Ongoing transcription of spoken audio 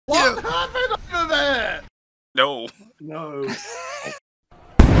What happened over there? No. No.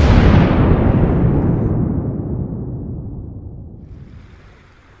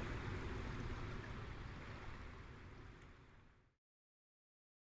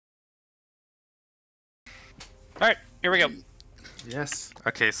 Alright, here we go. Yes.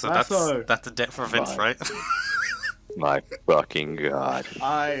 Okay, so Laso. that's a debt for Vince, right? My fucking god.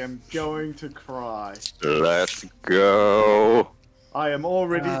 I am going to cry. Let's go. I am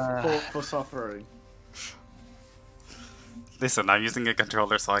already for suffering. Listen, I'm using a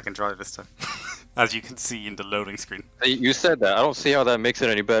controller so I can drive this time. As you can see in the loading screen. Hey, you said that. I don't see how that makes it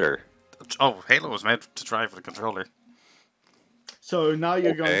any better. Oh, Halo was made to drive with a controller. So now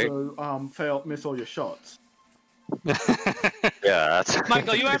you're Okay. going to miss all your shots. Yeah, that's...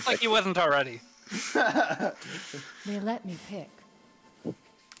 Michael, you act like you wasn't already. They let me pick.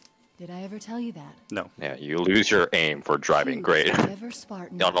 Did I ever tell you that? No. Yeah, you lose your aim for driving great. Ever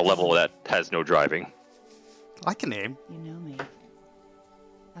Spartan On a level that has no driving. I can aim. You know me.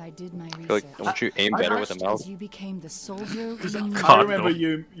 I did my I feel research. like, don't you aim better with a mouse? As you became the soldier we I needed. remember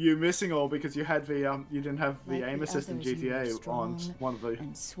no. you missing all because you had the you didn't have the Like aim the assist in others, you were GTA on strong one of the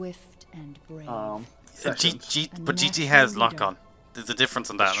and swift and brave. sessions. But GT has lock on. There's a difference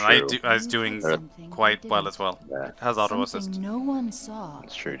in that, That's and true. I was doing quite well as well. Yeah. It has auto assist. Something no one saw.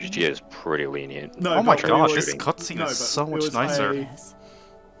 That's true. GTA is pretty lenient. No, Oh my but it gosh, was- this cutscene no, is but so it much was nicer. Yes.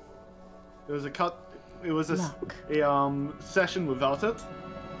 It was a cut. It was Luck. a session without it.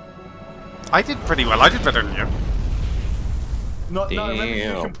 I did pretty well. I did better than you. Not I remember you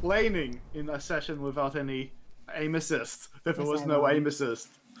Damn. complaining in a session without any aim assist. That there Was was I no wrong? aim assist.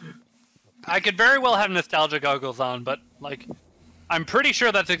 I could very well have nostalgia goggles on, but, like, I'm pretty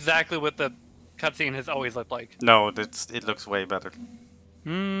sure that's exactly what the cutscene has always looked like. No, it looks way better.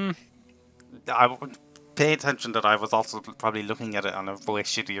 I would pay attention that I was also probably looking at it on a way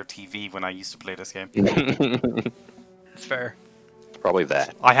shittier TV when I used to play this game. It's fair. Probably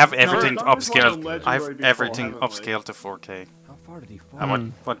that. I have everything that was one of upscaled. Legendary I have before, everything haven't we? upscaled to 4K. How far did he fall?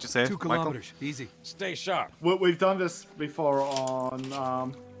 And what'd you say, 2 Michael? kilometers. Easy. Stay sharp. We've done this before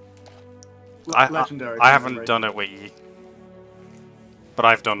on Legendary. I haven't done it with E. But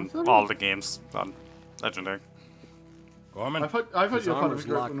I've done all the games on Legendary. Gorman. I thought you were part of armor's the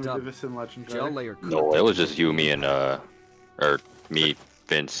group when locked we up. did this in Gel Legendary. layer. No, it was just you, me, and or me,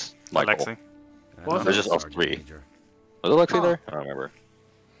 Vince, Michael. Alexi. Was It was just us three. Was Alexi there? I don't remember.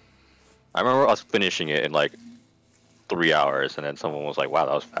 I remember us finishing it in like 3 hours, and then someone was like, "Wow,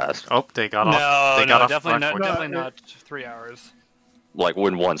 that was fast!" Oh, they got No, off. They no, got off definitely not. Frankfurt. Definitely No, not 3 hours. Like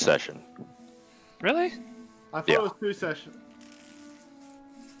in one session. Really? I thought Yeah. it was 2 sessions.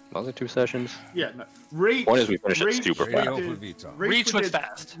 Was it 2 sessions? Yeah, no. Reach. One is we finished it Reach, super we fast. did- Reach we was did-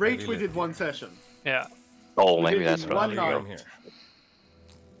 fast. Reach we did 1 session. Yeah. Oh, We maybe did that's in what one I night. I'm here.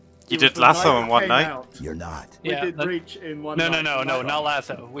 You It did was the Lasso night in one it night? came out. You're not. We Yeah, did that- Reach in one No, night. not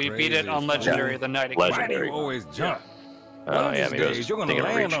Lasso. We beat it on Crazy. Legendary the night it came Why do Legendary. you always jump? Oh, One of yeah, these maybe I was days, you're gonna thinking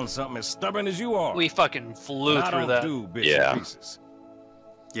of land Reach. on something as stubborn as you are. out. We fucking flew And I through don't that. do bits Yeah. and pieces.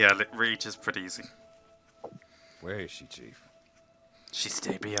 Yeah, Reach is pretty easy. Where is she, Chief? She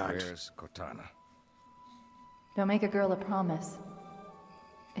stayed behind. Where's Cortana? Don't make a girl a promise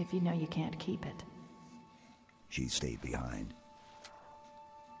if you know you can't keep it. She stayed behind.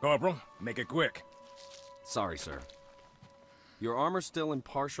 Corporal, make it quick. Sorry, sir. Your armor's still in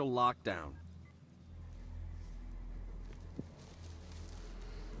partial lockdown.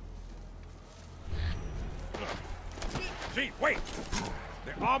 Chief, wait!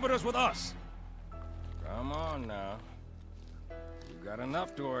 The Arbiter's with us. Come on now. You got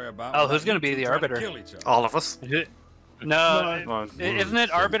enough to worry about. Oh, who's gonna be the Trying to Arbiter? kill each other. All of us? No, Well, isn't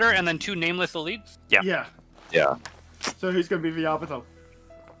it Arbiter and then 2 nameless elites? Yeah. Yeah. So who's gonna be the arbiter?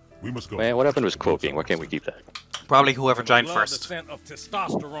 We must go. Man, what happened to his cloaking? Why can't we keep that? Probably whoever joined Love first. The scent of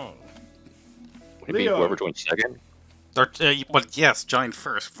testosterone. Would it be Leo. whoever joined second? Or, well, yes, joined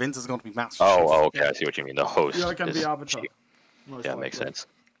first. Vince is going to be master. Oh, okay, I see what you mean. The host. You're gonna be is arbiter. chief. Most Yeah, makes likely. sense.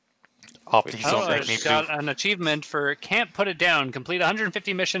 Opties Oh, don't make I me got do. an achievement for Can't Put It Down. Complete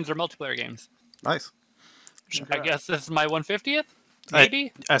 150 missions or multiplayer games. Nice. I guess this is my 150th?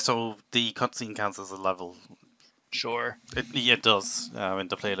 Maybe? So the cutscene counts as a level. Sure. It does in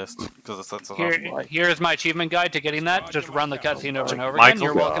the playlist because it sets it Here, off. here's my achievement guide to getting that. Just run the cutscene over and over Michael, again.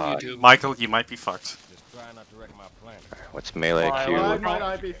 You're welcome, YouTube. Michael, you might be fucked Just try not to wreck my plan. What's melee Why- Q? Why might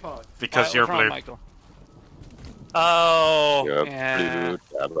I be fucked? because Why- you're what's wrong, blue. Michael? Oh, You're yeah.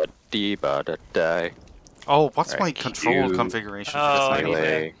 blue. Da-ba-dee-ba-da-die. Oh, what's my Alright, control Q. configuration Oh, for I this need thing?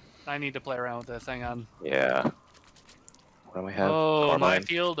 Melee. I need to play around with this. Hang on. Yeah. What do we have? Oh, my Carbine.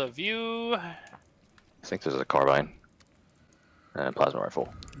 field of view. I think this is a carbine. And plasma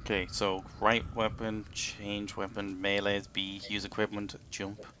rifle. Okay, so right weapon, change weapon, melee is B, use equipment,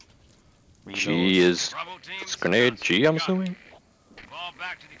 jump. Reload. G is grenade. G, I'm assuming. Fall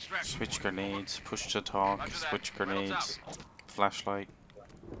back to the extraction Switch point. grenades, push to talk, switch grenades, flashlight.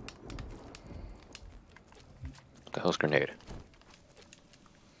 What the hell's grenade?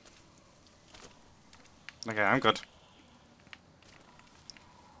 Okay, I'm good.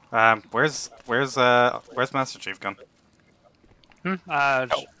 Where's Master Chief gone? Just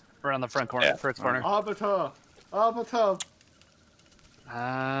right on the front corner, Yeah. first corner. Arbiter! Arbiter!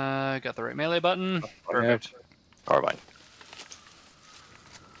 Got the right melee button. Perfect. Carbine.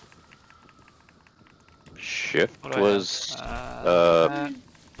 Shift What do I was have?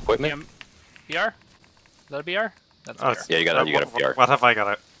 equipment. BR? Is that a BR? That's a Oh, BR. Yeah, you got a PR. What have I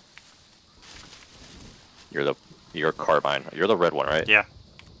got it? You're carbine. You're the red one, right? Yeah.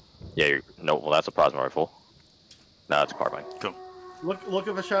 Yeah. No, well that's a plasma rifle. No, it's a carbine. Cool. Look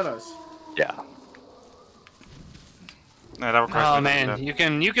at the shadows. Yeah. No, that requires Oh me to do man,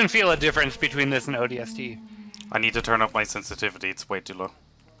 that. you can feel a difference between this and ODST. I need to turn up my sensitivity. It's way too low.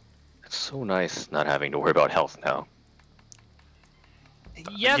 It's so nice not having to worry about health now.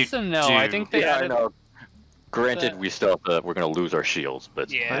 Yes You and no. I do. think they Yeah, I added. know. Granted, the- we still have to, we're gonna lose our shields,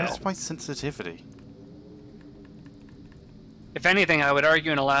 but Yeah. Where's my sensitivity? If anything, I would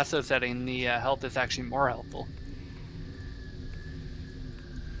argue in a lasso setting, the health is actually more helpful.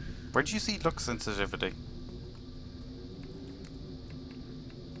 Where do you see look sensitivity?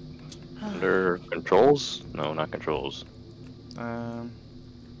 under controls? No, not controls.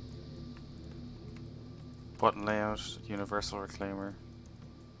 Button layout, universal reclaimer.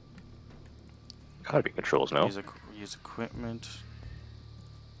 Gotta be controls, no? Use equipment.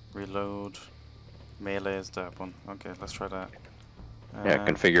 Reload. Melee is that one. Okay, let's try that. Yeah,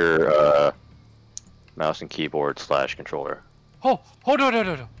 configure mouse and keyboard / controller. Oh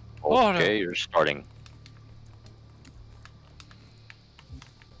no. Oh, no. Okay, you're starting.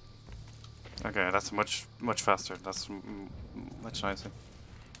 Okay, that's much faster. That's much nicer.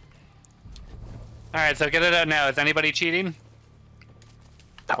 Alright, so get it out now. Is anybody cheating?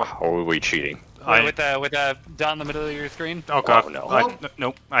 How are we cheating? With the dot in the middle of your screen? Oh god, Oh, no.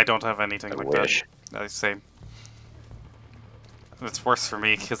 nope, I don't have anything I like wish. that. Same. It's worse for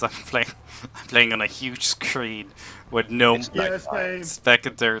me because I'm playing on a huge screen with no Yeah, same. speck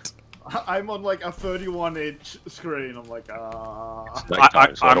of dirt. I'm on like a 31-inch screen. I'm like,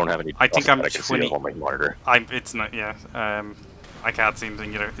 Nighttime, so I I'm- don't have any. I think stuff I'm that I can see 20 on my monitor. It's not. Yeah. I can't see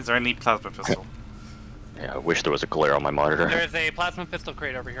anything either. Is there any plasma pistol? Yeah, I wish there was a glare on my monitor. There's a plasma pistol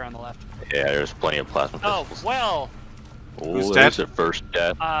crate over here on the left. Yeah, there's plenty of plasma Oh, pistols. well, Who's Oh, dead? there's the first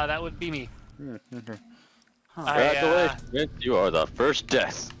death. that would be me. Congratulations, you are the first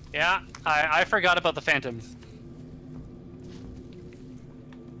death. Yeah, I forgot about the phantoms.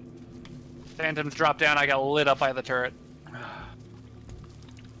 Phantoms dropped down, I got lit up by the turret.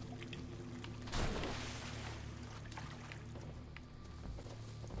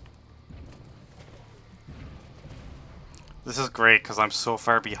 This is great because I'm so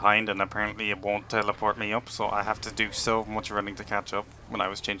far behind and apparently it won't teleport me up, so I have to do so much running to catch up when I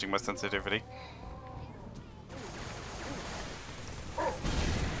was changing my sensitivity.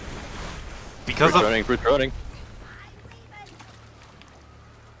 Because of... Running.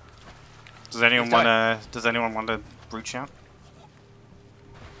 Does anyone want to brute shot?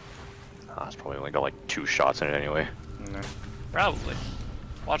 It's probably only got like 2 shots in it anyway. No. Probably.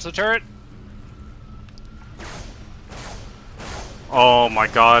 Watch the turret. Oh my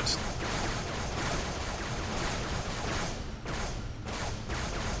god.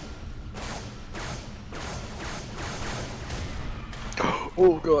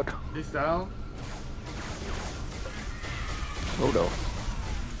 Oh god. he's down. Oh no.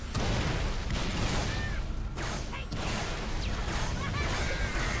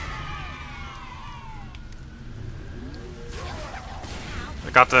 I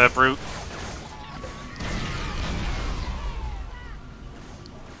got the brute.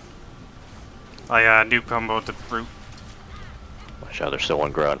 I new comboed the brute. Watch out, there's still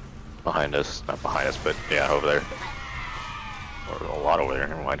one grunt behind us. Not behind us, but yeah, over there. Or a lot over there,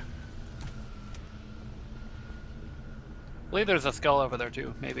 never mind. I believe there's a skull over there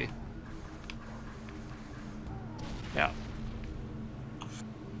too, maybe. Yeah.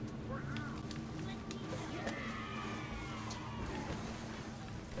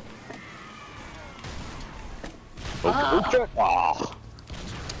 Oh,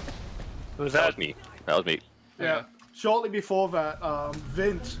 Who's that that? was me. That was me. Yeah. Shortly before that,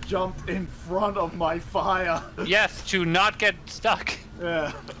 Vince jumped in front of my fire. Yes, to not get stuck.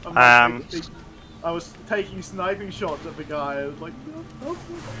 Yeah. I'm like, I was taking sniping shots at the guy. I was like, oh.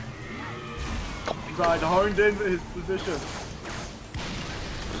 So I'd honed in his position.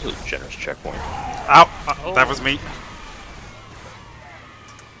 This is a generous checkpoint. Ow! That was me.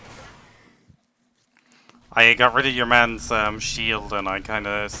 I got rid of your man's shield, and I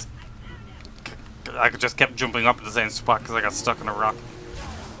just kept jumping up in the same spot because I got stuck in a rock.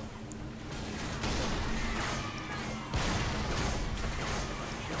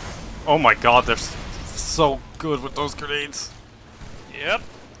 Oh my god, they're so good with those grenades. Yep.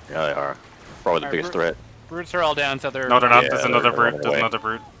 Yeah, they are. Probably the biggest threat. Brutes are all down, so they're... No, they're not. Yeah, There's another they're brute. running There's away. another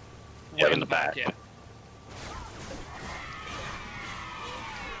brute. Yeah, way in the back. Yeah.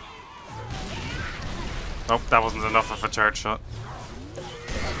 Nope, that wasn't enough of a charge shot.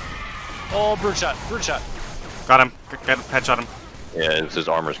 Oh, brute shot. Brute shot. Got him. Get a headshot him. Yeah, his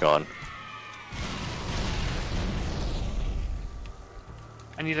armor's gone.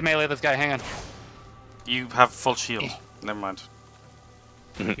 I need to melee this guy. Hang on. You have full shield. Never mind.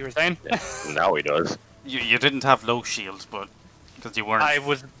 You were saying? Yeah, now he does. You didn't have low shield, but because you weren't. I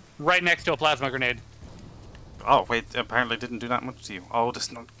was right next to a plasma grenade. Oh wait, apparently didn't do that much to you. Oh, the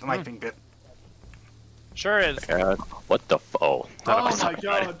sniping bit. Sure is. God, what the f- oh. Oh my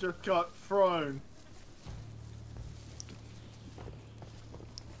god, I just got thrown.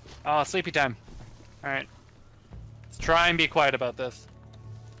 Oh, sleepy time. Alright. Let's try and be quiet about this.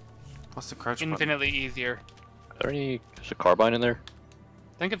 What's the crouch button? Infinitely easier. Is there any... There's a carbine in there?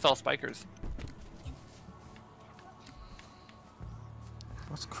 I think it's all spikers.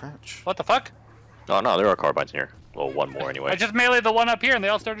 What's crouch? What the fuck? Oh no, there are carbines in here. Well, one more anyway. I just meleeed the one up here and they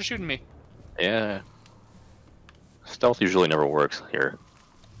all started shooting me. Yeah. Stealth usually never works here.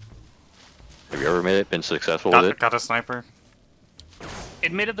 Have you ever been successful with it? Got a sniper.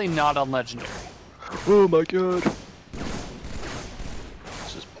 Admittedly not on legendary. Oh my god.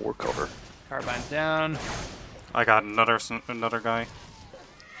 This is poor cover. Carbine's down. I got another guy.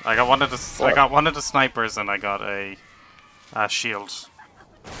 I got one of the snipers, and I got a shield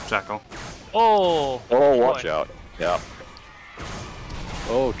jackal. Oh! Oh, watch boy. out. Yeah.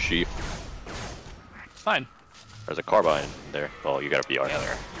 Oh, chief. It's fine. There's a carbine there. Oh, you got a VR Yeah.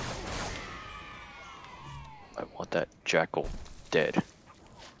 there. I want that jackal dead.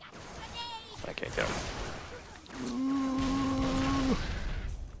 I can't get him.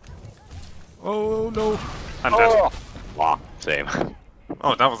 Oh no! I'm dead. Wow, same.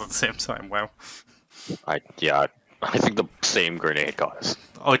 Oh, that was at the same time. Wow. I think the same grenade got us.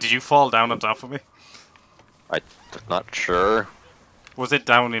 Oh, did you fall down on top of me? I'm not sure. Was it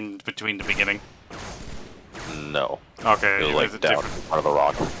down in between the beginning? No. Okay, It was was like it down in different? front of the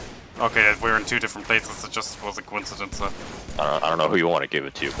rock. Okay, we were in two different places. It just was a coincidence. I don't know who you want to give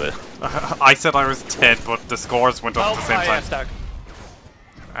it to, but I said I was dead, but the scores went up Oh, at the same I time. stuck.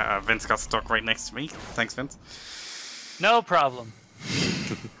 Vince got stuck right next to me. Thanks, Vince. No problem.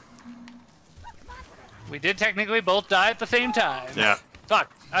 We did technically both die at the same time. Yeah.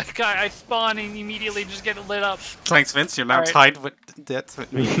 Fuck. I spawn and immediately just get lit up. Thanks, Vince. You're now Alright. tied with death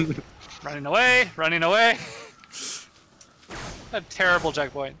with me. Running away, running away. A terrible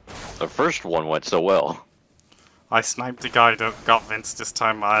checkpoint. the first one went so well. I sniped the guy that got Vince this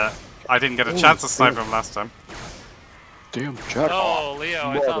time. I didn't get a chance to snipe him last time. Damn, Jack. Oh, Leo,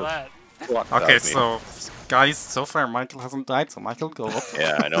 I saw that. Okay, so guys, so far Michael hasn't died, so Michael go up.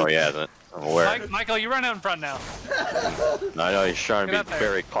 Yeah, I know he hasn't. I'm aware. Michael, you run out in front now. I know he's trying Get to out be there.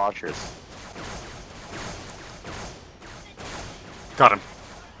 very cautious. Got him.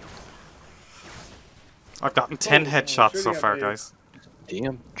 I've gotten 10 Oh, headshots so shooting at far, me. guys.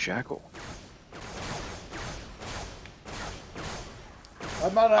 Damn, Jackal.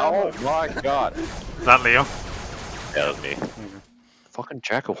 I'm out of Oh ammo. my god. Is that Leo? Yeah, that was me. Fucking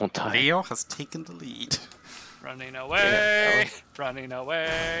Jackal won't die. Leo has taken the lead. Running away, running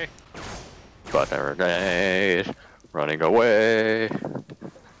away. But never grenade. Running away.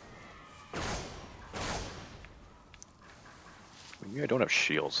 Maybe I don't have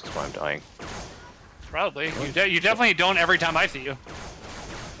shields, that's why I'm dying. Probably. You definitely don't every time I see you.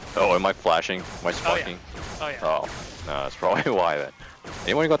 Oh, am I flashing? Am I sparking? Oh yeah. Oh, no, that's probably why then.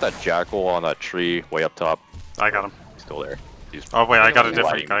 Anyone got that Jackal on that tree way up top? I got him. He's still there. He's Oh wait, I got a He's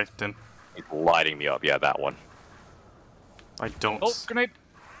different lighting. guy. Then He's lighting me up. Yeah, that one. I don't. Oh, grenade.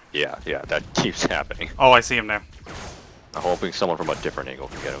 Yeah, that keeps happening. Oh, I see him now. I'm hoping someone from a different angle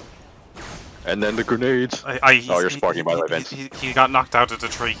can get him. And then the grenades. Oh, you're sparking by the way, Vince. He got knocked out of the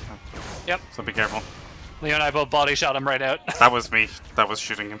tree. Yep. So be careful. Leo and I both body shot him right out. That was me. That was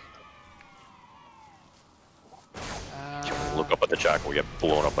shooting him. Look up at the Jackal, we get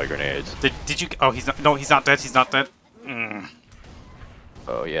blown up by grenades. Did you? Oh, he's not. No, he's not dead. He's not dead. Mm.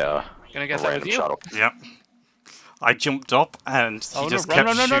 Oh yeah. Gonna guess that was you? Shot. Yep. I jumped up and he Oh, just no, kept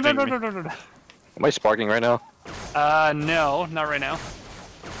no, no, no, shooting no, me. no, no, no, no. Am I sparking right now? No, not right now.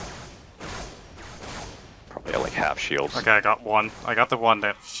 Probably at like half shields. Okay, I got one. I got the one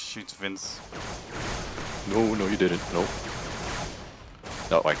that shoots Vince. No, no, you didn't. No.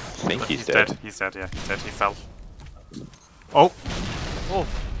 No, I think he's dead. He's dead, yeah. He's dead. He fell. Oh! Oh,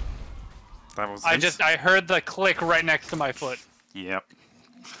 That was Vince. I heard the click right next to my foot. Yep.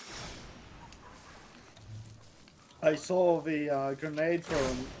 I saw the grenade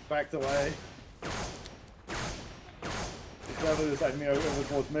thrown backed away. Whoever was like me over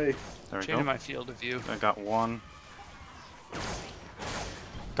towards me. There we Changing go. my field of view. I got one.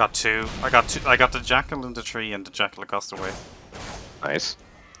 Got two. I got the jackal in the tree and the jackal across the way. Nice.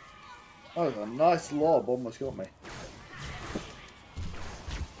 Oh, a nice lob almost got me.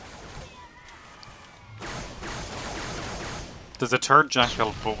 There's a third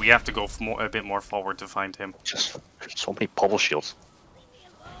jackal, but we have to go a bit more forward to find him. Just so many bubble shields.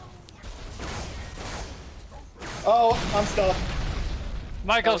 Oh, I'm stuck.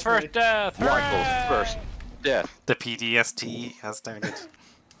 Michael's That was first death! Michael's Hooray! first death. The PDST has started.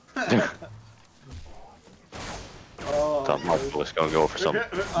 Oh, Thought Michael was gonna go for some.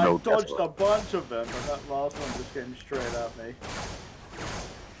 I no dodged death. a bunch of them, and that last one just came straight at me.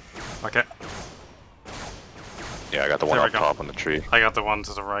 Okay. Yeah, I got the one There we up go. top on the tree. I got the one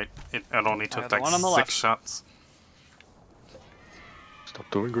to the right. It only took got the like one on the 6 left. shots. Stop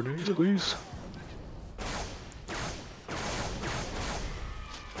throwing grenades, please.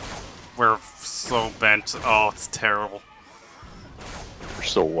 We're so bent. Oh, it's terrible.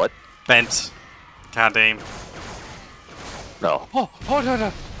 So what? Bent. Can't aim. No. Oh no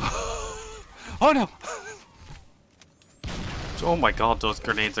no! Oh no! Oh my god, those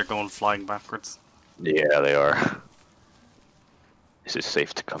grenades are going flying backwards. Yeah, they are. Is it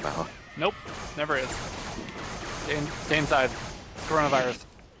safe to come out? Nope, never is. Stay inside. Coronavirus.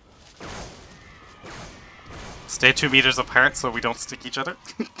 Stay 2 meters apart so we don't stick each other.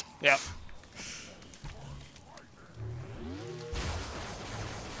 Yep.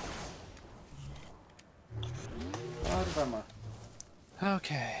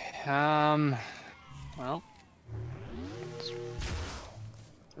 Okay. Well.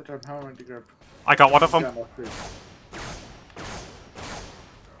 I got one of them.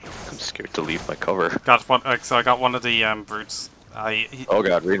 I'm scared to leave my cover. Got one. So I got one of the brutes. Oh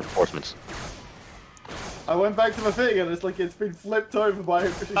god, reinforcements. I went back to the thing, and it's like it's been flipped over by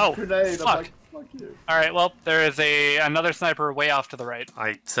a Oh, grenade. fuck. I'm like, fuck you. All right. Well, there is another sniper way off to the right.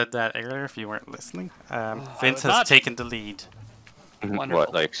 I said that earlier if you weren't listening. was Vince has not. taken the lead. Wonderful.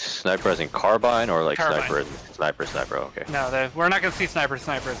 What, like sniper as in carbine or like Carbine. sniper as in sniper? Okay. No, we're not gonna see snipers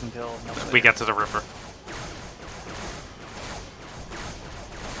until much We later. get to the river.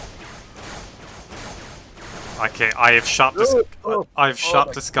 Okay, I have shot this. I've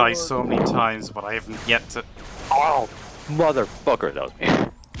shot this guy so many times, but I haven't yet to. Oh, motherfucker, that was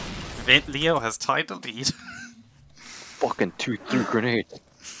me. Leo has tied the lead. Fucking 2-3 grenades.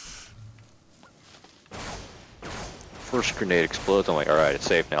 First grenade explodes, I'm like, alright, it's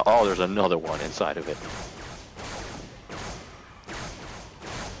safe now. Oh, there's another one inside of it.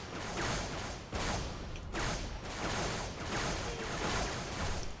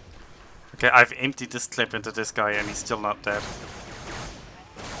 Okay, I've emptied this clip into this guy and he's still not dead.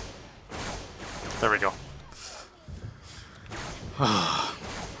 There we go.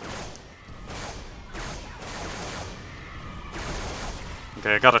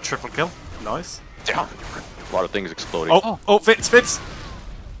 Okay, I got a triple kill. Nice. Yeah. A lot of things exploding. Oh, Vince!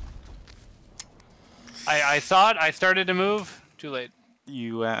 I saw it. I started to move. Too late.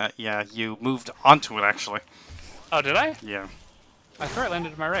 Yeah, you moved onto it actually. Oh, did I? Yeah. I swear it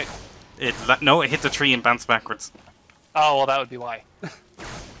landed to my right. No, it hit the tree and bounced backwards. Oh, well, that would be why.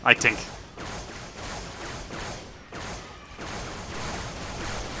 I think.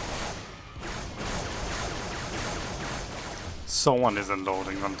 Someone is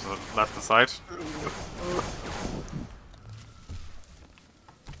unloading onto the left side.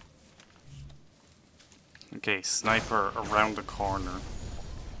 Okay, sniper around the corner.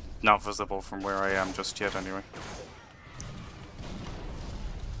 Not visible from where I am just yet anyway.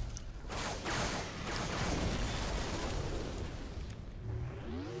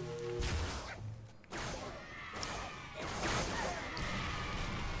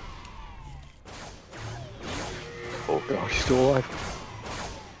 Oh god, he's still alive.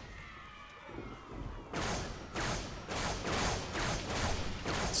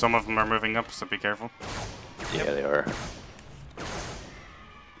 Some of them are moving up, so be careful. Yeah, they are.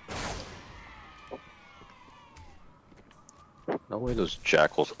 No way those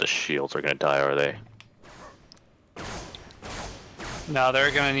jackals with the shields are gonna die, are they? No, they're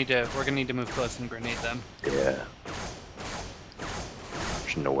gonna need to. We're gonna need to move close and grenade them. Yeah.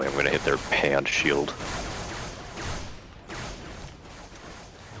 There's no way I'm gonna hit their hand shield.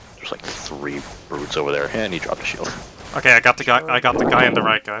 There's like 3 brutes over there, and he dropped a shield. Okay, I got the guy. I got the guy on the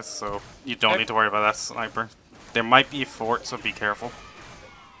right, guys. So you don't need to worry about that sniper. There might be a fort, so be careful.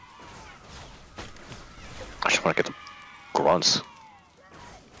 I just want to get the grunts.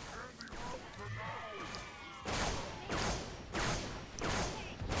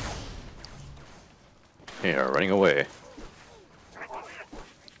 Yeah, running away.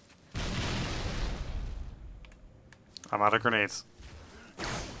 I'm out of grenades.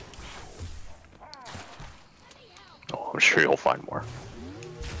 Oh, I'm sure you'll find more.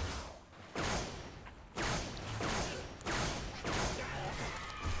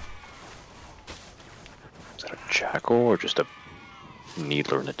 Is that a jackal or just a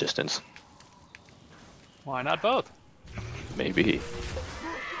needler in the distance? Why not both? Maybe.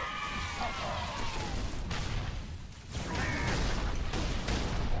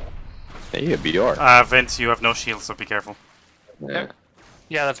 Hey, a BR. Vince, you have no shield, so be careful. Yeah.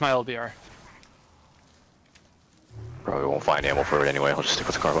 Yeah, that's my old BR. Probably won't find ammo for it anyway. I'll just stick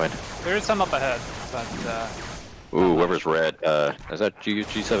with the carbine. There is some up ahead, but Ooh, whoever's red. Is that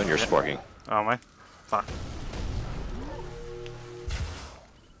G7? You're sparking. Oh, am I? Fuck.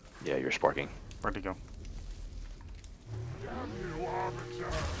 Yeah, you're sparking. Where'd he go?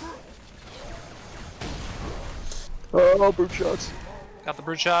 Oh, brute shots. got the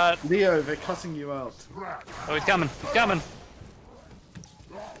brute shot. Leo, they're cussing you out. Oh, he's coming. He's coming.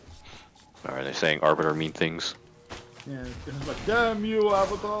 Are they saying Arbiter mean things? Yeah, it's like, damn you,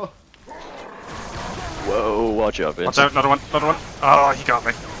 Avatar. Whoa, watch out, Vince. Watch out! Another one! Another one! Oh, he got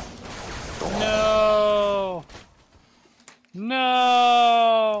me. No.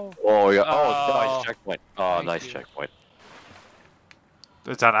 No. Oh, yeah. Oh, Oh. nice checkpoint. Oh, Thank nice you. checkpoint.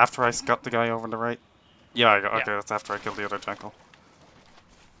 Is that after I got the guy over on the right? Yeah, I got, Yeah. okay, that's after I killed the other jackal.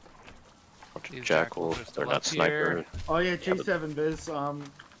 Bunch of These jackals. jackals are They're still not up snipers. here. Oh yeah, G7, there's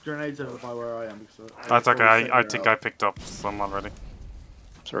grenades over by where I am. Because That's okay, probably set I you think out. I picked up some already.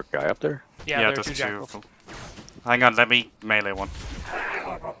 Is there a guy up there? Yeah, there are there's 2 jackals. of them. Hang on, let me melee one.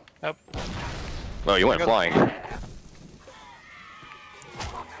 Yep. Oh, you went flying.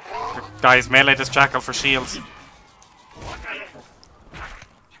 Guys, melee this jackal for shields.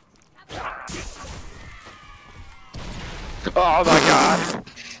 Oh my god!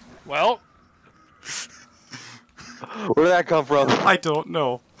 Well, Where did that come from? I don't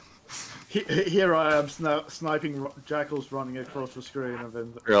know. Here I am sniping jackals running across the screen, and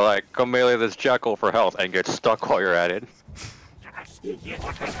then You're like, come melee this jackal for health and get stuck while you're at it.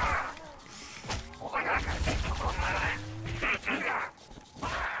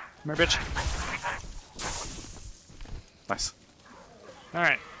 come here, bitch. Nice. All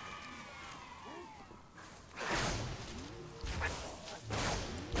right.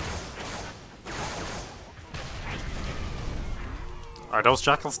 Are those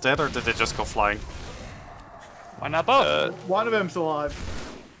jackals dead or did they just go flying? Why not both? one of them's alive.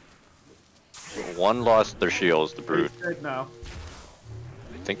 One lost their shields, the He's brute. dead now.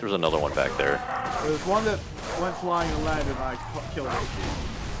 I think there's another one back there. There's one that went flying and landed, and I killed him.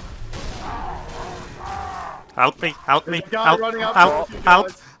 Help me! Help me! There's a guy Help! running up Help! towards you Help!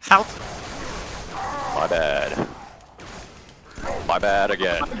 guys. Help! My bad. My bad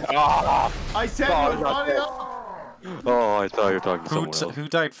again. Ah! I said he was running up. Oh, I thought you were talking to someone else. Who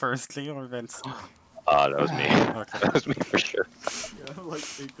died first, Leo or Vince? That was me. Okay. That was me for sure. Yeah, like,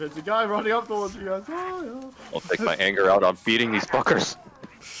 there's a guy running up towards you guys. Oh, yeah. I'll take my anger out on beating these fuckers.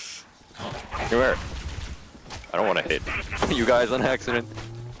 Come here. I don't want to hit you guys on accident.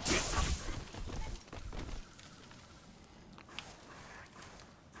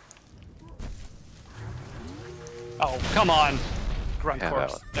 Oh, come on. Grunt Yeah, that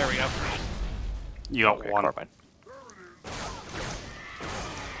corpse. one. There we go. You got Okay, one. carbine.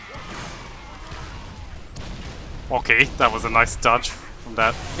 Okay, that was a nice dodge from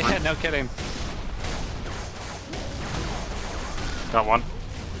that. Yeah, no kidding. Got one.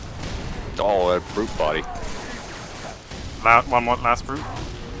 Oh, that brute body. One more last brute.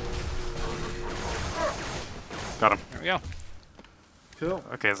 Got him. There we go. Cool.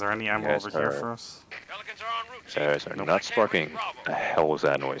 Okay, is there any ammo Yes, over here sir. for us? Pelicans are en route, Chief. Guys are not sparking. The hell was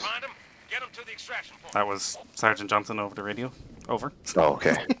that noise? Find 'em, get 'em to the extraction point. That was Sergeant Johnson over the radio. Over. Oh,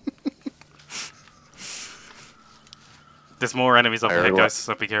 okay. There's more enemies up I ahead, heard guys,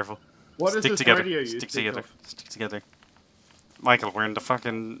 so be careful. What is Stick this together. radio you Stick speak together. of? Stick together. Michael, we're in the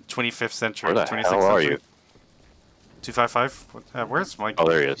fucking 25th century. Where the 26th hell are century. you? 255. Where's Michael? Oh,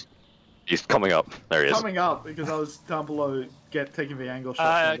 there he is. He's coming up. There he is. Coming up because I was down below, taking the angle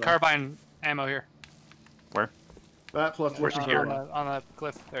shot. Carbine ammo here. Where? That plus Where's looking he on here. the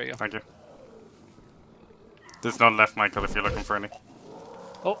cliff. There you go. Thank you. There's none left, Michael, if you're looking for any.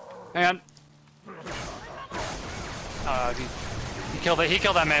 Oh, hang on. He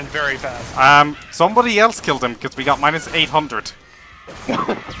killed that man very fast. Somebody else killed him because we got minus 800.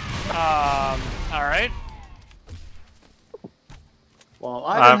 Alright. Well,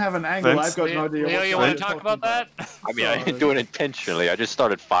 I didn't have an angle. Vince? I've got no idea. Leo, what you you're want to talk talking about that? I mean, I didn't do it intentionally. I just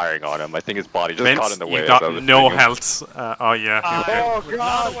started firing on him. I think his body just caught in the way. you as got I was no shooting him. health. Oh yeah. I was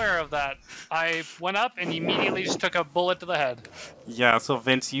not aware of that. I went up and immediately just took a bullet to the head. Yeah. So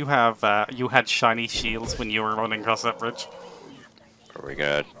Vince, you have you had shiny shields when you were running across that bridge. Are we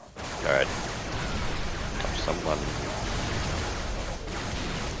good? Alright. Someone.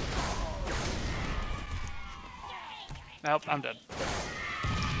 Nope, I'm dead.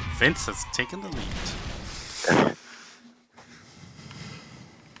 Vince has taken the lead.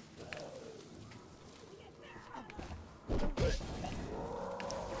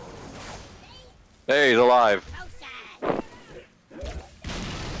 Hey, he's alive.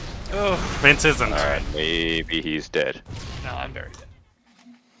 Oh, Vince isn't. Alright, maybe he's dead. no, I'm very dead.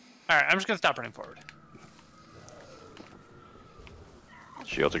 Alright, I'm just gonna stop running forward.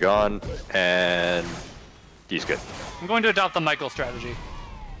 Shields are gone, and he's good. I'm going to adopt the Michael strategy.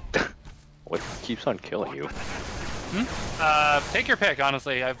 What keeps on killing you? Take your pick,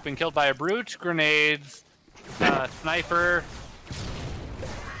 honestly. I've been killed by a brute, grenades, sniper.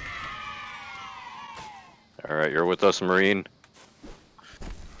 Alright, you're with us, Marine.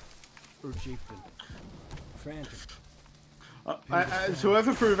 Fruit chieftain. Frantic.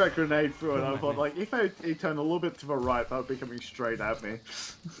 Whoever threw that grenade through it, I thought, like, if he turned a little bit to the right, that would be coming straight at me.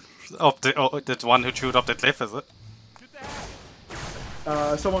 The one who threw it up the cliff, is it?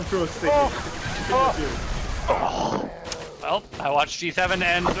 Someone threw a stick. Well, I watched G7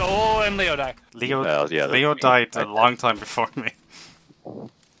 and Leo die. Leo died a long time before me.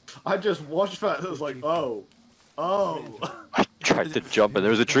 I just watched that and I was like, oh. I tried to jump and there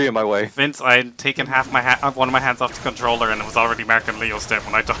was a tree in my way. Vince, I had taken one of my hands off the controller and it was already marking Leo's dead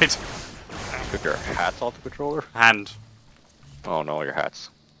when I died. Took your hats off the controller? Hand. Oh no, your hats.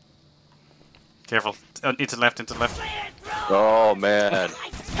 Careful. Into the left, into the left. Oh man.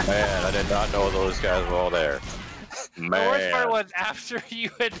 Man, I did not know those guys were all there. The worst part Man. was after you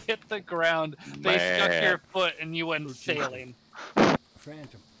had hit the ground, they stuck your foot and you went sailing.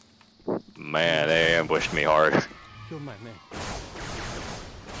 Phantom. Man, they ambushed me hard. Killed my man.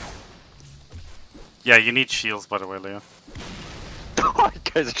 Yeah, you need shields, by the way, Leo. You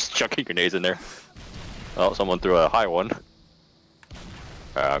guys are just chucking grenades in there. Oh, someone threw a high one.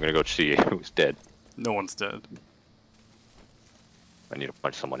 I'm gonna go see who's dead. No one's dead. I need to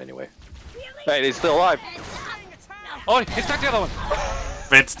punch someone anyway. Hey, he's still alive! Oh, he stuck the other one!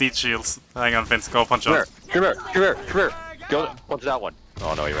 Vince needs shields. Hang on, Vince, go punch up. Come here! Go punch that one.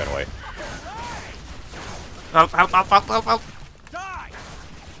 Oh no, he ran away. Help!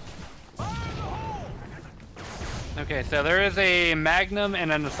 Okay, so there is a Magnum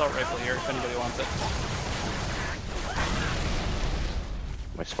and an assault rifle here if anybody wants it.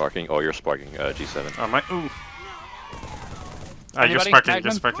 Am I sparking? Oh, you're sparking G7. Oh, my. Ooh. You're Anybody? sparking, Magnum?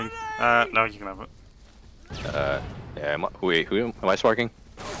 you're sparking. No, you can have it. Yeah, who am I sparking?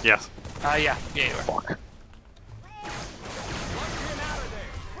 Yes. Yeah, you are. Fuck.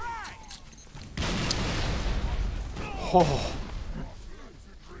 Oh.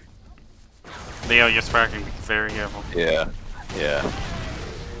 Leo, you're sparking. Be very careful. Yeah.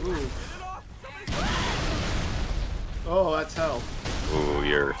 Oh, that's hell. Ooh,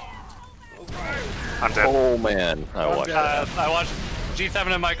 you're... I'm dead. Oh man, I watched that. I watched G7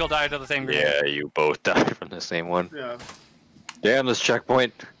 and Michael die to the same grenade. Yeah, you both died from the same one. Yeah. Damn, this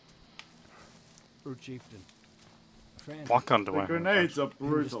checkpoint. Fruit chieftain. Frantic. Walk on the The way. grenades are Pin this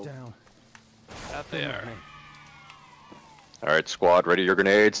brutal. down. That they are. Alright, squad, ready your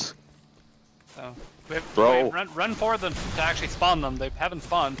grenades. So, Bro. run for them to actually spawn them. They haven't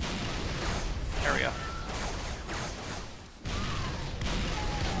spawned. There we go.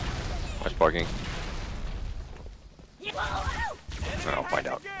 Am I sparking? I'll find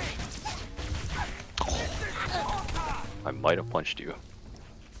out. I might have punched you.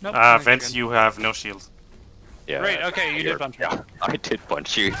 Nope. I think Vince, you're you have no shield. Yeah. Great, okay, you did you're- punch me. Yeah, I did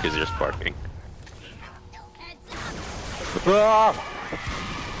punch you because you're sparking. Ah!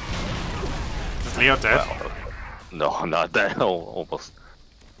 Is Leo dead? Well, no, I'm not that. Oh, almost.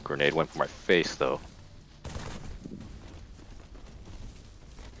 Grenade went for my face though.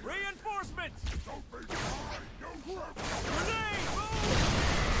 Reinforcements!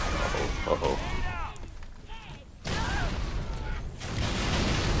 Uh-oh.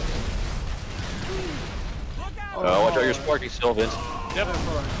 Watch out, you're sparking still, Vince. Yep.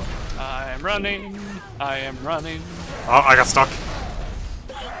 I am running. I am running. Oh, I got stuck.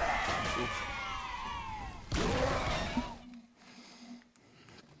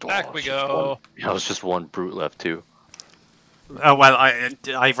 Back we go. Yeah, was just one brute left too. Oh well,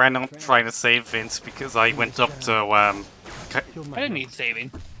 I ran up trying to save Vince because I went up to I didn't need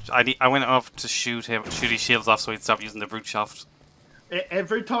saving. I went up to shoot his shields off so he'd stop using the brute shaft.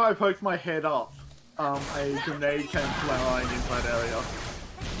 Every time I poked my head up, a grenade came flying into that area.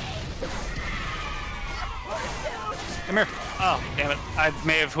 Come here. Oh, damn it. I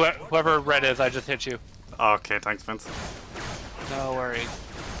may have, whoever red is, I just hit you. Okay, thanks, Vince. No worries.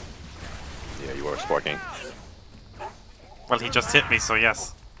 Yeah, you are sparking. Well, he just hit me, so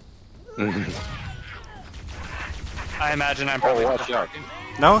yes. I imagine I'm probably watch out.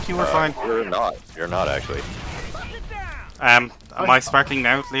 No, you were fine. You're not. You're not actually. Am I sparking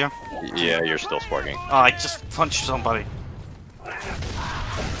now, Leo? Yeah, you're still sparking. Oh, I just punched somebody.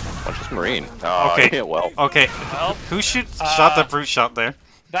 Punch this Marine. Oh, Okay. yeah, well. Okay. Well, Who shot the brute shot there?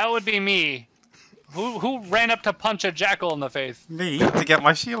 that would be me. Who ran up to punch a jackal in the face? Me, to get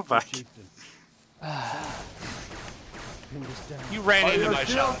my shield back. You ran into your my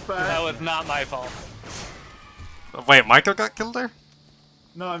shield's shot. back. That was not my fault. Wait, Michael got killed there?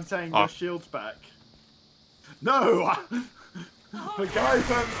 No, I'm saying Oh. your shield's back. No! The guy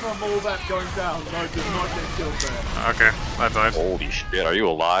from all that going down, no, did not get killed there. Okay, I died. Holy shit, are you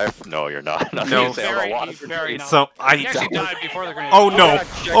alive? No, you're not. No. Very not. So, He actually died before the grenade. Oh no!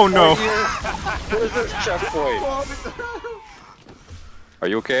 Oh no! Where's this checkpoint? Are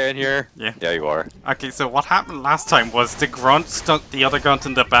you okay in here? Yeah. Yeah, you are. Okay, so what happened last time was the grunt stuck the other grunt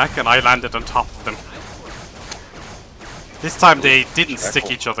in the back and I landed on top of them. This time they didn't stick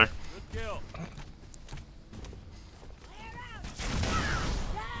each other.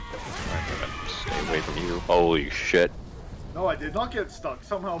 Stay away from you. Holy shit. No, I did not get stuck.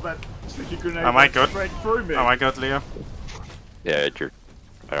 Somehow that sticky grenade Am I went good? straight through me. Am I good, Leo? Yeah, you're...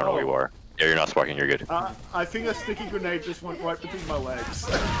 I don't know where you are. Yeah, you're not sparking, you're good. I think a sticky grenade just went right between my legs.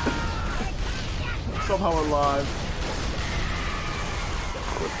 Somehow alive.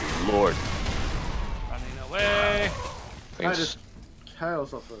 Good lord. Running away. I Thanks. just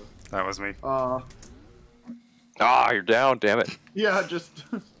chaos off of. That was me. Ah, you're down, damn it. Yeah, just.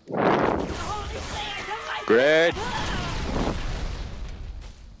 Great.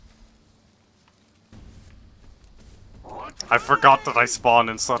 I forgot that I spawned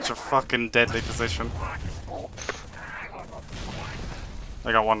in such a fucking deadly position.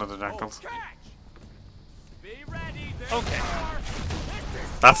 I got one of the jackals. Okay.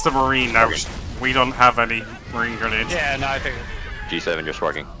 That's the Marine now. We don't have any Marine grenades. Yeah, no, I figured. G7, you're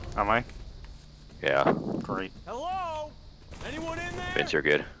sparking. Am I? Yeah. Great. Hello? Anyone in there? Vince, you're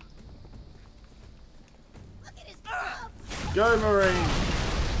good. Go, Marine!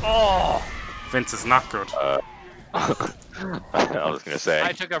 Oh! Vince is not good. I was gonna say.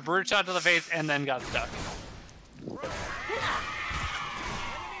 I took a brute shot to the face and then got stuck.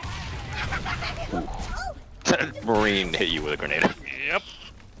 Marine hit you with a grenade. Yep.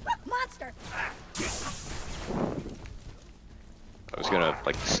 Monster! I was gonna,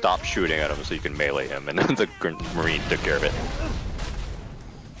 like, stop shooting at him so you can melee him, and then the Marine took care of it.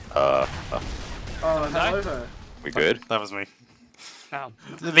 Hello there. We good? That was me. No.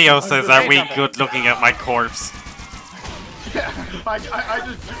 Leo says, "Are we something. good looking at my corpse?" Yeah, I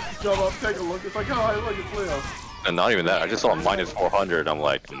just jump up, take a look. It's like, oh, look, it's Leo. And not even that, I just saw a minus 400, I'm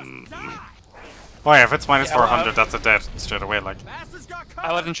like, Oh yeah, if it's minus Yeah, well, 400, that's a death straight away, like.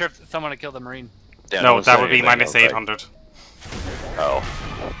 I wasn't sure if someone had killed the Marine. yeah, No, one's that saying would be anything, minus I was like, 800. Oh.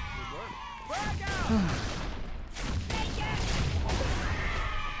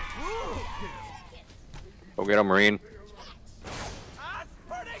 Go get him, Marine.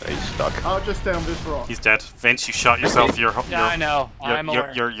 He's stuck. I'll just down this rock. He's dead. Vince, you shot yourself. Yeah, I know. I'm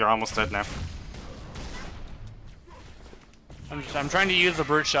aware. You're almost dead now. I'm trying to use the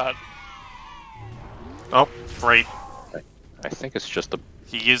brute shot. Oh, great. I think it's just a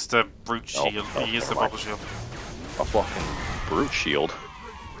He used the brute Oh, shield. oh, He used the never mind. bubble shield. fucking brute shield.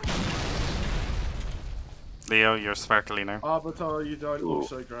 Leo, you're sparkly now. Arbiter, you don't Ooh. look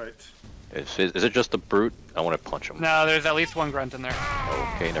so great. Is it just a brute? I want to punch him. No, there's at least one grunt in there.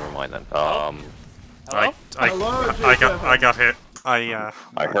 Okay, never mind then. Hello? I Hello, got hit. I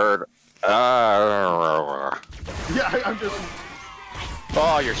heard. Yeah, I'm just.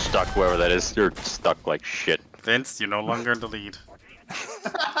 Oh, you're stuck, whoever that is. You're stuck like shit. Vince, you're no longer in the lead.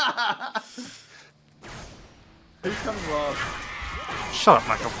 Who's coming last? Shut up,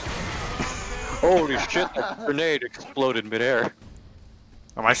 Michael. Holy shit, that grenade exploded midair.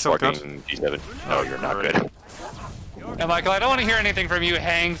 Am I still good? Sparking G7. No, you're not good. And Michael, I don't want to hear anything from you.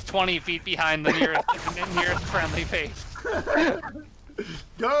 Hangs 20 feet behind the nearest friendly face.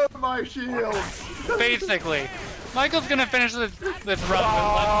 Go, my shields! Basically, Michael's gonna finish this run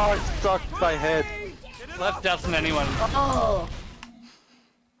Oh, I stuck my head. with less deaths than anyone. Oh!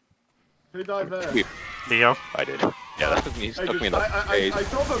 Who died there? Leo. I did. Yeah, that was me. He stuck me in the face. I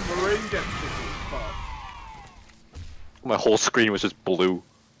saw the marine get sticky, but... My whole screen was just blue.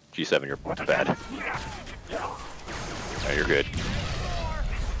 G7, you're bad. No, you're good.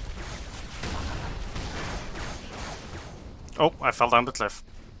 Oh, I fell down the cliff.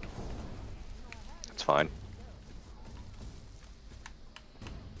 It's fine.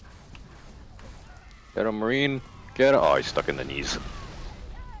 Get him, Marine. Get him. Oh, he's stuck in the knees.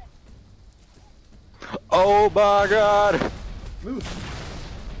 Oh my god!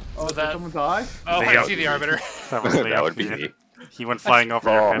 Oh, did that- someone die? Oh, Leo. I see the arbiter. That was Leo. That would be Yeah. me. He went flying over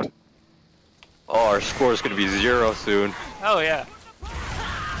your head. Oh, our score is gonna be 0 soon. Oh yeah.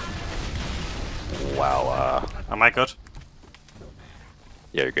 Wow, Am I good?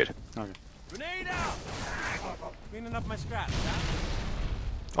 yeah, you're good. Okay. Grenade out! Cleaning up my scraps.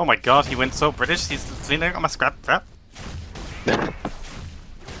 Oh my god, he went so British. He's cleaning up my scrap.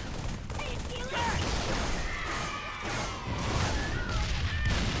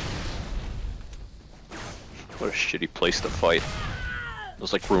 What a shitty place to fight.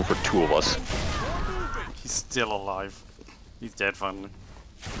 There's like room for 2 of us. He's still alive. He's dead finally.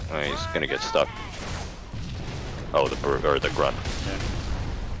 Oh, he's gonna get stuck. Oh, the or the grunt. Yeah.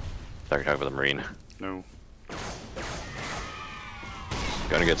 Thought you were talking about the Marine. No.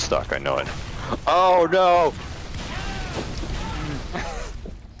 Gonna get stuck, I know it. Oh no!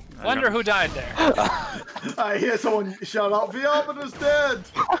 Wonder who died there. I hear someone shout out, the arbiter's dead!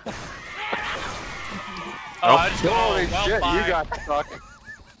 Oh, I just Holy well, shit, bye. you got stuck.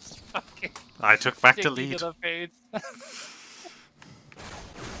 Fucking I took back the sticky lead. to the face.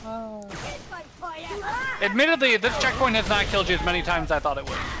 Admittedly, this checkpoint has not killed you as many times as I thought it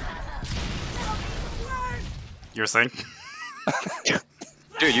would. You're saying?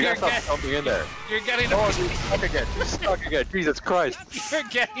 Dude, you You're gotta stop jumping in there. You're getting Oh, he's stuck again. He's stuck again. Jesus Christ. you're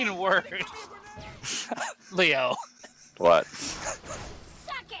getting worse. Leo. What?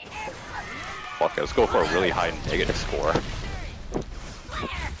 Fuck, let's go for a really high negative score.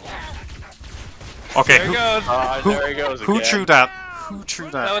 Okay, There he who, goes. There he goes who again. threw that? Who threw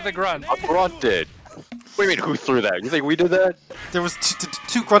That that? was a grunt. A grunt did. What do you mean, who threw that? You think we did that? There was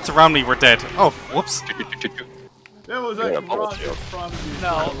two grunts around me were dead. Oh, whoops. There was Yeah, a bubble grunt in shield. front of you.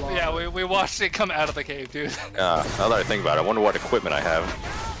 No, so long. yeah, we watched it come out of the cave, dude. Now that I think about it, I wonder what equipment I have.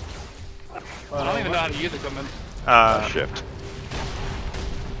 I don't even know how to use equipment. Shift.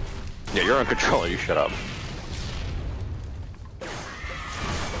 Yeah, you're on controller, you shut up.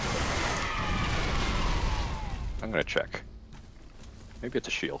 I'm gonna check. Maybe it's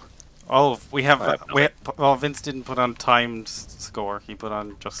a shield. Oh, we have. I have no Well, Vince didn't put on timed score. He put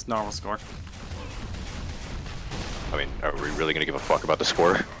on just normal score. I mean, are we really gonna give a fuck about the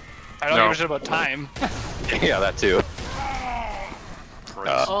score? I don't No. give a shit about time. Yeah, that too.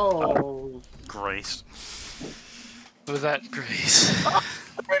 Great. Oh. Great. What was that?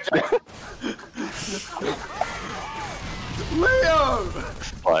 Leo!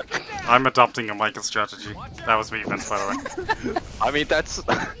 But I'm adopting a Michael strategy. That was me, Vince, by the way. I mean, that's.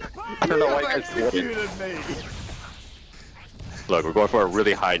 I don't know why you guys do it. Executed me. Look, we're going for a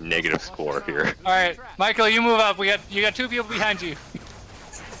really high negative score here. All right, Michael, you move up. You got 2 people behind you.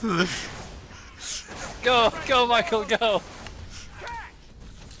 Go, Michael, go.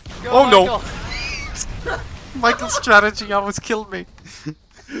 Go, Oh, no. Michael. Michael's strategy almost killed me.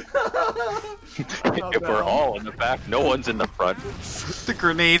 If we're all in the back, no one's in the front. The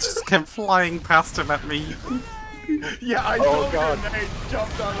grenades just came flying past him at me. Yeah, I Oh, saw God. the grenade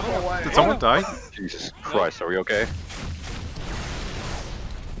jumped out of the way. Did someone die? Jesus Christ, are we okay?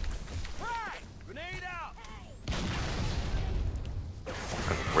 Grenade out!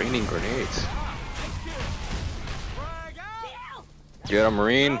 Raining grenades. Frag out! Get a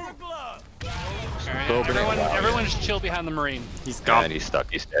Marine. Power glove! All right, Go grenade. everyone's chill behind the Marine. He's And gone. he's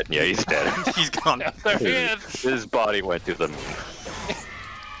stuck. He's dead. Yeah, he's dead. He's gone. There he is. His body went to the moon.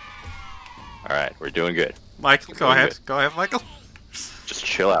 Alright, we're doing good. Michael, go Very ahead. good. Go ahead, Michael. Just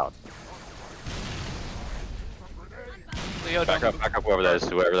chill out. Leo, Back don't. up, whoever that is,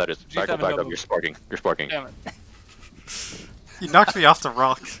 whoever that is. Back G7 up, double. You're sparking. You're sparking. Damn it. You knocked me off the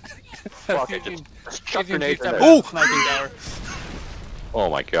rock. Fuck it, just chuck Using grenades in G7 there. Ooh! sniping tower. Oh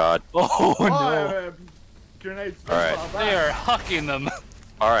my god. Oh Oh, grenades. Alright. They are hucking them.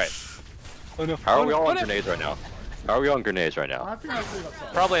 Alright. Oh no. How are we all on no. grenades right now? How are we on grenades right now? I think I see that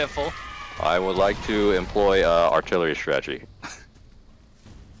side. Probably at full. I would like to employ artillery strategy.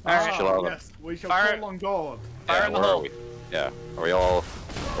 Alright. Chill out. Yes, we shall Fire- call on God. Fire in the where hole. are we? Yeah. Are we all?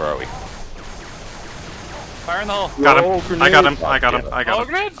 Where are we? Fire in the hole. Got Roll him. I got him. grenade. I got him. Oh, I Oh, got him.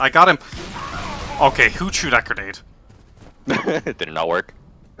 grenade? I got him. Okay, who threw that grenade? Did it not work?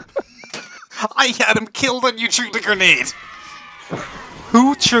 I had him killed and you threw the grenade.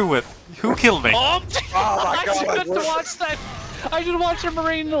 Who threw it? Who killed me? Oh, my I God. should have watched that. I should watch a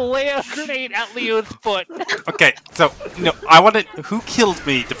Marine lay a grenade at Leo's foot. Okay, so no, I wanted. Who killed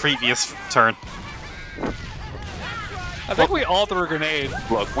me the previous turn? I think we all threw grenades.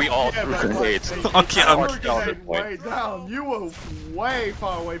 Look, we all Yeah, threw but grenades. Okay, Your I'm- grenade way down. You were way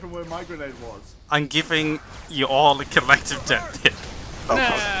far away from where my grenade was. I'm giving you all a collective death hit.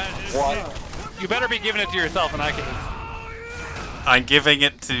 Nah, What? you better be giving it to yourself in that case. I'm giving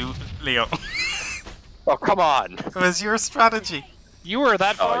it to Leo. Oh, come on. It was your strategy. You were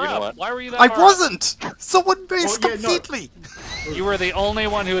that Oh, far you know up. what? Why were you that I far wasn't. Someone missed Well, yeah, no. completely. up? You were the only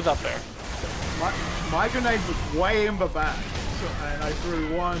one who was up there. My grenade was way in the back, so, and I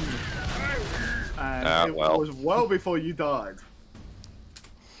threw one, and it well. was well before you died.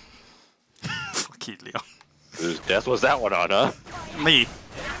 Fuck you, Leo. Whose death was that one on, huh? Me.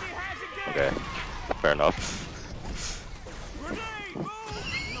 Okay. Fair enough.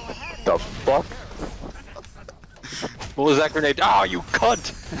 The fuck? What was that grenade? Oh, you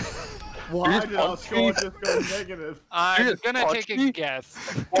cunt! Why just did our punched score me. just go negative? I'm just gonna punched take me? a guess.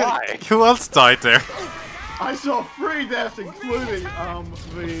 Why? Who else died there? I saw 3 deaths, including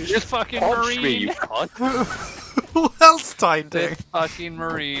the. This fucking Punch me, you Marine. cunt! Who else died there? This fucking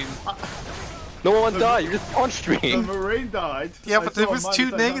Marine. No one died, you just punched The me! Marine died. Yeah, I but saw there a was minus 2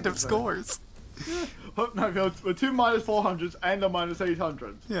 800 negative there. scores. Oh, no, there were 2 minus 400s and a minus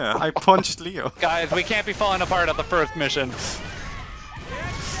 800. Yeah, I punched Leo. Guys, we can't be falling apart at the first mission.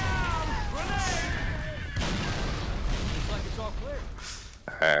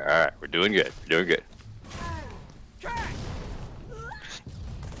 Alright, we're doing good, we're doing good.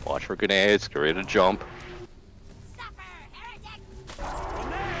 Watch for grenades, get ready to jump.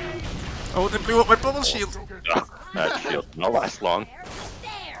 Oh, they blew up my bubble shield. Ugh, that shield did not last long.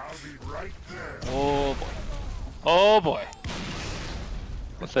 Oh boy. Oh boy.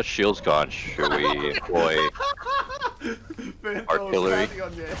 Once that shield's gone, should we employ... Vin, Artillery. I was standing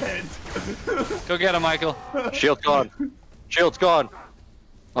on your head. Go get him, Michael. Shield's gone! Shield's gone!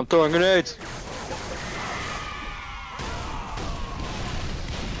 I'm throwing grenades!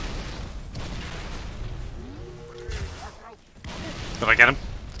 Did I get him?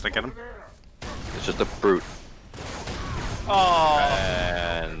 Did I get him? It's just a brute. Oh.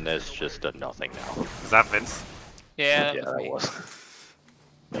 And it's just a nothing now. Is that Vince? Yeah, Yeah, that that was me.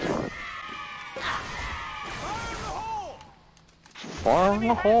 was. Far in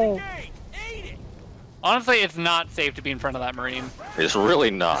the hole. Honestly, it's not safe to be in front of that Marine. It's really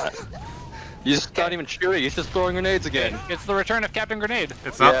not. He's not even shooting, he's just throwing grenades again. It's the return of Captain Grenade.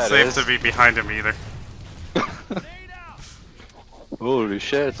 It's not Yeah, it safe is. to be behind him either. Holy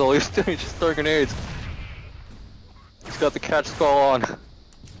shit, it's all he's doing, he's just throwing grenades. He's got the catch skull on.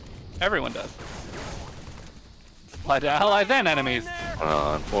 Everyone does. Apply to allies and enemies.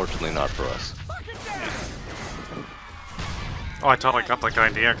 Unfortunately not for us. Oh, I thought I got that guy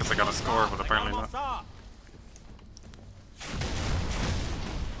in the air because I got a score, but apparently not.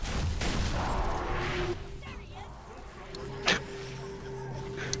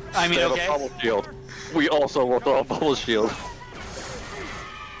 I mean, They have okay. a bubble shield. We also will throw a bubble shield.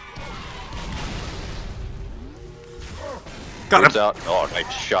 Got Turns him. out. Oh,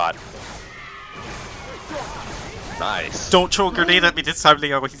 nice shot. Nice. Don't throw a grenade at me this time,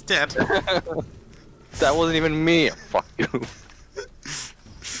 Leo. He's dead. That wasn't even me. Fuck you.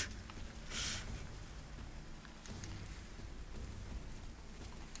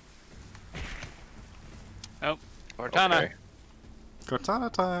 Oh, Cortana. Okay.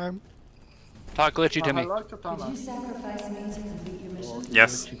 Cortana time. Talk glitchy to I me. like Could Katana. you sacrifice me to complete your mission?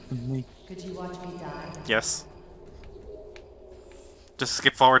 Yes. Could you watch me die? Yes. Just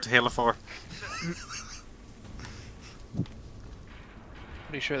skip forward to Halo 4.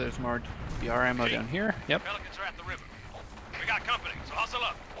 Pretty sure there's more BR ammo down here. Yep. Pelicans are at the river. We got company, so hustle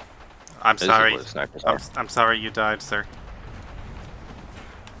up. I'm This is sorry. where the snipers I'm, are. I'm sorry you died, sir.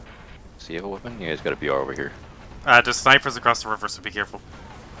 See a weapon? Yeah, he's got a BR over here. There's snipers across the river, so be careful.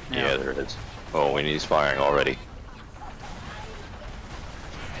 Yeah, there it is. Oh, and he's firing already.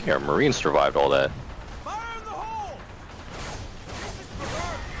 Yeah, our Marines survived all that. Fire in the hole!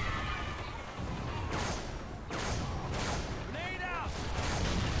 Grenade out!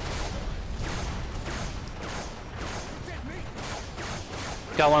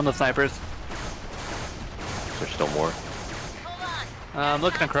 Got one of the snipers. There's still more. I'm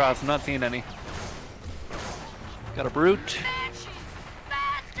looking across. I'm not seeing any. Got a brute.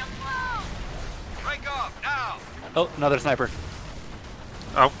 Break off now. Oh, another sniper.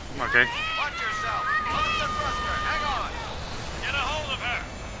 Oh, okay. Watch yourself. Hold the thruster. Hang on. Get a hold of her.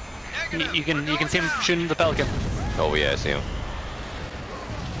 Negative. You can see him shooting the pelican. Oh yeah, I see him.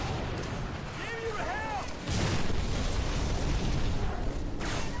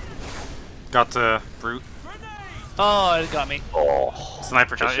 Got the brute. Oh, it got me. Oh,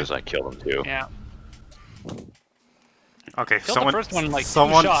 Sniper got just you. as I killed him too. Yeah. Okay, Killed the first one, like, 2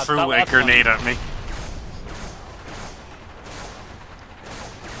 someone shots, threw that a last grenade at me.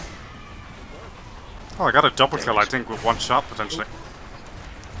 Oh, I got a double kill, I think, with 1 shot potentially.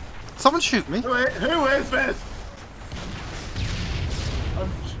 Someone shoot me. Who is this? I'm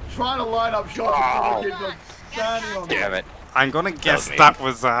trying to line up shots before I'm standing on Damn it. I'm gonna guess me. that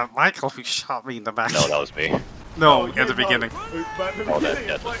was Michael who shot me in the back. No, that was me. No, you at the know, beginning. But at the Oh, beginning,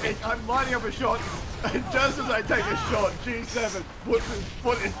 that it's was like I'm lining up a shot, and just as I take a shot, G7 puts his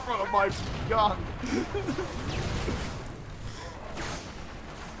foot in front of my gun.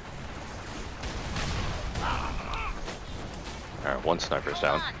 Alright, 1 sniper's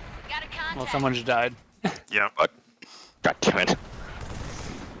down. Well, someone just died. Yeah. But, god damn it.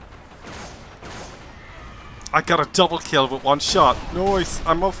 I got a double kill with 1 shot. Nice,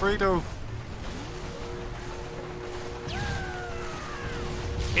 I'm Alfredo.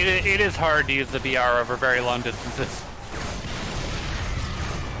 It is hard to use the BR over very long distances.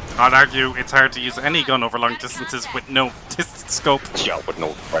 I'd argue it's hard to use any gun over long distances with no distance scope. Yeah, with no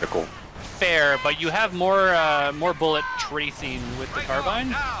reticle. Fair, but you have more bullet tracing with the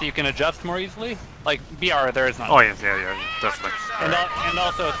carbine, so you can adjust more easily. Like BR, there is not. Oh yeah, definitely. And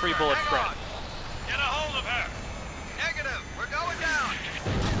also a 3 bullet spread. Get a hold of her. Negative. We're going down.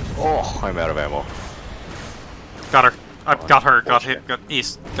 Oh, I'm out of ammo. Got her. I got her. Got hit. Got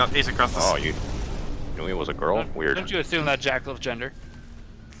ace. Got ace across the. Oh, you knew it was a girl? Weird. Don't you assume that Jackal's gender?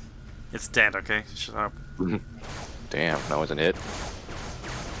 It's dead. Okay. Shut up. Damn, that wasn't it.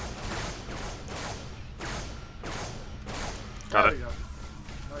 Got There it. you go.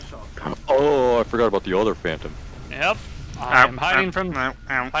 Nice shot. Oh, I forgot about the other phantom. Yep. I'm Ow, hiding ow, from ow,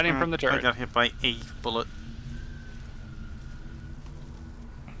 ow, hiding ow. from the turret. I got hit by a bullet.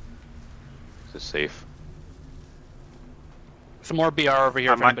 Is this safe? some more BR over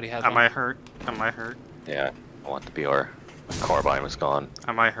here if anybody has am one. I hurt? Am I hurt? Yeah, I want the BR. My carbine was gone.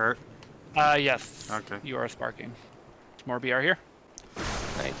 Am I hurt? Yes. Okay. You are sparking. More BR here.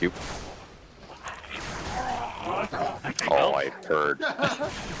 Thank you. Oh, I heard. Yeah,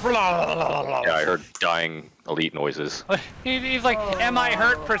 I heard dying elite noises. He's like, am I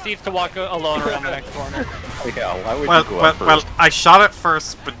hurt? Proceeds to walk alone around the next corner. Yeah, why would you go up Well, first? I shot it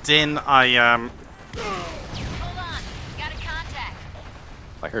first, but then I Hold on. Got a contact.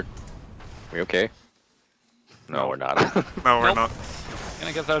 I heard. We okay? No, we're not. No, we're Nope. not.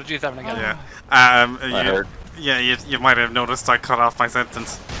 Gonna get that G7 again. Yeah. I heard. Yeah, you might have noticed I cut off my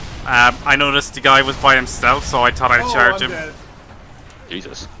sentence. I noticed the guy was by himself, so I thought I'd charge him. Dead.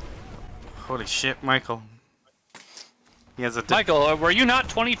 Jesus. Holy shit, Michael. He has a Michael, were you not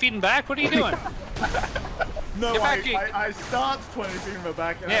 20 feet in back? What are you doing? No, Get back, I start 20 feet in the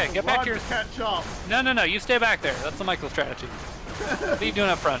back and Yeah, I have to get back run to your- catch up. No, you stay back there. That's the Michael strategy. What are you doing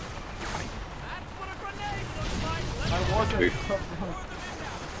up front? I wasn't. Wait. Hold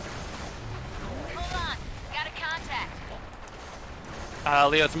on. Got a contact.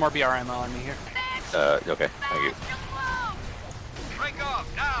 Leo, some more BR ammo on me here. Okay, thank you. Break off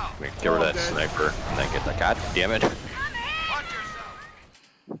now. Let me get rid of that sniper and then get the god damn it. Watch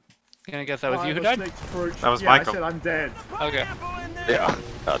yourself. Gonna guess that was you who died? That was yeah, Michael. I said I'm dead. Okay. Yeah,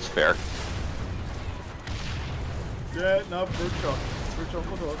 that's fair. Yeah, no, brute shot. Brute shot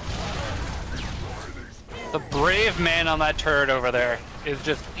for dog. The brave man on that turret over there is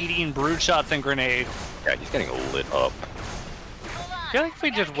just eating brute shots and grenades. Yeah, he's getting lit up. I feel like if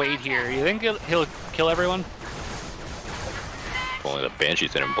we just wait here, you think he'll kill everyone? If only the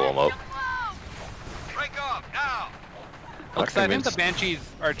banshees didn't blow him up. Break off now. I'm Because I think the convinced- banshees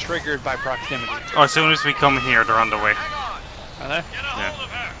are triggered by proximity. Oh, as soon as we come here, they're on the way. Hang on. Are they? Get a hold of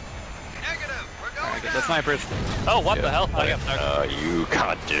her. Negative. We're going Alright, get down. the snipers. Oh, what Yeah, the hell? I got stuck. You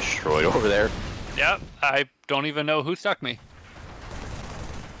got destroyed over there. Yep, I don't even know who stuck me.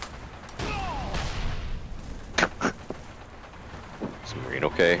 Submarine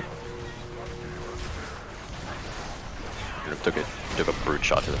okay? Took a brute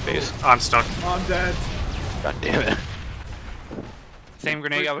shot to the face. I'm stuck. I'm dead. God damn it. Same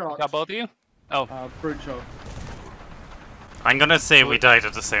grenade Brute shot. got both of you? Oh, Brute shot. I'm gonna say we died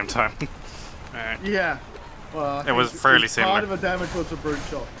at the same time. Alright. Yeah. Well, I It was think fairly part similar. of the damage was a brute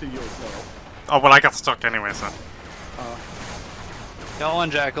shot to you as well. Oh, well, I got stuck anyway, so. Go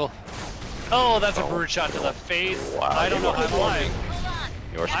on, Jackal. Oh, that's a brute shot to the face. Wow, I don't know how I'm alive.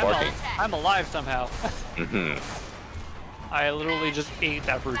 You're sparking. I'm alive somehow. Mm-hmm. I literally just ate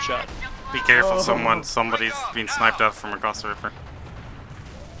that brute shot. Be careful, somebody's being sniped at from across the river.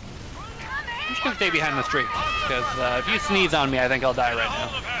 I'm just gonna stay behind this tree, because if you sneeze on me, I think I'll die right now.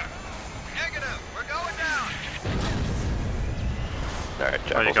 Alright,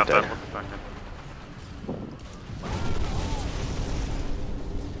 Oh, you Jackal's got dead. that one back in.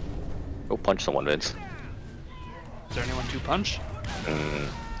 Go punch someone, Vince. Is there anyone to punch?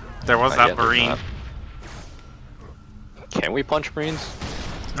 There was Not that yet, there's Marine. not. Can we punch Marines?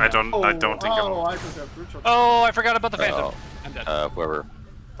 I don't think it will. I just have brute shot. Oh, I forgot about the Phantom. Oh. I'm dead. Whoever.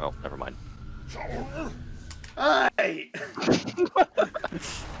 Well, never mind. Hey!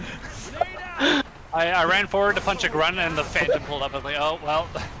 I ran forward to punch a grunt and the Phantom pulled up. I was like, oh, well.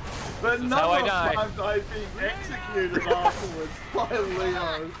 But This is none how I of die. times I've been executed afterwards by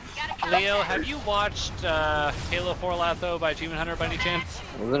Leo. Leo, have you watched Halo 4 Laso by Achievement Hunter by any chance?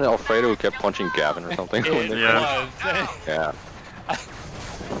 Wasn't it Alfredo who kept punching Gavin or something? It Yeah. was. Yeah.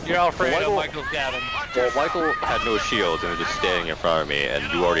 You're Alfredo, Michael- Michael's Gavin. Well, Michael had no shields and was just standing in front of me, and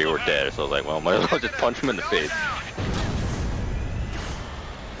you already were dead, so I was like, well, might as well just punch him in the face.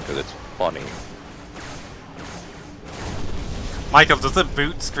 Because it's funny. Michael, does the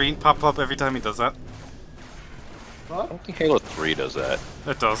boot screen pop up every time he does that? I don't think Halo 3 does that.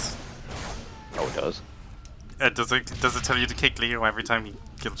 It does. Oh, it does? Does it tell you to kick Leo every time he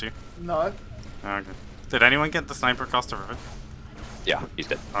kills you? No. Okay. Did anyone get the sniper across the river? Yeah, he's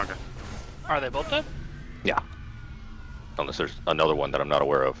dead. Okay. Are they both dead? Yeah. Unless there's another one that I'm not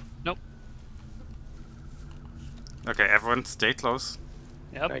aware of. Nope. Okay, everyone stay close.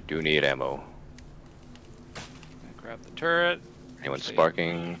 Yep. I do need ammo. Grab the turret. Anyone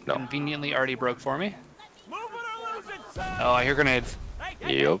sparking? No. Conveniently already broke for me. Oh, I hear grenades.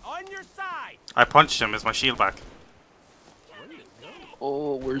 Yep. I punched him. Is my shield back?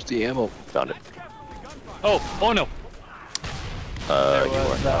 Oh, where's the ammo? Found it. Oh no. You are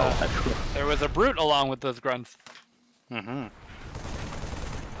was, now. There was a brute along with those grunts. Mm-hmm.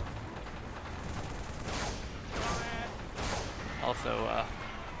 Also,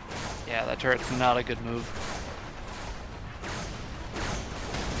 yeah, that turret's not a good move.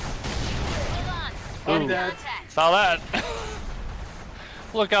 I'm Ooh. dead. Saw that.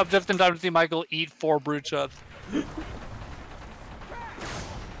 Look up just in time to see Michael eat 4 brute shots.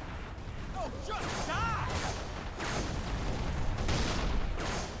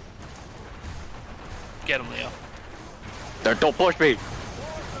 Get him, Leo. Don't push me!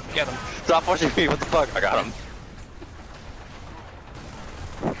 Get him. Stop pushing me! What the fuck? I got him.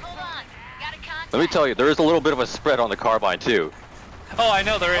 Hold on. Got a contact. Let me tell you, there is a little bit of a spread on the carbine too. Oh, I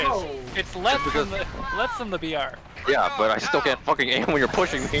know there is. Oh. It's less Because- than the BR. Yeah, but I still can't fucking aim when you're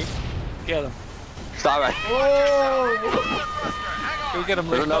pushing me. Get him. Stop it. Go get him,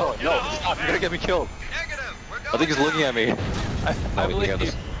 There's Leo. another one. No, stop. You're gonna get me killed. I think he's looking at me. I Oh, he's looking believe at you.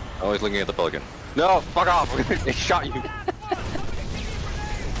 this. Oh, he's looking at the pelican. No, fuck off. They shot you.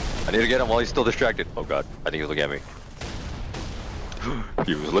 I need to get him while he's still distracted. Oh god, I think he's looking at me.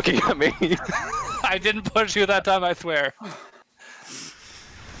 He was looking at me. I didn't push you that time, I swear.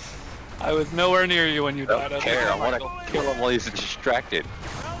 I was nowhere near you when you I died. don't was care. like, I oh, want Michael. to kill him while he's distracted.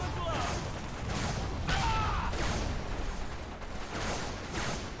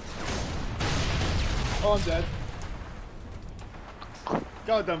 Oh, I'm dead.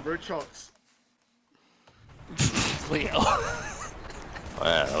 Goddamn brute shots. Leo.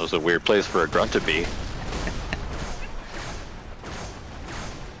 Man, that was a weird place for a grunt to be.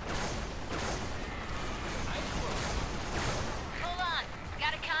 Hold on.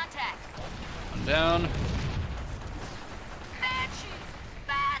 Got a contact. I'm down. Bad shoes.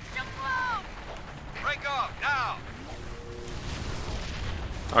 Bad to blow. Break off now.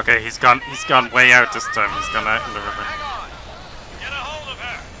 Okay, he's gone way out this time. He's gone out in the river. Hang on. Get a hold of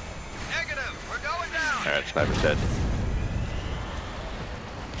her. Negative. We're going down. Alright, sniper's dead.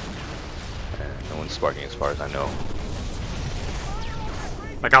 No one's sparking as far as I know.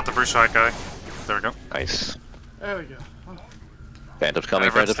 I got the brute shot guy. There we go. Nice. There we go. Oh. Phantom's coming,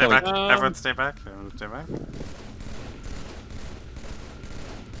 Everyone Phantom's stay back. coming. Everyone stay back. Everyone stay back.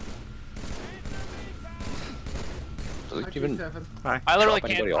 Does it Thank even... you, Kevin. Hi. I literally Drop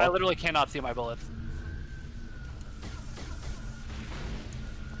can't. anybody I off? literally cannot see my bullets.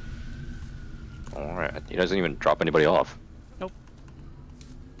 Alright, he doesn't even drop anybody off. Nope.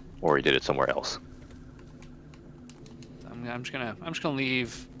 Or he did it somewhere else. I'm just gonna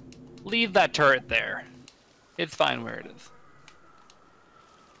leave that turret there. It's fine where it is.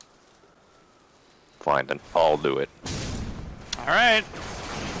 Fine, then I'll do it. All right.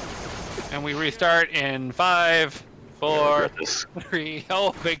 And we restart in 5, 4, regret this. 3.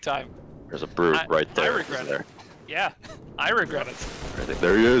 Oh, big time. There's a brood right there. I regret isn't it. Yeah, I regret it. there?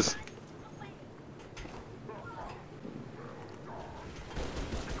 There he is.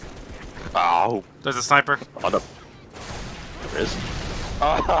 Ow! There's a sniper. On the... There is.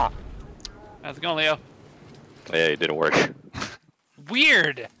 Ah! How's it going, Leo? Yeah, it didn't work.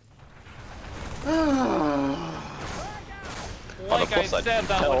 Weird. Like I plus side, said, you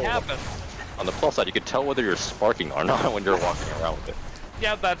that tell- would happen. On the plus side, you can tell whether you're sparking or not when you're walking around with it.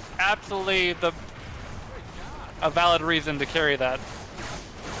 Yeah, that's absolutely a valid reason to carry that.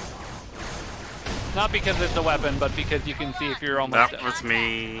 Not because it's a weapon, but because you can see if you're almost That dead. was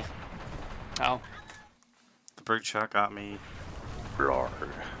me. Oh. The brute shot got me. Lord.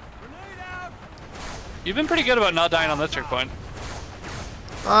 You've been pretty good about not dying on this checkpoint.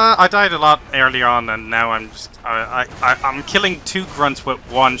 I died a lot early on, and now I'm just I'm killing 2 grunts with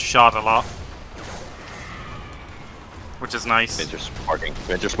 1 shot a lot, which is nice. Venture sparking.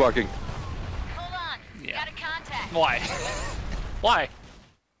 Venture sparking. Hold on. Yeah. Got a contact. Why? Why?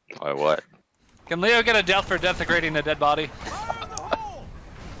 Why, what? Can Leo get a death for desecrating a dead body?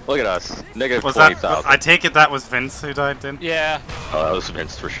 Look at us. Negative Was that? 20,000. I take it that was Vince who died then. Yeah. Oh, that was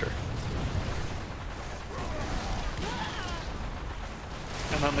Vince for sure.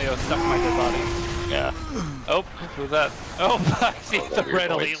 And then Leo stuck my dead body. Yeah. Oh, who's that? Oh, I see the Your red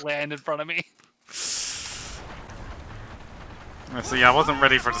voice. elite land in front of me. So yeah, I wasn't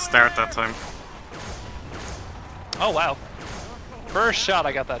ready for the start that time. Oh, wow. First shot,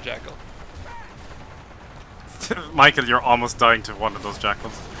 I got that jackal. Michael, you're almost dying to one of those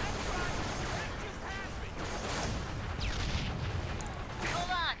jackals. Hold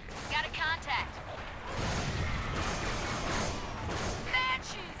on. Got a contact. Bad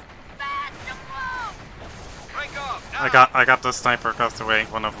shoes. Bad no blow. Break off. I got the sniper across the way.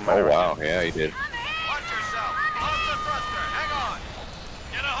 One of them. Oh, wow. Yeah, he did. Watch yourself. Off the thruster. Hang on.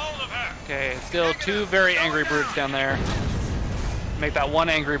 Get a hold of her. Okay, still 2 very angry brutes down there. Make that 1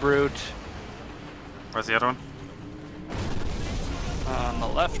 angry brute Where's the other one? on the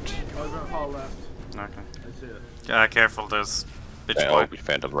left. Over far left. Okay. I see it. Careful. There's bitch Yeah, boy. oh,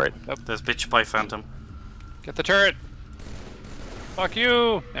 Phantom, right. There's bitch boy phantom. Get the turret. Fuck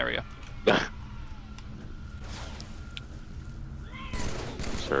you. There we go.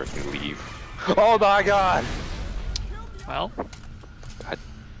 Sir, can you leave? Oh my god! Well,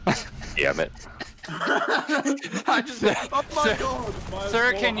 Damn it. I just, oh my Sir- god! My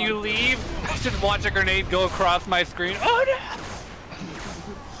sir, can you forearm. leave? I just watch a grenade go across my screen. Oh no!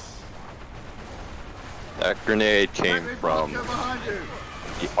 That grenade came Let me from go behind you.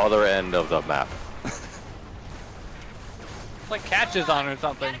 the other end of the map. It's like catches on or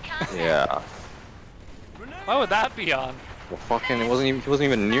something. Yeah. Why would that be on? Well, fucking, he wasn't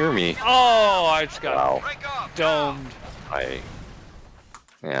even near me. Oh, I just got Wow. Break off. domed.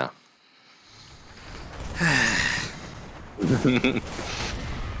 Yeah.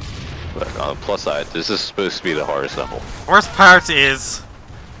 But on the plus side, this is supposed to be the hardest level. Worst part is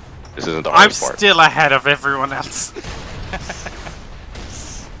This isn't the I'm hardest part. still ahead of everyone else.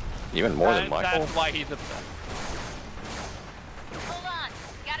 Even more than Michael. That's why he's upset. Hold on.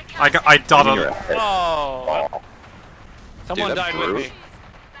 Got a contact. I You're dawdled. ahead. Oh, Oh. someone Dude, that died with brute. me.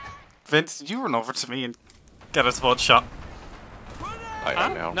 Vince, did you run over to me and get a spot shot? I Huh?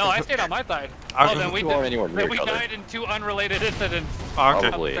 don't know. No, I stayed on my side. Okay. Oh, then we You weren't anywhere near then we each other. died in 2 unrelated incidents Oh, okay. at the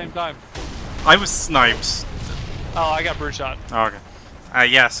Probably. same time. I was sniped. Oh, I got brute shot. Oh, okay.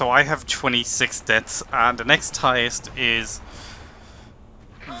 Yeah, so I have 26 deaths, and the next highest is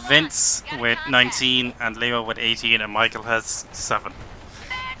Vince with 19, and Leo with 18, and Michael has 7.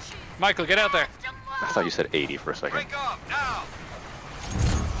 Bad shoes. Michael, get out there. I thought you said 80 for a second. Break off. Now.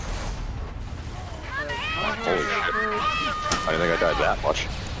 Holy shit. I didn't think I died that much.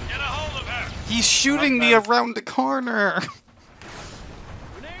 Get a hold of her. He's shooting me around the corner!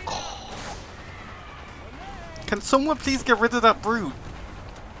 Can someone please get rid of that brute?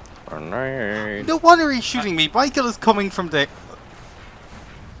 Alright. No wonder he's shooting me. Michael is coming from the...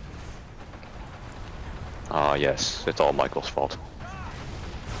 Ah, yes. It's all Michael's fault.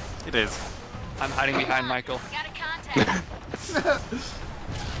 It is. I'm hiding behind Michael. Got a contact.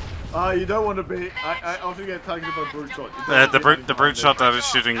 You don't want to be. I often get targeted by brute shot. You don't The wanna be brute behind shot it. that is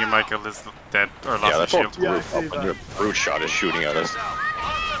shooting you, Michael, is dead or lost Yeah, his that's all shield. Yeah, I brute, see up when your that. brute shot is shooting at us. Off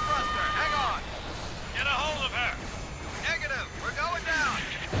the thruster. Hang on. Get a hold of her. Negative. We're going down.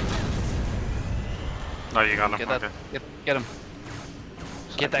 Oh, you got him. Get that. Okay. Get him.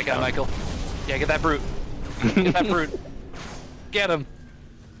 Get that guy, Michael. Yeah, get that brute. Get that brute. Get him.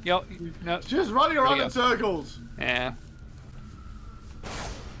 Yo, no. Just running Where'd he around go? in circles. Yeah.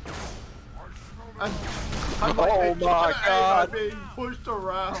 And I'm like, Oh my God. I'm being pushed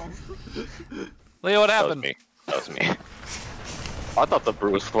around. Leo, what That was happened? me. That was me. I thought the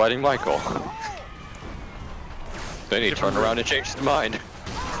brute was fighting Michael. Then he turned around and changed his mind.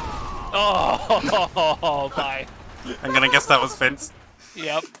 Oh, bye. I'm gonna guess that was Vince.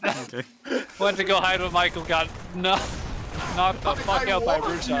 Yep. Okay. Went to go hide with Michael, got knocked the fuck out by a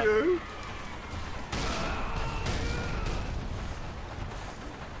brute shot. You.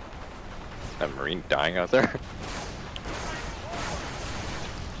 That Marine dying out there.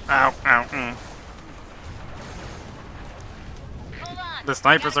 Ow, ow, Hold on. The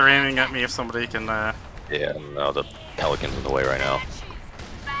snipers are aiming at me if somebody can, Yeah, no, the Pelican's in the way right now.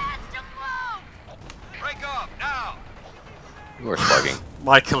 Fast and low. Break off now. You are slugging.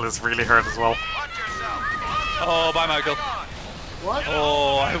 Michael is really hurt as well. Watch yourself. Oh, bye, Michael. What?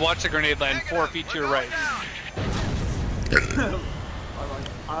 Oh, I watched the grenade land 4 feet to your right. I'm like,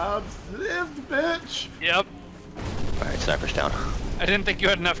 I've lived, bitch. Yep. Alright, sniper's down. I didn't think you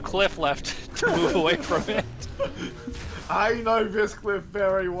had enough cliff left to move away from it. I know this cliff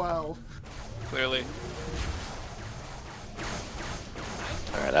very well. Clearly.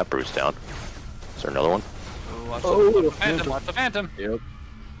 Alright, that brute's down. Is there another one? Oh, lots of phantom. Yep.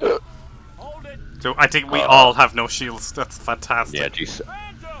 So I think we all have no shields. That's fantastic. Yeah, jeez.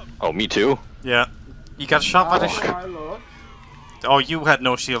 Oh, me too? Yeah. You got shot by the My lord. Oh, you had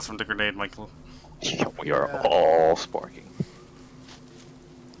no shields from the grenade, Michael. Yeah, we are all sparking.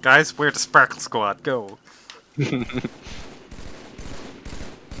 Guys, we're the Sparkle Squad. Go.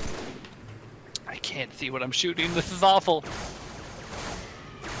 I can't see what I'm shooting. This is awful.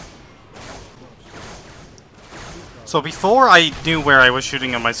 So before I knew where I was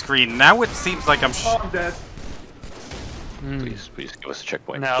shooting on my screen, now it seems like I'm Oh, I'm dead. Please give us a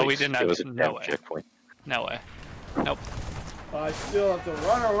checkpoint. No, please. we didn't have- Give us a no damn way. checkpoint. No way. Nope. I still have to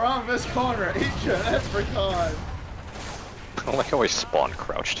run around this corner each and every time. I like how I spawn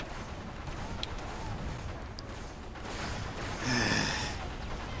crouched.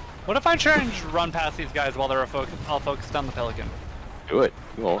 What if I try and just run past these guys while they're all focused on the Pelican? Do it.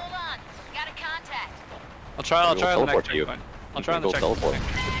 You won't. Hold on. Got a contact. I'll try on the teleport next to you. checkpoint. I'll You try on can the go checkpoint.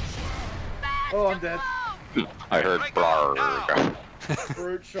 teleport. Fast Oh, I'm and dead. low. I heard brrrr.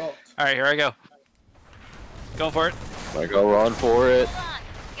 Brute shot. Alright, here I go. Going for it. I go run for it. Hold on.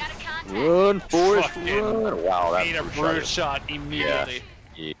 Got a contact. Run, Forrest, Fucking run. Wow, that Ate a brute brute shot. shot immediately.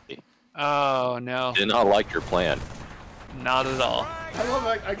 Yeah. Oh no. Did not like your plan. Not at all. I love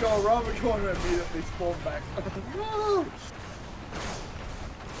it. I go around the corner and immediately spawn back. No!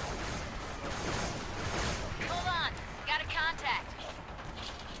 Hold on. Got a contact.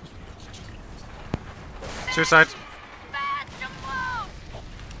 Suicide. Fast and low.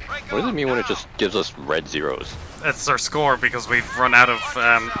 What does it mean when it just gives us red zeros? That's our score because we've run out of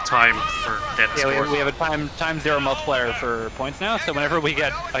time for getting Yeah, scores. we have a time zero multiplier for points now, so whenever we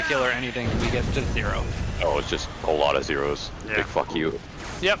get a kill or anything, we get to 0. Oh, it's just a whole lot of zeros. Yeah. Big fuck you.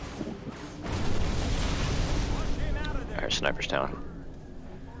 Yep. Alright, sniper's down.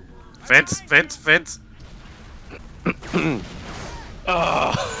 Vince.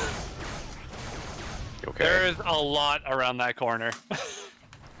 Oh, You okay? there's a lot around that corner.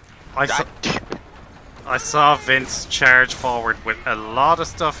 I saw Vince charge forward with a lot of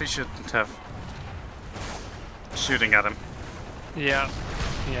stuff he shouldn't have. Shooting at him. Yeah.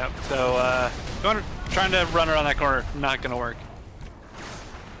 Yep. So, trying to run around that corner, not gonna work.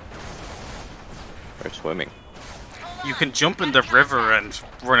 They're swimming. You can jump in the river and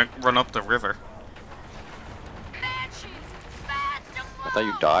run up the river. Bad shoes. Fast and low. I thought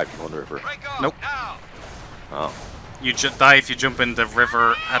you died from the river. Break off Nope. now. Oh. You die if you jump in the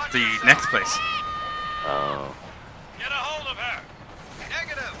river at the next place. Oh. Get a hold of her.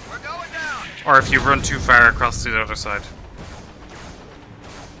 Negative. We're going down. Or if you run too far across to the other side.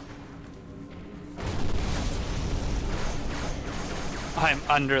 I'm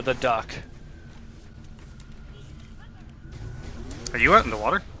under the dock. Are you out in the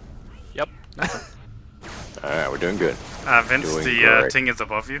water? Yep. Alright, we're doing good. Vince, Doing the great. thing is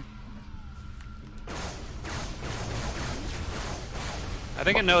above you. I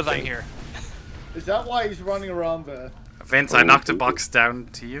think it knows I'm here. Is that why he's running around there? Vince, I knocked a box down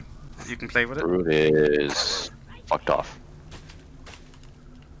to you. You can play with it. Brute is fucked off.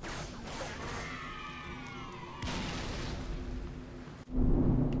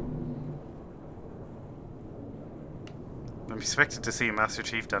 I'm expected to see a Master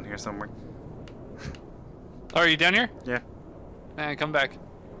Chief down here somewhere. Oh, are you down here? Yeah. Come back.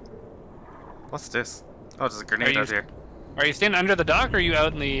 What's this? Oh, there's a grenade out here. Are you standing under the dock, or are you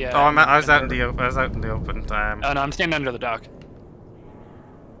out in the? Oh, I was out in the open. I was out in the open. Oh no, I'm standing under the dock.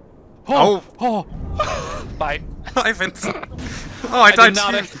 Oh! Bye. Hi, Vince. Oh, I died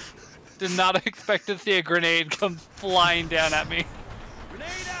too. Did not expect to see a grenade come flying down at me. Grenade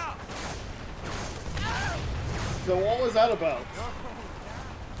out! So what was that about?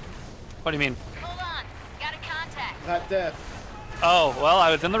 What do you mean? Hold on. Got a contact. That death. Oh, well,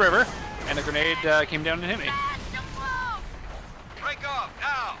 I was in the river, and a grenade came down and hit me. Fast, don't move. Break off,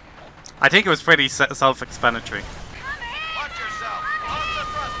 now! I think it was pretty self-explanatory. Watch yourself! Off the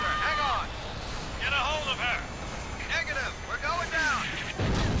thruster, hang on! Get a hold of her! Negative, we're going down!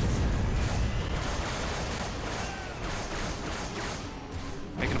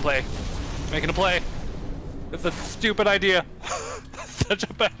 Making a play. Making a play. It's a stupid idea. Such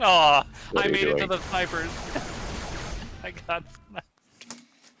a bad. Aw, What I are you made it to doing? the snipers. I got sniped.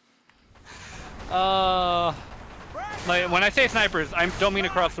 Like, when I say snipers, I don't mean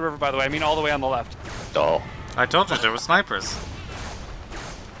across the river, by the way. I mean all the way on the left. Oh. I told you there were snipers.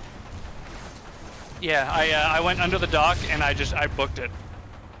 Yeah, I went under the dock and I booked it.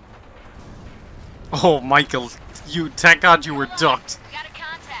 Oh, Michael, thank God you were ducked. Got a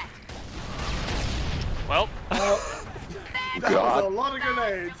contact. Well, That was a lot of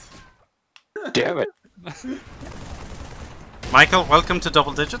grenades. Damn it. Michael, welcome to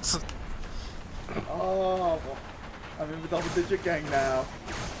double digits. Oh, I'm in the double-digit gang now.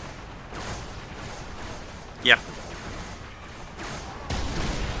 Yeah.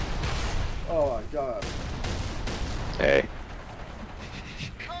 Oh my god. Hey.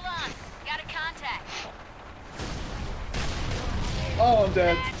 Hold on. Got a contact. Oh, I'm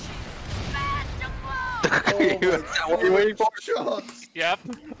dead. Fast, don't move. Oh Is that what you're waiting for? Shots. yep.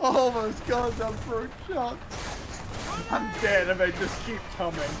 Almost got them for shots. I'm dead and they just keep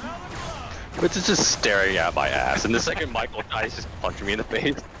coming. Which is just staring at my ass, and the second Michael dies, just punching me in the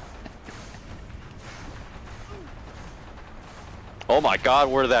face. Oh my god,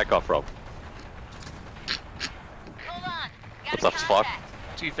 where did that come from? Hold on. What's Got a up, Spock?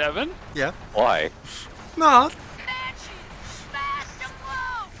 contact. G7. Yeah. Why? No. Fast, don't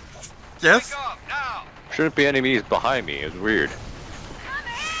move. Yes. Break off, now! Shouldn't be enemies behind me, it's weird. Watch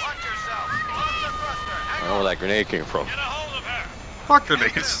yourself! Off the thruster, I hang don't know where that grenade came from. Get a hold of her! Fuck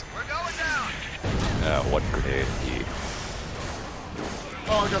grenades. We're going down! What grenade?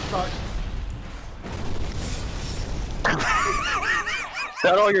 Oh, I got stuck. Is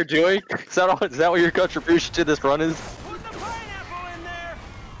that all you're doing? Is that what your contribution to this run is? Put the pineapple in there!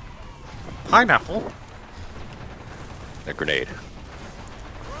 Pineapple. A grenade.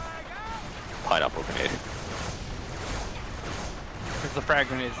 Pineapple grenade. Because the frag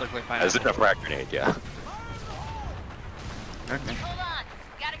grenades look like As pineapple. in a frag grenade, yeah. Okay. Hold on.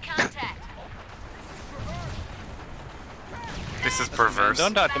 Got a contact. This is perverse.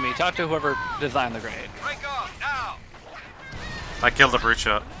 Don't talk to me. Talk to whoever designed the grenade. Break off, now! I killed the brute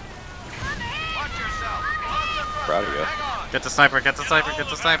shot. Watch yourself! Off the thruster, Proud of you. hang on! Get the sniper. Get the sniper. Get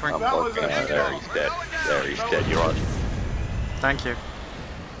the sniper. I'm That was working a on it. There, he's dead. There, he's dead. You're on. Thank you.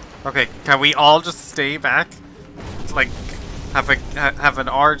 Okay, can we all just stay back? Like, have an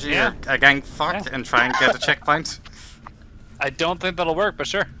orgy Yeah. or a gang fuck Yeah. and try and get a checkpoint? I don't think that'll work, but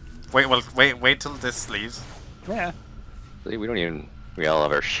sure. Wait till this leaves. Yeah. See, we don't even. We all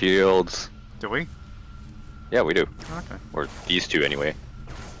have our shields. Do we? Yeah, we do. Okay. Or these two, anyway.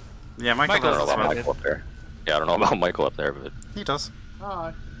 Yeah, Michael I don't know does as about well. Michael up there. Yeah, I don't know about Michael up there, but. He does.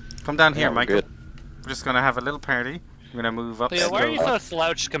 Hi. Come down Yeah, here, we're Michael. good. We're just gonna have a little party. We're gonna move up. Leo, why are you slow. so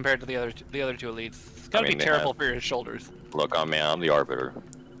slouched compared to the other two elites? It's gotta mean, be they terrible have- for your shoulders. Look, I'm the arbiter.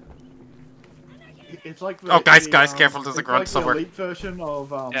 It's like the, Oh, guys, careful, there's a it's grunt like somewhere. the elite version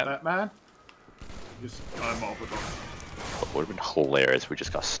of Yep. Batman. Just I'm off with them. It would have been hilarious if we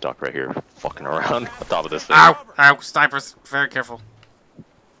just got stuck right here, fucking around on top of this thing. Ow! Ow! Snipers! Very careful.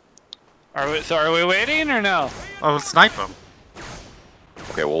 Are we waiting or no? Oh, we'll snipe him.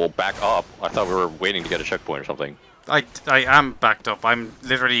 Okay, well, we'll back up. I thought we were waiting to get a checkpoint or something. I am backed up. I'm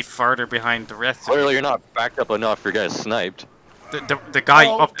literally further behind the rest of you. Clearly, you're not backed up enough. Your guy's sniped. The guy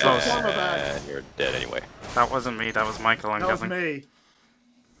Oh, up close. on the back. And you're dead anyway. That wasn't me. That was Michael. I'm That was guessing. me.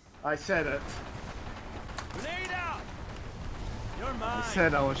 I said it. Grenade out! You're mine! I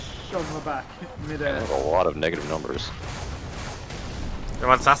said I was shot in the back midair. There's a lot of negative numbers.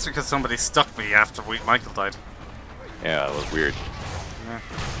 Well, that's because somebody stuck me after Michael died. Yeah, it was weird. Yeah.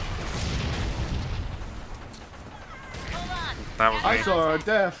 Hold on. That was I me. saw a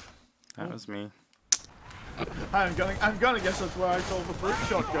death. That was me. I'm gonna guess that's where I saw the brute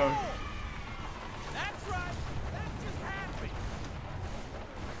shot go. That's right!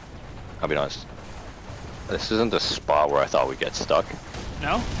 I'll be honest. This isn't the spot where I thought we'd get stuck.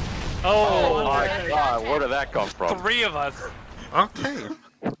 No? Oh Oh, my god, where did that come from? 3 of us. Okay.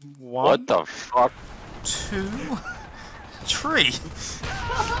 1, What the fuck? 2, 3.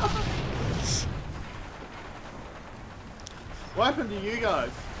 What happened to you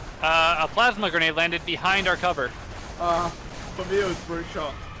guys? A plasma grenade landed behind our cover. For me it was brute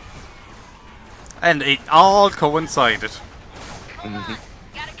shot. And it all coincided. Hold on.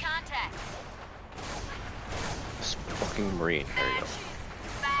 Got a contact. This fucking Marine. There you go.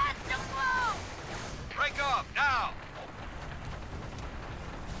 Fast, don't blow. Break off, now!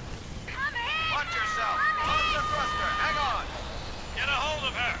 Come in. Watch yourself! Launch the thruster, hang on! Get a hold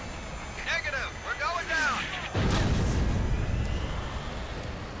of her! Negative, we're going down!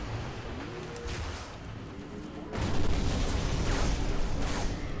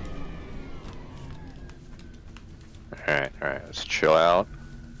 Alright, let's chill out.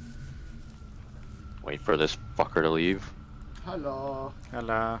 Wait for this fucker to leave. Hello.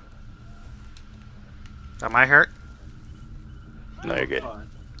 Hello. Am I hurt? No, you're good. Fine.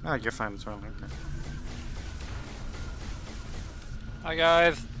 Oh, you're fine as well. Okay. Hi,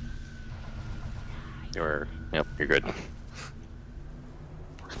 guys. You're good. I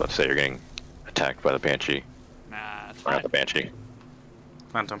was about to say you're getting attacked by the Banshee. Nah, it's Or fine. not the Banshee.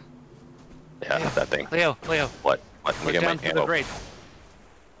 Phantom. Yeah, not that thing. Leo. What? Let me Look get my down through the ammo. grate.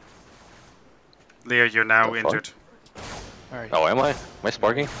 Leo, you're now The fuck? injured. Alright. Oh, am I? Am I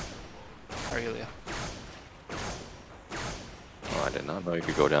sparking? How are you, Leo? Oh, I did not know you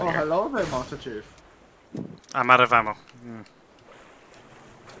could go down Oh, here. hello there, Master Chief. I'm out of ammo.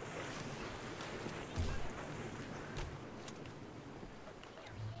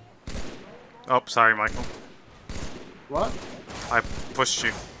 Oh, sorry, Michael. What? I pushed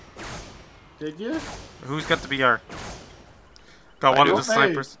you. Did you? Who's got the BR? Got I one do. of the Hey.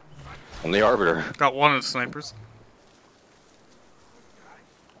 snipers. I'm the Arbiter. Got one of the snipers.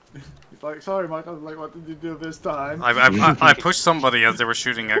 He's like, sorry, Michael. Like, what did you do this time? I pushed somebody as they were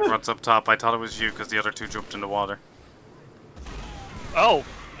shooting at what's up top. I thought it was you because the other two jumped in the water. Oh!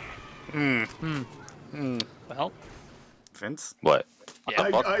 Hmm. Well, Vince? What?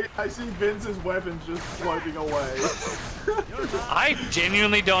 yeah. I see Vince's weapons just floating away. I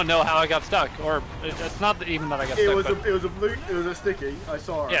genuinely don't know how I got stuck. Or, it's not even that I got stuck, but... it was a sticky. I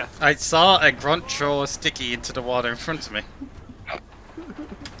saw it. Yeah. I saw a grunt throw a sticky into the water in front of me.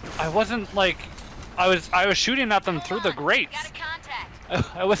 I wasn't, like... I was shooting at them through the grates. Got a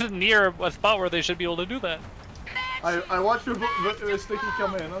contact. I wasn't near a spot where they should be able to do that. I watched the sticky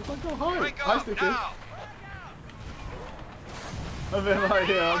come in. I was like, oh hi, Break hi off, sticky. now! And then I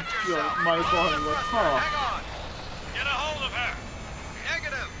hear Watch yourself! minus one. Launch I'm the like, thruster, huh. hang on! Get a hold of her!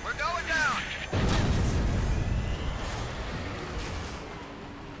 Negative, we're going down!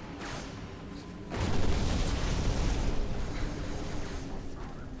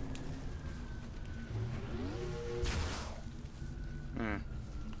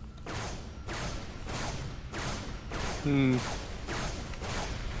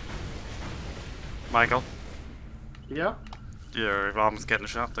 Michael? Yeah. You're almost getting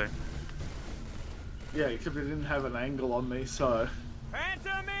shot there. Yeah, except it didn't have an angle on me, so.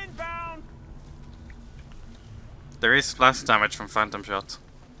 Phantom inbound! There is splash damage from phantom shots.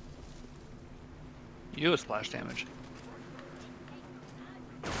 You with splash damage.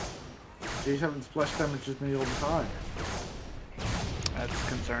 He's having splash damage with me all the time. That's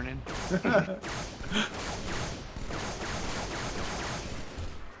concerning.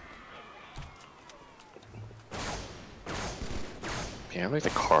 Yeah, I like the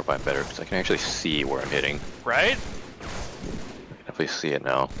carbine better because I can actually see where I'm hitting. Right? I can definitely see it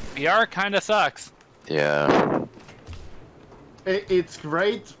now. VR kinda sucks. Yeah. It's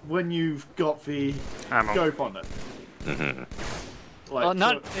great when you've got the Ammo. scope on it. Mm-hmm. Like, Well,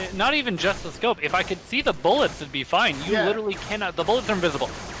 not even just the scope. If I could see the bullets, it'd be fine. You Yeah. literally cannot. The bullets are invisible.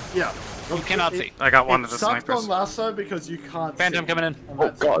 yeah. You cannot see. I got one It of the sucked snipers. on Lasso because you can't Phantom see. coming in. And Oh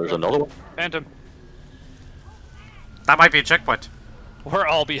that's- god, there's another one. Phantom. That might be a checkpoint. We're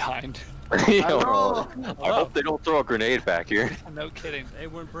all behind. Yo, Hello. I hope they don't throw a grenade back here. No kidding. They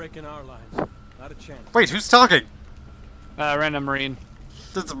weren't breaking our lines. Not a chance. Wait, who's talking? Random Marine.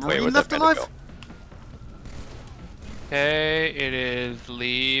 Does the Wait, Marine where'd left that bandit alive? Okay, it is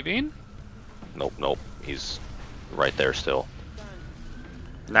leaving. Go? Nope. He's right there still.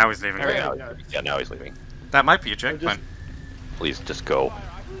 Now he's leaving. There we Yeah, go. yeah, now he's leaving. That might be a checkpoint. Please just go.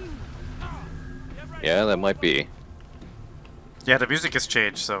 Yeah, that might be. Yeah, the music has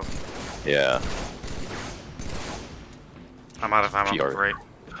changed, so Yeah. I'm out of ammo. PR. Great.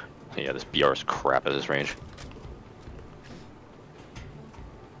 Yeah, this BR is crap at this range.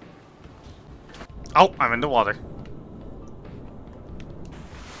 Oh, I'm in the water.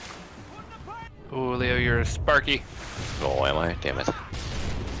 Ooh, Leo, you're a Sparky. Oh, am I? Damn it.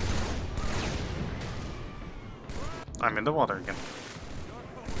 I'm in the water again.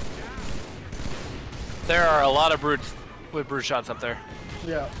 There are a lot of brutes with brute shots up there.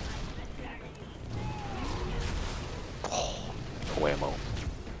 Yeah. No ammo.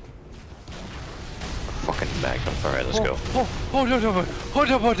 Fucking magnum. Alright, let's go.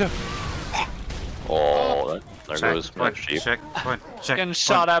 Oh, there goes my Checkpoint, sheep. checkpoint, checkpoint. Getting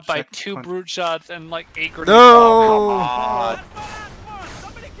shot at by 2 checkpoint. brute shots and like 8 grenades. No!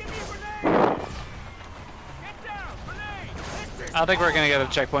 I don't think we're gonna get a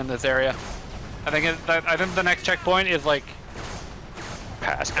checkpoint in this area. I think the next checkpoint is like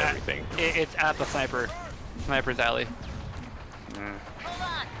Past everything. it's at the sniper's alley.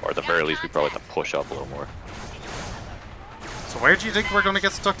 Or at the very least, we probably have to push up a little more. So where do you think we're gonna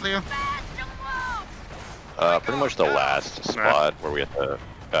get stuck, Leo? Pretty much the last spot where we have to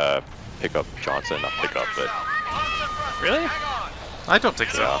pick up Johnson. Not pick up, but Really? I don't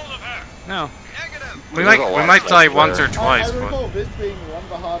think so. yeah. No. We There's a might lot die left once there. or twice, I but recall this being one of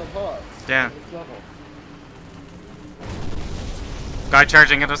the harder parts. Yeah. of this level. guy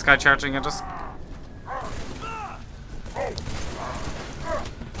charging at us, guy charging at us.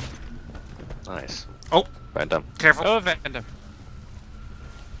 Nice. Oh, Random. careful. Oh, Vandam.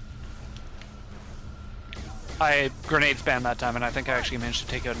 I grenade spammed that time, and I think I actually managed to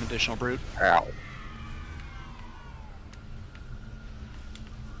take out an additional brute. Ow.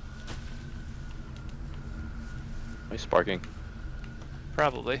 Are you sparking?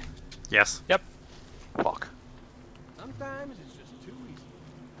 Probably. Yes. Yep. Fuck. Sometimes it's just too easy.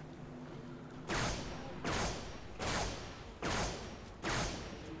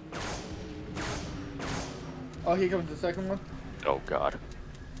 Oh, here comes the second one. Oh god.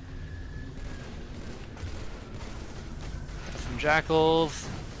 Got some jackals.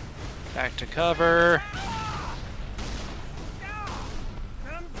 Back to cover.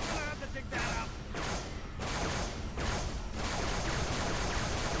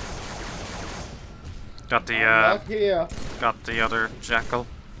 Got the Back here. got the other jackal.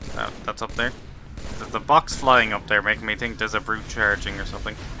 That's up there. There's a box flying up there, making me think there's a brute charging or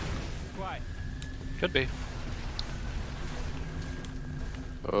something. Could be.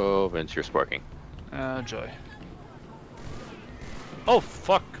 Oh, Vince, you're sparking. Joy. Oh,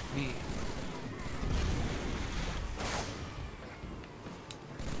 fuck me.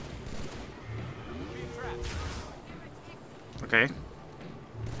 Okay.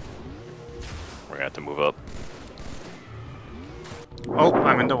 We're gonna have to move up. Oh,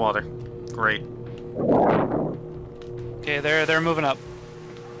 I'm in the water. Great. Okay, they're moving up.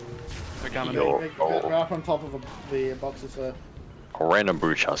 They're coming. Yo. Right up on top of the boxes there. A random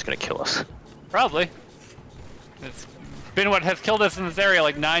brute shot's gonna kill us. Probably. It's been what has killed us in this area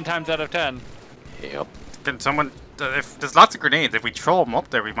like 9 times out of 10. Yep. Can someone... if there's lots of grenades, if we throw them up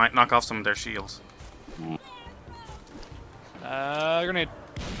there, we might knock off some of their shields. Grenade.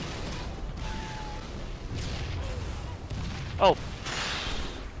 Oh.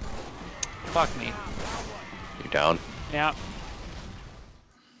 Fuck me. You down? Yeah.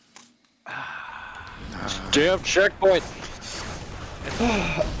 Damn checkpoint!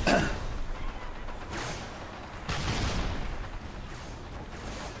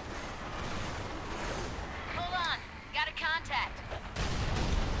 Hold on. Got a contact.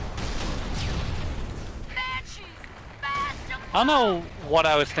 Bad shoes. Bad jump. I don't know what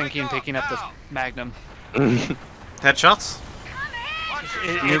I was thinking picking up this Magnum. Headshots?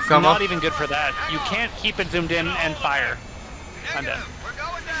 It's come not up. even good for that. You can't keep it zoomed in and fire. I'm dead. We're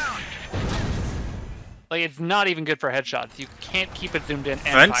going down. Like, it's not even good for headshots. You can't keep it zoomed in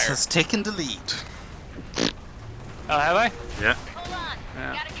and Brent fire. has taken the lead. Oh, have I? Yeah. Hold on.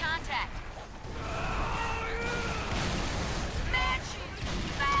 Yeah. Got a contact. Bad shoes.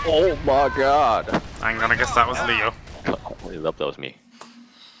 Bad. Oh my god! I'm gonna guess that was Leo. Holy up, that was me.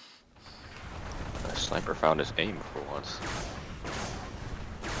 The sniper found his aim for once.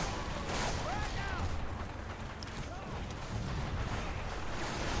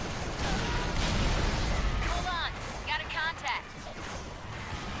 Hold on. Got a contact.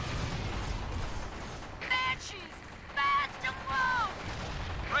 Bad shoes. Bad jump. Whoa.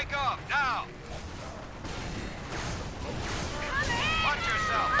 Break off now. Watch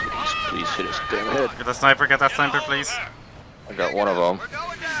yourself. Please hit his damn head. Get the sniper, get that sniper, please. I got one of them. We're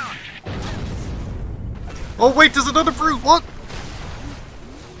going down. Oh wait, there's another brute, what?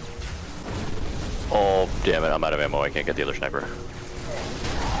 Oh, damn it, I'm out of ammo. I can't get the other sniper.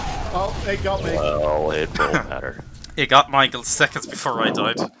 Oh, they got me. Well, it won't matter. It got Michael seconds before I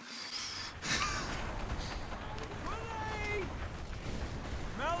died.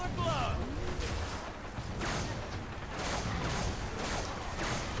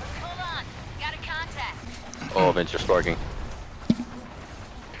 Oh, Vince, you're sparking.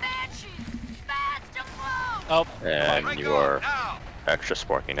 Oh, And you are extra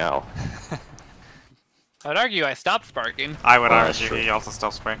sparking now. I'd argue I stopped sparking. I would Oh, that's argue true. he also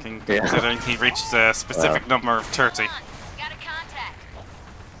stopped sparking, Yeah. considering he reached a specific number of 30. Got a contact.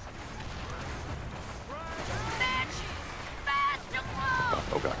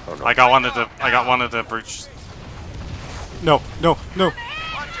 Oh god, oh no. I got one of the brutes. No, no, no. Watch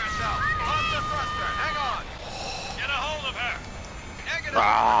yourself. Off the thruster. Hang on. Get a hold of her. Negative.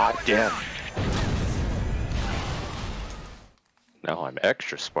 Ah, damn. Now I'm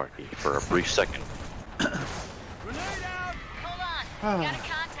extra sparky for a brief second. Grenade out. Hold on. Got a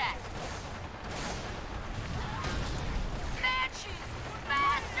contact.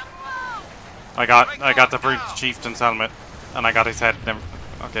 I got the brute chieftain's helmet, and I got his head.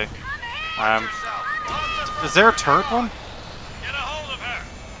 Okay. Is there a third one? Get a hold of her.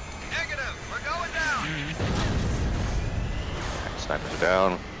 Negative. We're going down. Snipers are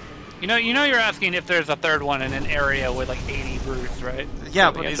down. You know, you're asking if there's a third one in an area with like 80 brutes, right?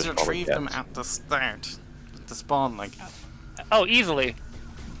 Yeah, The but is answer's there probably 3 of them yes. at the start? At the spawn, like. Oh, easily.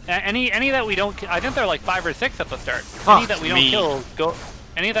 Any that we don't, I think there are like 5 or 6 at the start. Fuck Any that we don't me. kill, go.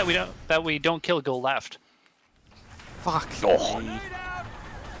 Any that we don't kill, go left. Fuck. Oh. Me.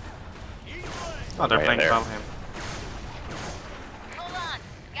 Oh, they're Right playing there. Valheim. Hold on.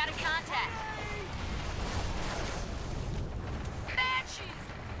 Got a contact.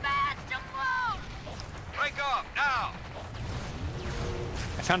 Break off now.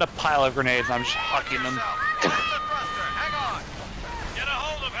 I found a pile of grenades. I'm just hucking them. Off the thruster. Hang on. Get a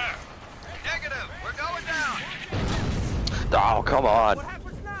hold of her. Negative. We're going down. Oh, come on. What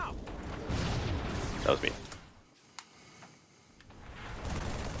happens now? That was me.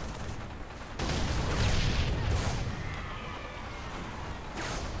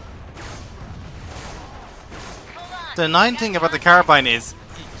 The annoying thing about the carbine is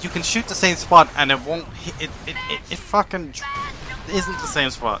you can shoot the same spot and it won't hit, it fucking isn't the same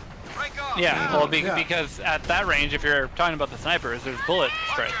spot. Break off. Yeah, well, Yeah. because at that range, if you're talking about the snipers, there's bullet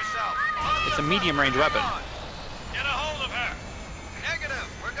Watch spread. yourself. Off It's the a medium range thruster. weapon. Hang on. Get a hold of her. Negative.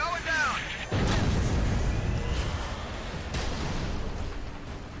 We're going down.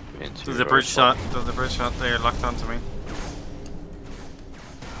 Into There's a our bridge shot. spark. There's a bridge shot there locked onto me.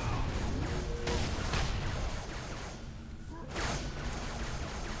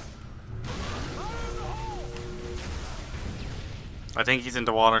 I think he's in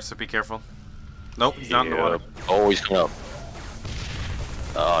the water, so be careful. Nope, he's not in the water. Oh, he's coming up.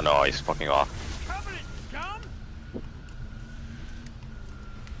 Oh no, he's fucking off. Covenant, scum.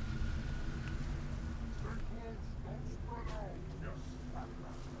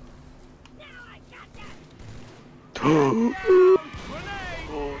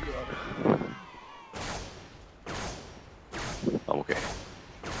 I'm okay.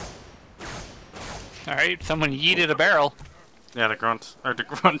 All right, someone yeeted a barrel. Yeah, the grunt. Or the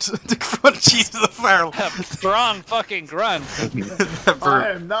grunt. The grunt, Jesus, the barrel. Strong fucking grunt. The I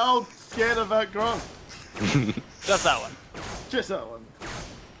brute. am now scared of that grunt. Just that one. Just that one.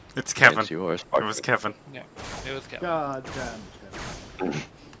 It's Kevin. It's yours. It was Kevin. Yeah, it was Kevin. God damn, Kevin.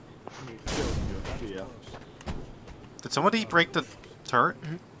 You killed your fear. Did somebody break the turret?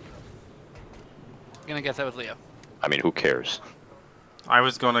 I'm gonna guess that was Leo. I mean, who cares? I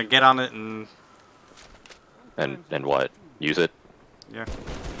was gonna get on it and And what? Use it? yeah,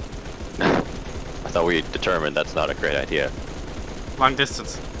 I thought we determined that's not a great idea. long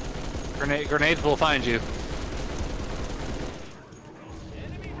distance. Grenades will find you.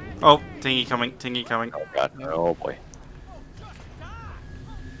 Oh, thingy coming, thingy coming. Oh god. Oh boy.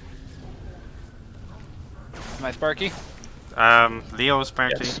 Am I Sparky? Leo's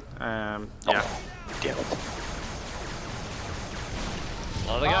party. Yes. Yeah. Damn it. A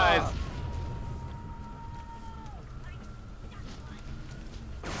lot of guys.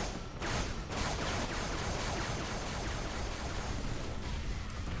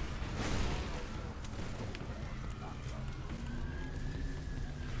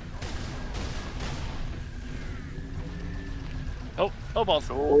 Oh balls.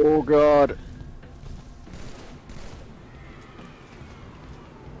 Oh god.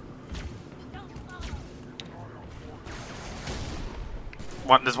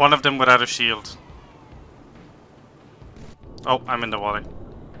 There's one of them without a shield. Oh, I'm in the water.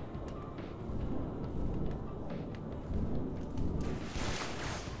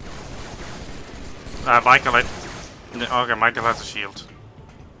 Michael, okay, Michael has a shield.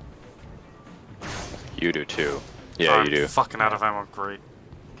 You do too. Yeah, I'm you do. fucking out of ammo, great.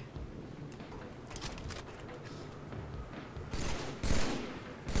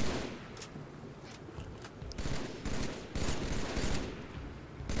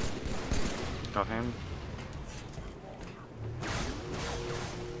 Got him.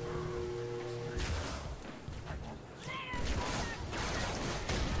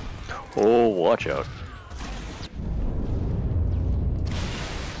 Oh, watch out.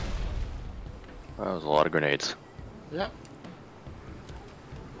 That was a lot of grenades. Yep.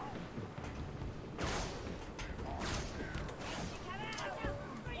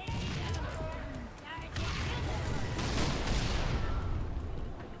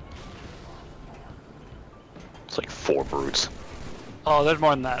 It's like 4 brutes. Oh, there's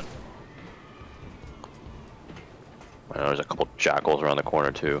more than that. I know there's a couple jackals around the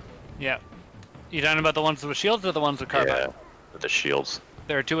corner too. Yeah. You talking about the ones with shields or the ones with carbine? Yeah, with the shields.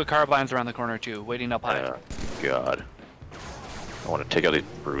 There are 2 with carbines around the corner too, waiting up high. Yeah. God. I want to take out these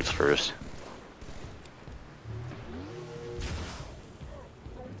brutes first.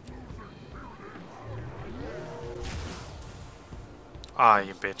 Ah,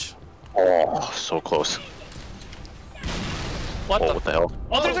 you bitch. Oh, so close. What Oh, the? what the hell?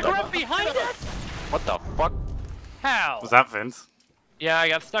 Oh, there's a grunt behind us! What the fuck? How? Was that Vince? Yeah, I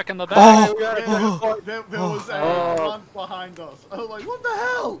got stuck in the back. There was a grunt behind us. I was like, what the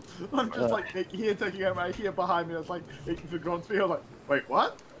hell? I'm just like here taking out right here behind me. I was like, the grunt's me. I was like, wait,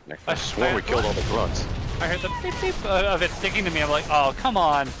 what? I swore we killed all the grunts. I heard the beep beep of it sticking to me. I'm like, oh, come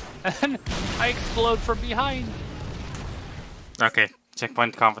on. And I explode from behind. Okay,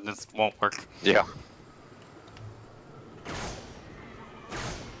 checkpoint confidence won't work. Yeah.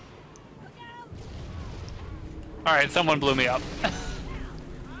 Alright, someone blew me up.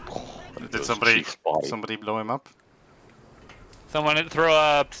 Did somebody blow him up? Someone throw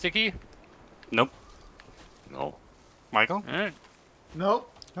a sticky? Nope. No. Michael? Alright.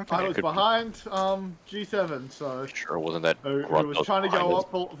 Nope. Okay. I was behind G7, so Sure wasn't that who grunt was that trying to behind go us.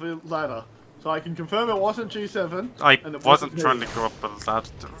 up the ladder. So I can confirm it wasn't G7. I and it wasn't me. trying to go up the ladder.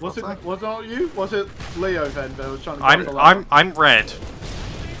 Was it not you? Was it Leo then that was trying to go I'm up the ladder? I'm red.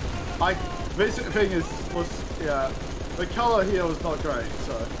 This thing yeah, the color here was not great,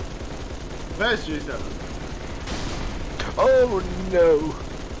 so there's G7. Oh no!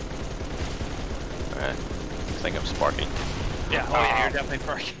 Alright. I think I'm sparking. Yeah, oh yeah, you're definitely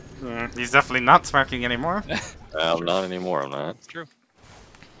parking. He's definitely not sparking anymore. I'm not anymore, I'm not. It's true.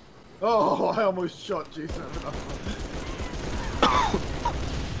 Oh, I almost shot G7 up.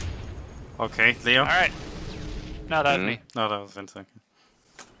 Okay, Leo. Alright. No, that was me. No, that was Vince.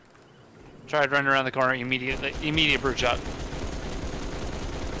 Tried running around the corner immediate brute shot.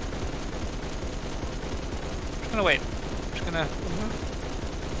 Just gonna wait. Just gonna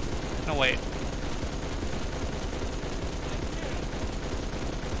wait.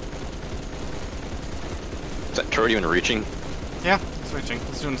 Is that turret even reaching? Yeah, it's reaching.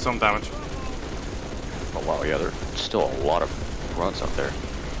 It's doing some damage. Oh wow, yeah, there's still a lot of grunts out there.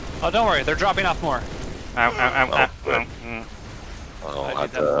 Oh, don't worry, they're dropping off more. Ow, ow, ow, Oh, ow. good. Mm, Oh,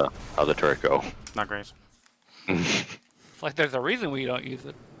 how'd the turret go? not great. It's like there's a reason we don't use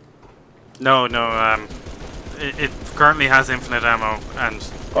it. No, it currently has infinite ammo and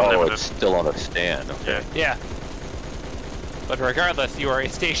Oh, unlimited. it's still on a stand. Okay. Yeah. But regardless, you are a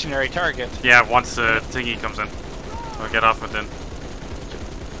stationary target. Yeah, once the thingy comes in. I'll get off it then.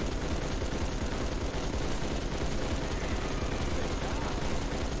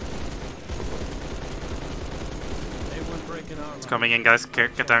 It's coming in, guys.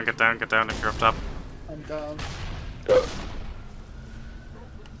 Get down if you're up top. I'm down.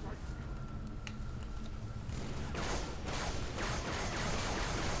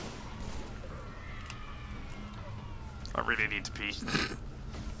 I really need to pee.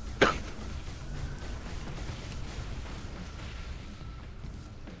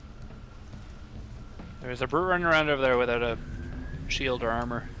 There's a brute running around over there without a shield or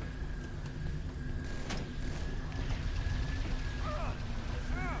armor.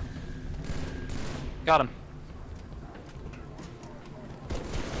 Got him.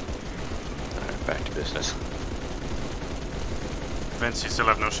 Alright, back to business. Vince, you still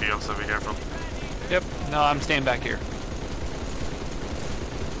have no shield, so be careful. Yep. No, I'm staying back here.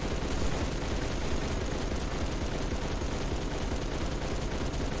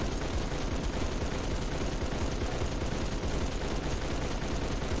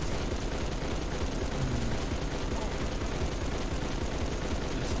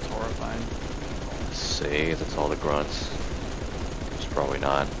 This is horrifying. Say that's all the grunts. It's probably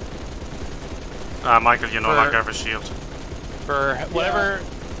not. Michael, you no longer have a shield. For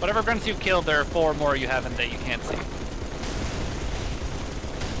whatever grunts you killed, there are 4 more you haven't that you can't see.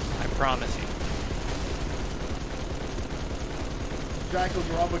 I promise you. Jackals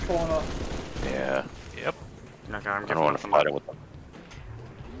around the corner. Yeah. Yep. Okay, I'm I giving don't want up to on fight that. it with them.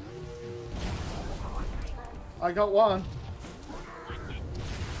 I got one.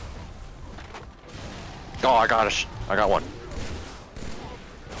 Oh, I got one.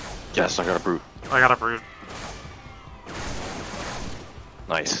 Yes, I got a brute. I got a brute.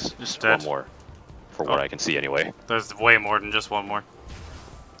 Nice. Just Dead. one more. From what I can see, anyway. There's way more than just one more.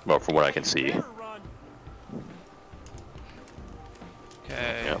 Well, from what I can see.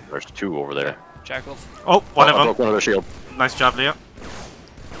 Okay. Yeah, there's 2 over there. Jackals. Oh, one I of them. broke one of their shield. Nice job, Leo.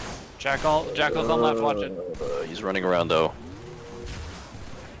 Jackal's on left, watch it. He's running around, though.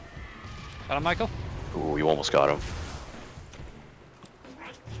 Got him, Michael? Ooh, you almost got him.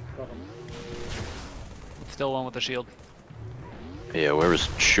 Still one with the shield. Yeah, whoever's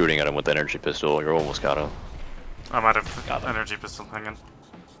shooting at him with the energy pistol, you almost got him. I might have energy pistol. Hang on.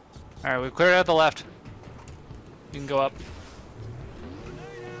 Alright, we've cleared out the left. You can go up.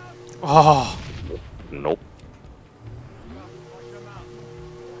 Oh, Nope.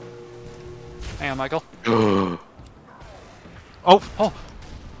 Hang on, Michael. oh! Oh!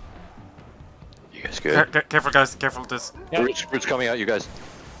 You guys good? Careful, guys. Careful. This. Yep. Brute's coming out, you guys.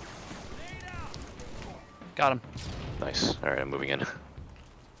 Got him. Nice. Alright, I'm moving in.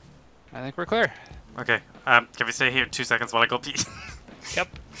 I think we're clear. Okay. Can we stay here 2 seconds while I go pee? Yep.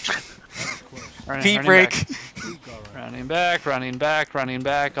 Pee break. Running back. Running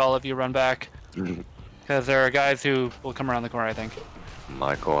back. All of you run back. Because there are guys who will come around the corner, I think.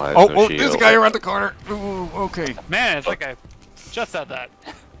 Michael has no shield. There's a guy around the corner. Ooh, okay. Man, it's like I just said that.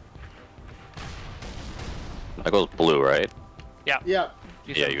 Michael's blue, right? Yeah. Yeah.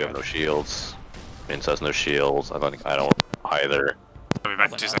 Yeah, you have no shields. Vince has no shields. I don't either. I'll be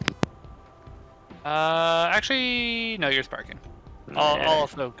back in 2 seconds. Actually, no, you're sparking. I'll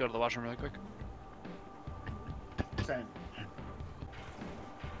also go to the washroom really quick. Same.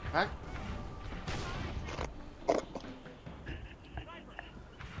 Back.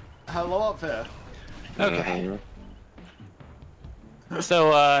 Hello up there. Okay.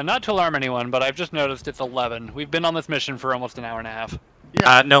 So, not to alarm anyone, but I've just noticed it's 11. We've been on this mission for almost an hour and a half.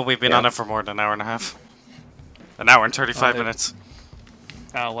 No, we've been on it for more than an hour and a half. An hour and 35 minutes.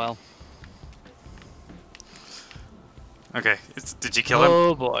 Oh, well. Okay, did you kill him?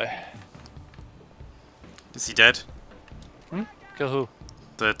 Oh, boy. Is he dead? Kill who?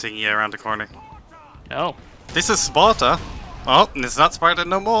 The thingy around the corner. No. This is Sparta. Oh, and it's not Sparta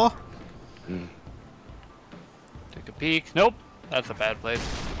no more. Take a peek. Nope. That's a bad place.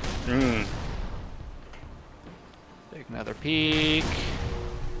 Take another peek.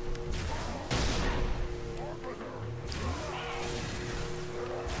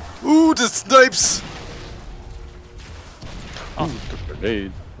 Ooh, the snipes! Oh. The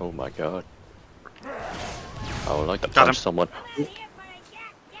grenade. Oh my god. I would like to Got punch him. someone.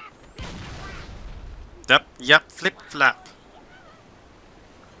 Yep, flip flap.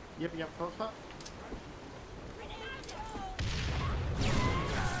 Yep, flip flap.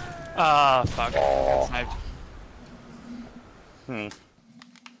 Ah, fuck. Got sniped.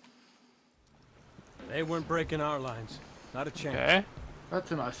 They weren't breaking our lines. Not a chance. Okay.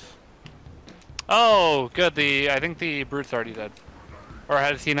 That's nice. Oh, good. I think the brute's already dead. Or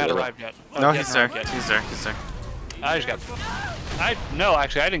has he not arrived yet? Oh, No, he he's hasn't there. arrived yet. He's there. He's there. I just got. No,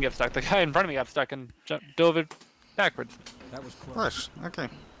 actually, I didn't get stuck. The guy in front of me got stuck and dove it backwards. That was close. Push. Okay.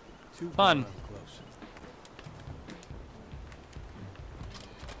 Too Fun.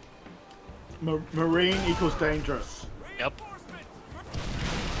 close. Marine equals dangerous. Yep.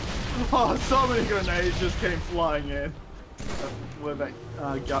 Oh, so many grenades just came flying in. Where that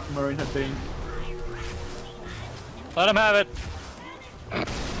Marine had been. Let him have it.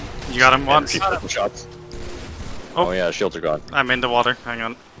 You got him once. Shots. Oh. Oh yeah, shields are gone. I'm in the water. Hang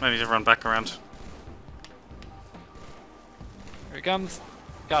on. I need to run back around. Here he comes.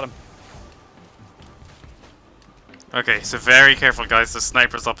 Got him. Okay, so very careful, guys. The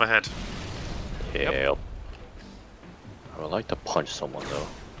sniper's up ahead. Yeah. I would like to punch someone though.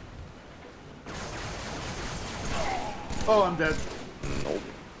 Oh, I'm dead. Nope.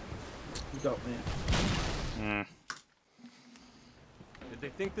 You got me. Did they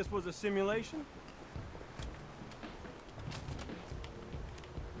think this was a simulation?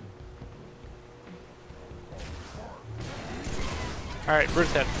 Alright,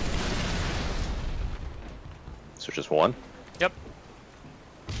 brute's dead. So just one? Yep.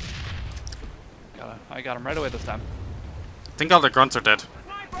 I got him right away this time. I think all the grunts are dead.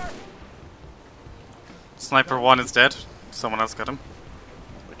 Sniper 1 is dead. Someone else got him.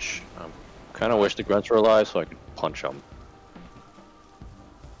 Which kind of wish the grunts were alive so I could punch them.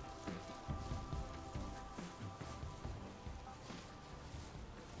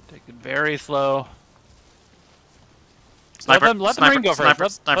 Take it very slow. Sniper, let the sniper, Marine go first. sniper,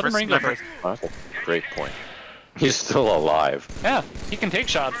 Let sniper, the Marine go sniper. first. That's a great point. He's still alive. Yeah, he can take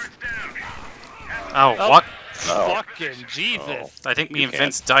shots. Oh, Oh. what? Oh. Fucking Jesus. I think me You and can't.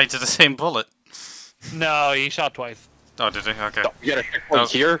 Vince died to the same bullet. No, he shot twice. Oh, did he? Okay. You got a That checkpoint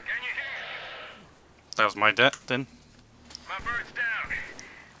was- here? That was my death then. My bird's down.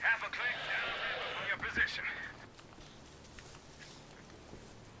 Half a click on your position.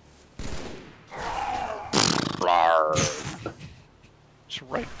 Rawr. Just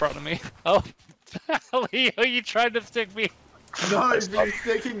right in front of me. Oh, Leo, you tried to stick me. No, he's been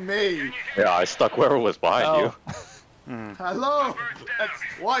sticking me. Yeah, I stuck whoever was behind Oh. you. Hello. That's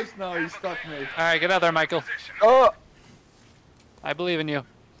twice now he stuck me. All right, get out there, Michael. Oh! I believe in you.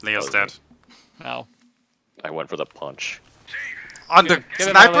 Leo's dead. No. I went for the punch. On the Get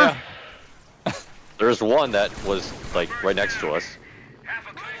in there, sniper? Leo. There's one that was like right next to us.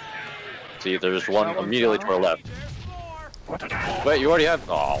 See, there's one That one's immediately to down. our left. Wait, you already have.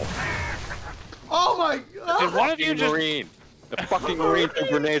 Oh, Oh my Did god. one of you fucking just... marine! The fucking marine threw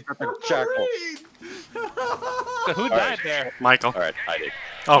grenades at the jackal. So who died there? Michael. All right, I did.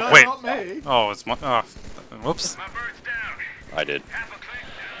 Oh, No, wait. not me. Oh, it's my. Oh, whoops. My bird's down. I did. Half a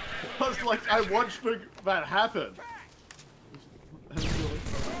click. I was like, I watched that happen.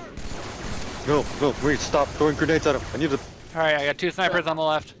 No, wait, stop throwing grenades at him. I need to. All right, I got 2 snipers on the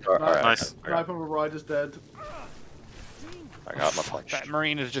left. All right, Nice. I got, Sniper right is dead. I got my punch. That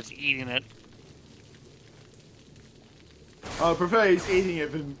marine is just eating it. I prefer he's eating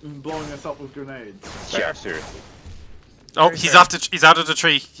it than blowing us up with grenades. Yeah, seriously. Oh, he's off the. He's out of the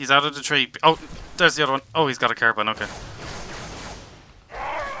tree. He's out of the tree. Oh, there's the other one. Oh, he's got a carbine. Okay.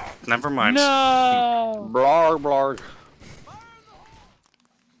 Never mind. No. Blar blar.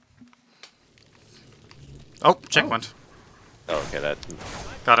 Oh, checkpoint. Oh, okay, that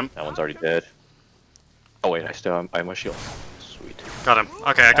Got him. one's already dead. Oh wait, I still have my shield. Sweet. Got him.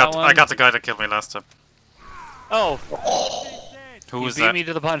 Okay, I That one. got the guy that killed me last time. Oh, Who you was beat that? me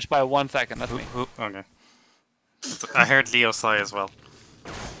to the punch by 1 second. That's me. Who? Okay. I heard Leo sigh as well.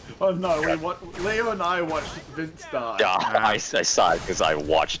 Oh no, Leo and I watched Vince die. Yeah, I saw it because I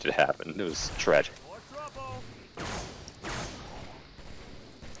watched it happen. It was tragic.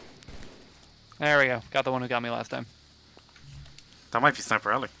 There we go. Got the one who got me last time. That might be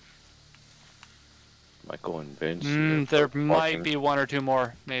Sniper Alley. Michael and Vince. There they're might walking. be 1 or 2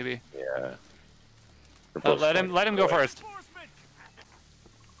 more, maybe. Yeah. They're both Let him like- go first.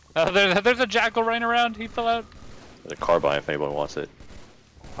 There's a jackal running around. He fell out. There's a carbine if anyone wants it.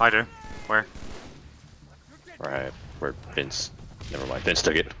 I do. Where? Right, where Vince. Never mind, Vince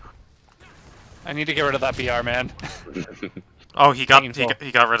took it. I need to get rid of that BR, man. Oh, he got Painful.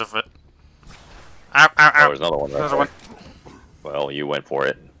 he got rid of it. Ow! Ow! Oh, Ow! there's another one right Another there. one. Well, you went for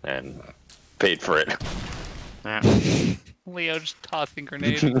it and paid for it. Yeah. Leo just tossing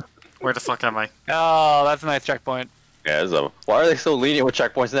grenades. Where the fuck am I? Oh, that's a nice checkpoint. Yeah, so why are they so lenient with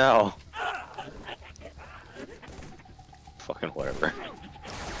checkpoints now? Fucking whatever.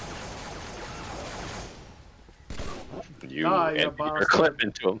 You Ah, and yeah, your bastard. clip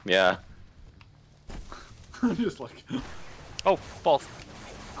into him, yeah. I'm just like, Oh, balls.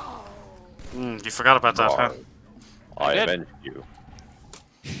 You forgot about that, huh? I did. avenged you.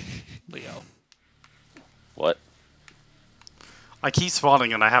 Leo. What? I keep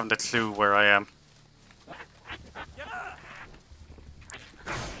spawning and I haven't a clue where I am.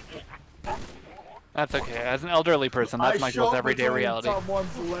 That's okay. As an elderly person, that's I Michael's shot everyday between reality.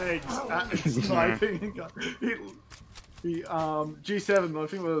 someone's legs at sniping. G7, I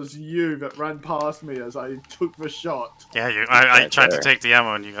think it was you that ran past me as I took the shot. Yeah, I Right tried there. to take the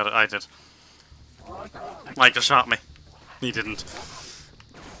ammo and you got it. I did. Michael shot me. He didn't.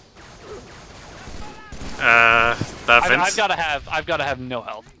 That Vince. I've gotta have no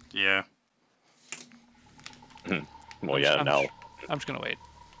health. Yeah. Well, yeah, I'm now. I'm just gonna wait.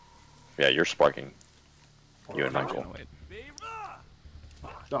 Yeah, you're sparking. You and I'm just Michael. gonna wait.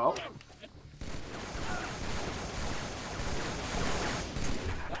 Oh.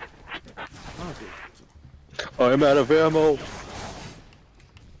 I'm out of ammo.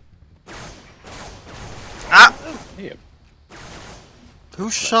 Ah! Yeah. Who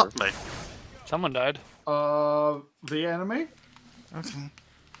shot me? Someone died. The enemy? Okay.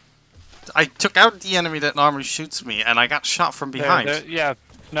 I took out the enemy that normally shoots me, and I got shot from behind. Yeah.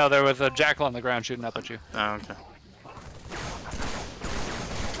 No, there was a jackal on the ground shooting up at you. Oh, okay.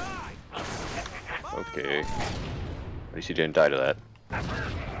 Okay. At least you didn't die to that.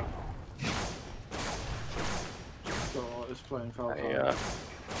 Oh, it's playing foul. Yeah.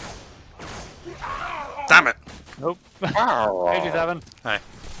 Damn it! Nope. Hey, G7. Hey,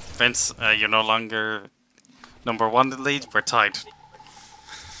 Vince, you're no longer number 1 in the lead. We're tied.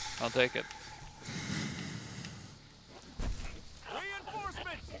 I'll take it.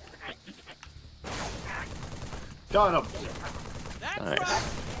 Got him. Nice.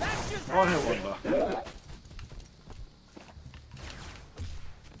 One hit wonder.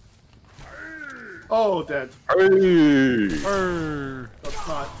 Oh, dead. Hey. That's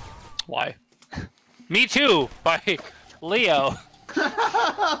not. Why? Me too, by Leo.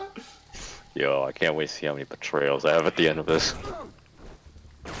 Yo, I can't wait to see how many betrayals I have at the end of this.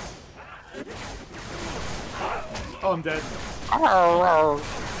 Oh, I'm dead.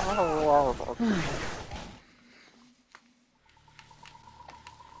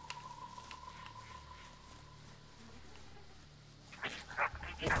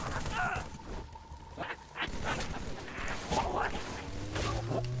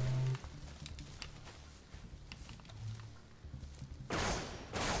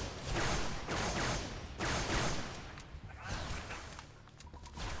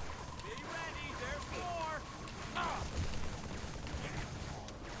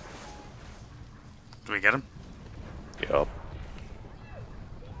 Do we get him? Yup.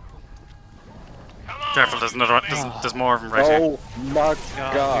 Careful, there's another one. There's more of them right here. Oh my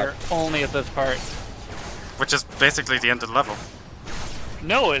god. You're only at this part. Which is basically the end of the level.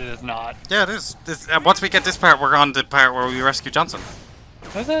 No, it is not. Yeah, it is. Once we get this part, we're on the part where we rescue Johnson.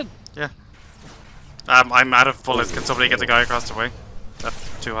 Is it? Yeah. I'm out of bullets. Can somebody get the guy across the way?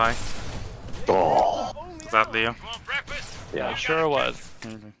 That's too high. Oh. Is that Leo? Yeah, it sure was.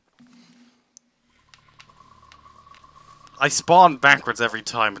 Okay. I spawn backwards every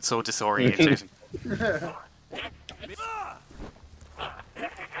time. It's so disorientating.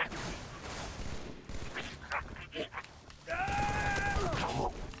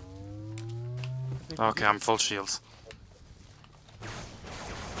 Okay, I'm full shields.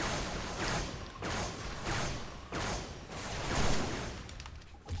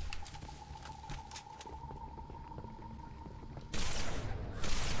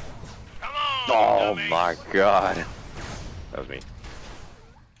 Oh my god. That was me.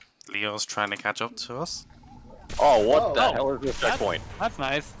 Leo's trying to catch up to us. Oh, what the hell is this checkpoint? That's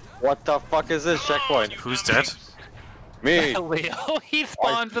nice. What the fuck is this checkpoint? Who's dead? Me! Leo, he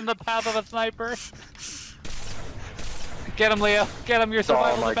spawns in the path of a sniper. Get him, Leo. Get him. Your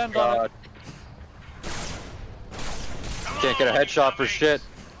survival depends on it. Can't get a headshot for shit.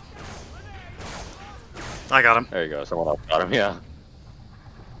 I got him. There you go, someone else got him, yeah.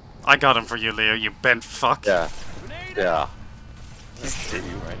 I got him for you, Leo, you bent fuck. Yeah. Yeah. He's hit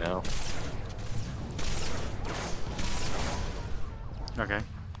you right now. Okay.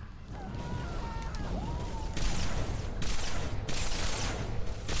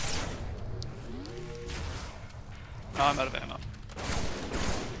 Oh, I'm out of ammo.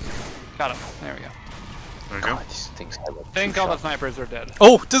 Got him. There we go. There we go. God, these things have a Think all the snipers are dead.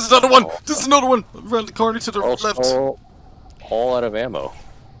 Oh, this is another one! This is another one! Around the corner to the left. All out of ammo.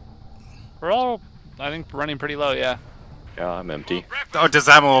 We're all, I think, running pretty low, yeah. Yeah, I'm empty. Oh, there's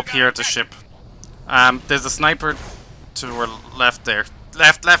ammo up here at the ship. There's a sniper to our left there.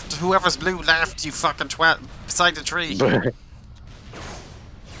 Left, left, whoever's blue, left, you fucking twat, beside the tree.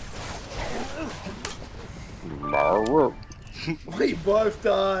 We both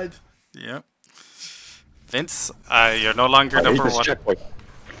died. Yep. Vince, you're no longer I hate number this one. checkpoint.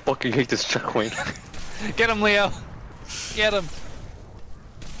 Fucking hate this checkpoint. Get him, Leo. Get him.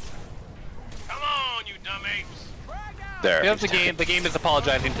 Come on, you dumb apes. There. You know, the game is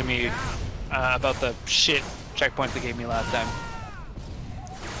apologizing to me about the shit checkpoints they gave me last time.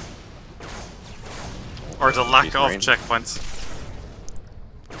 Or the lack He's of green. checkpoints.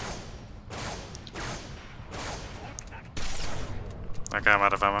 Okay, I'm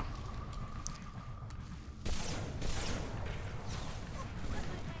out of ammo.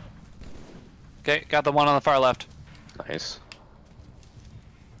 Okay, got the one on the far left. Nice.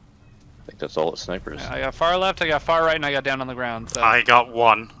 I think that's all the snipers. I got far left, I got far right, and I got down on the ground. So. I got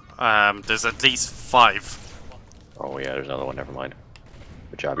one. There's at least 5. Oh yeah, there's another one, never mind.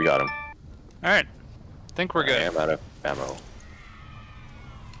 Good job, you got him. Alright. Think we're I good. am out of ammo.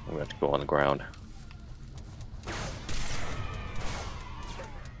 We have to go on the ground.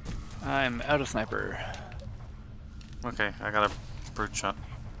 I'm out of sniper. Okay, I got a brute shot.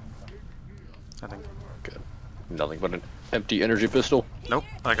 I think. Good. Nothing but an empty energy pistol. Nope,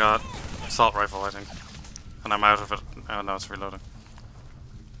 I got assault rifle, I think. And I'm out of it. Oh no, it's reloading.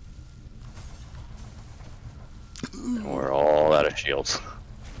 And we're all out of shields.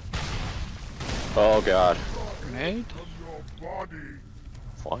 Oh god. Grenade?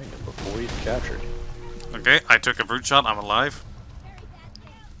 Find him before he's captured. Okay, I took a brute shot, I'm alive.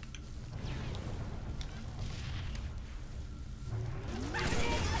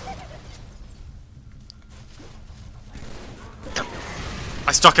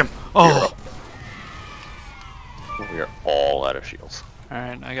 I stuck him! Oh! We are all out of shields.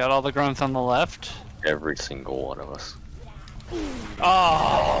 Alright, I got all the grunts on the left. Every single one of us.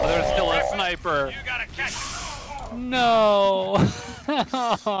 Oh, there's still a sniper. You gotta catch him. No.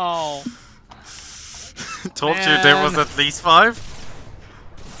 Oh, Told you there was at least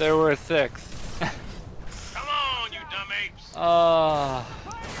 5. there were 6. Come on, you dumb apes.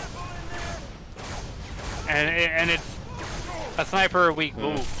 And it's a sniper weak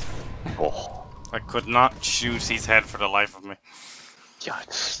move. Oh, I could not shoot his head for the life of me. yeah,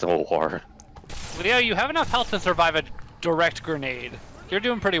 it's so hard. Leo, you have enough health to survive a direct grenade. You're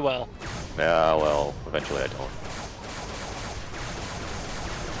doing pretty well. Yeah, well, eventually I don't.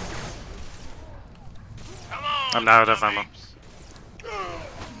 Come on, I'm now out you of dumb ammo. apes.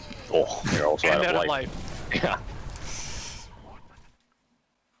 Oh, you're also And out of life. Yeah.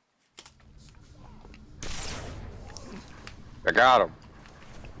 I got him.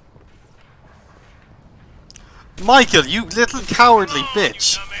 Michael, you little cowardly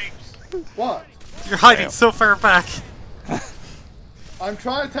bitch! Dumb apes. What? You're hiding Damn. so far back. I'm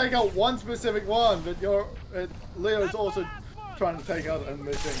trying to take out one specific one, but Leo's also trying to take out and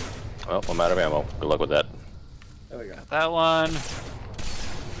missing. Well, I'm out of ammo. Good luck with that. There we go. That one.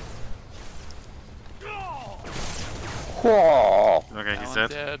 Oh, Okay, That he's one's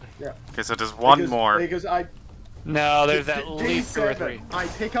dead. dead. Okay, so there's one more. Because I No, there's at least 2 or D7, 3. I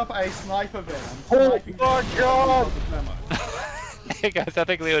pick up a sniper van. Oh my God. Hey guys, I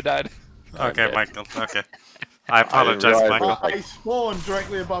think Leo died. Okay, dead. Michael. Okay. I apologize, right. Michael. I spawned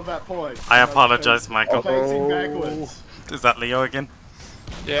directly above that point. I apologize, Michael. Facing backwards. Is that Leo again?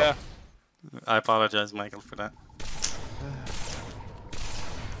 Yeah. I apologize, Michael, for that.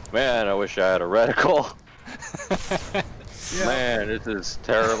 man, I wish I had a reticle. Yeah. Man, this is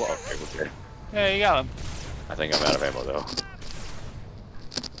terrible. Okay, we're good. Yeah, you got him. I think I'm out of ammo though.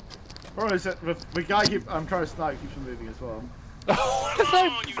 Or is it the guy I'm trying to snipe keeps on moving as well. What is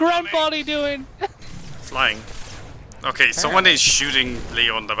that grunt body doing? Flying. Okay, someone is shooting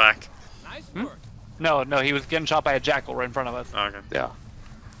Leo in the back. Nice work. No, he was getting shot by a jackal right in front of us. Okay. Yeah.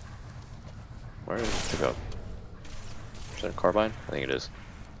 Where did it go? Is that a carbine? I think it is.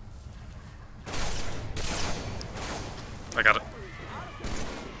 I got it.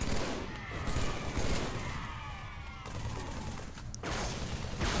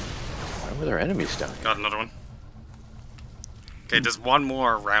 Why were there enemies down here? Got another one. Okay, there's one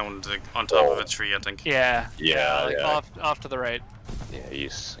more round on top of a tree, I think. Yeah. Yeah, Like yeah. off to the right. Yeah,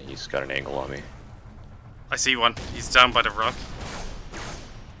 he's got an angle on me. I see one. He's down by the rock.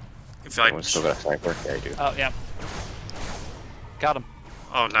 If I... Anyone still got a sniper? Yeah, you do. Oh yeah. Got him.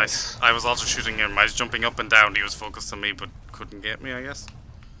 Oh, nice. I was also shooting him. I was jumping up and down. He was focused on me, but couldn't get me, I guess.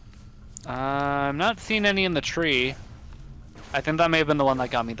 I'm not seeing any in the tree. I think that may have been the one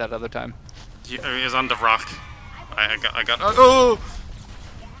that got me that other time. He was on the rock. I got. Oh!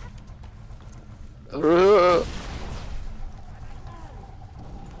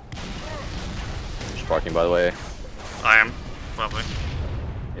 Just parking, by the way. I am, probably.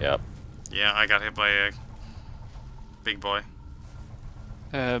 Yep. Yeah, I got hit by a big boy.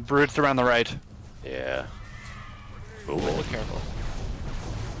 Brutes around the right. Yeah. Ooh, Ooh. careful.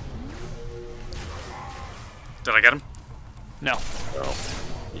 Did I get him? No. No.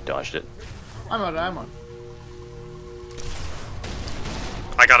 You dodged it. I'm out of ammo.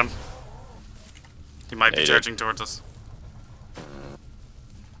 I got him. He might be Yeah, you did. charging towards us.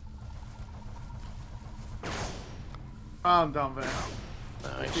 I'm done there. No,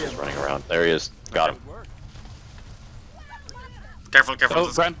 he's just running around. There he is. Got him. Good work. Careful, careful. Oh,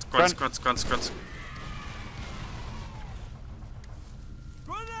 There's grunt, grunts, grunt. grunts.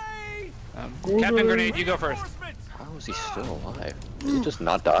 Grenade! Captain Grenade, you go first. How is he still alive? Did he just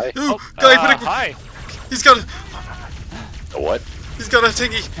not die? Ooh, guy, put a, Hi. he's got a What?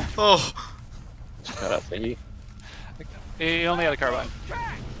 thingy. Oh, Just got a thingy? He only had a carbine.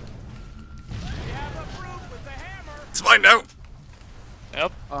 it's mine now.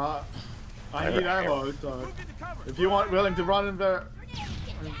 Yep. I need ammo, so if you want willing to run in there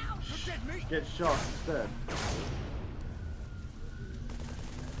and get shot instead.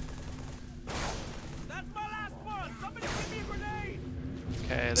 That's my last one! Somebody give me a grenade!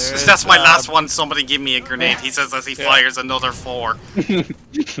 Okay, That's my last one. Somebody give me a grenade. He says as he fires another 4.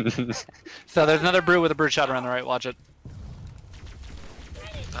 So there's another brute with a brute shot around the right. Watch it.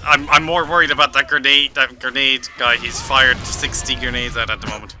 I'm more worried about that grenade guy. He's fired 60 grenades at the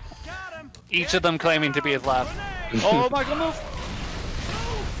moment. Each of them claiming to be his last. Oh, Michael, move!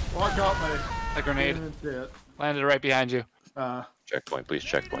 What got me? A grenade That's it. landed right behind you. Checkpoint, please,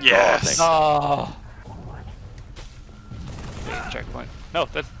 checkpoint. Yes. Oh, Oh. Please, checkpoint. No,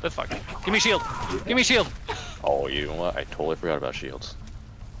 that's fucking. Give me shield. Give me shield. Oh, you know what? I totally forgot about shields.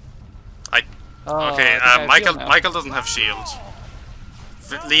 Okay, Michael doesn't have shield.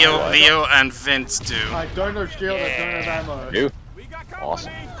 Leo and Vince do. I don't have shield, I don't have ammo. You?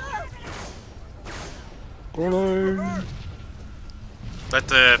 Awesome. Let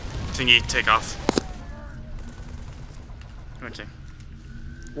the thingy take off. Okay.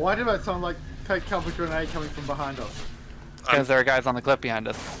 Why did that sound like take cover grenade coming from behind us? Because there are guys on the cliff behind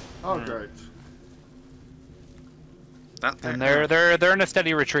us. Oh, great. And they're in a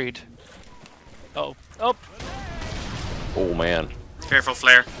steady retreat. Oh. Oh. Oh man. Careful,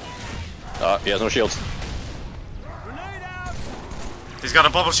 Flare. He has no shields. He's got a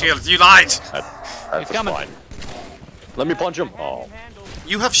bubble shield. You lied. That's fine. Let me punch him. Oh.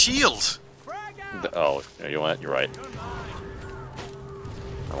 You have shield. Oh, you know what? You're right.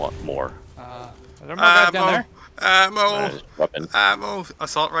 I want more. Are there more guys down there? Ammo.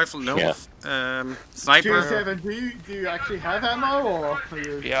 Assault rifle. No. Yeah. Sniper. G7, do you actually have ammo, or are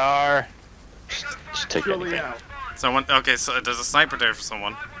you BR. Just take purely anything. out? Someone. Okay, so there's a sniper there for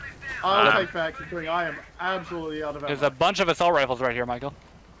someone. I'll take back considering I am absolutely out of ammo. There's a bunch of assault rifles right here, Michael.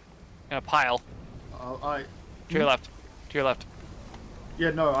 In a pile. To your left. To your left. Yeah,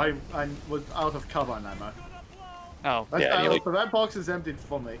 no, I was out of cover on ammo. Oh. So that box is emptied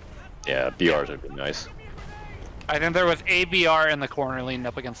for me. Yeah, BRs would be nice. I think there was a BR in the corner leaning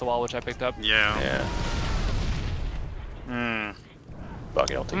up against the wall, which I picked up. Yeah. Fuck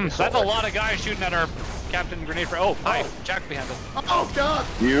it, I'll take this. That's a lot of guys shooting at our Captain Grenade for. Oh, hi, Jack behind us. Oh god!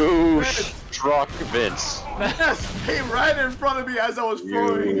 You struck Vince. Yes, he ran in front of me as I was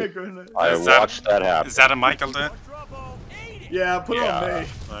throwing a grenade. I watched that happen. Is that a Michael there? Yeah, put it on me.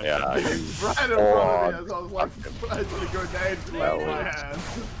 Yeah. Right in front of me as I was like, as the grenade left my hand.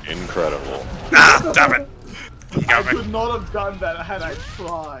 Incredible. Ah, damn it! You I got me. could not have done that had I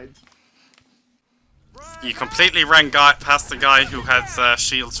tried. You completely ran past the guy who has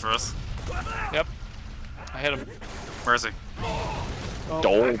shields for us. Yep. I hit him. Where is he?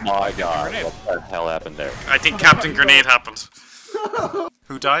 Oh my god, what the hell happened there? I think Captain Grenade happened.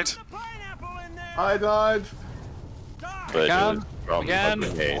 Who died? I died. But it was from Again. a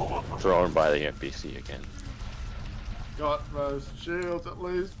grenade thrown by the NPC again. Got those shields at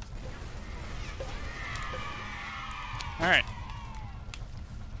least. Alright.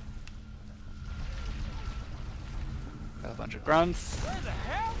 Got a bunch of grunts.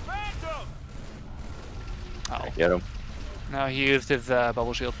 Oh. Get him. No, he used his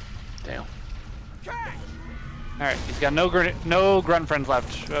bubble shield. Damn. Alright, he's got no grunt friends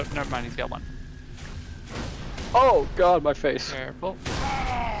left. Oh, never mind, he's got one. Oh god, my face. Careful.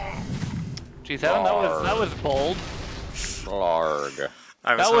 G7, that was bold. Larg.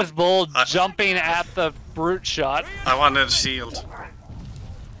 That was bold, jumping at the brute shot. I wanted a shield.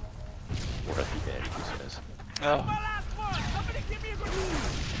 What if he did? He says. Oh.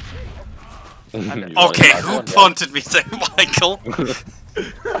 Okay, who punted me there, Michael?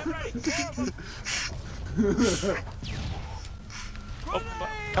 Oh,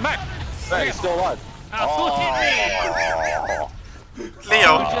 come back! Hey, he's still alive. Ah, hit me!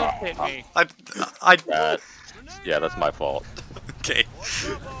 Leo, Who just hit me? Yeah, that's my fault. Okay.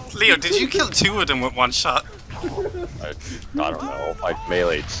 Leo, did you kill two of them with one shot? I don't know. I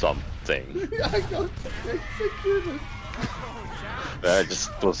meleeed something. I got executed. I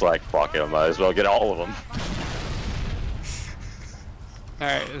just was like, fuck it, I might as well get all of them.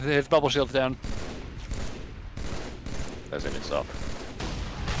 Alright, his bubble shield's down. As in it's up.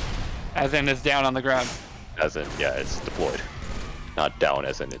 As in, it's down on the ground. As in, yeah, it's deployed. Not down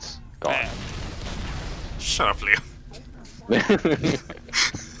as in it's gone. Man. Shut up, Leo.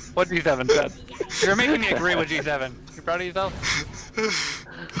 What G7 said. You're making me agree with G7. You proud of yourself?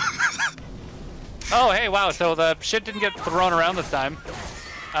 Oh, hey, wow, so the shit didn't get thrown around this time.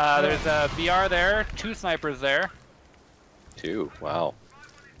 There's a BR there, 2 snipers there. 2, wow.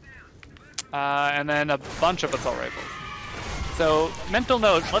 And then a bunch of assault rifles. So, mental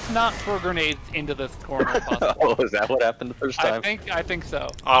note, let's not throw grenades into this corner if possible. Oh, is that what happened the first time? I think so.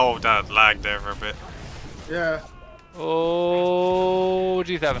 Oh, that lagged there for a bit. Yeah. Oh,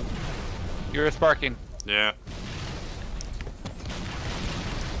 G7. You're sparking. Yeah.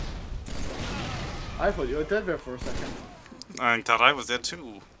 I thought you were dead there for a second. I thought I was dead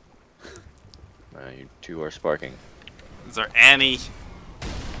too. You 2 are sparking. Is there any?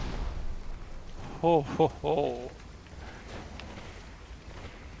 Ho ho ho.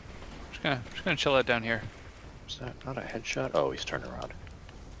 Just gonna chill it down here. Is that not a headshot? Oh, he's turned around.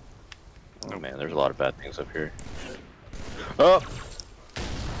 Oh man, there's a lot of bad things up here. Oh!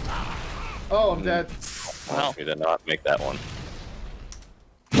 Oh, I'm dead. Well. We did not make that one.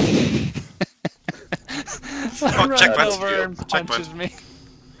 Oh, Runs checkpoint. over and Checkpoint. punches me.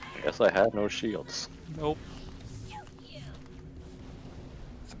 I guess I had no shields. Nope.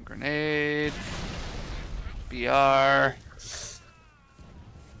 Some grenades. BR.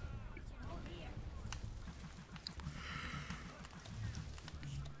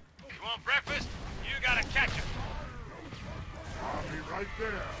 You want breakfast? You gotta catch it. I'll be right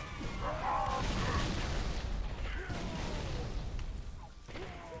there.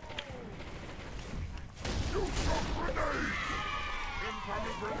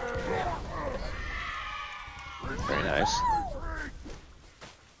 Very nice.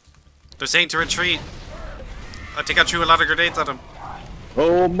 They're saying to retreat. I think I threw a lot of grenades at them.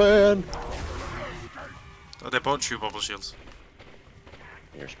 Oh man! Oh, they both threw bubble shields.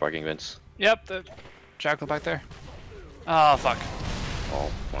 You're sparking Vince. Yep, the Jackal back there. Oh, fuck. Oh,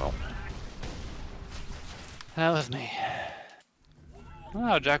 well. That was me.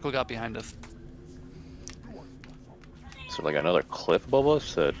 Oh, Jackal got behind us. Is there like another cliff above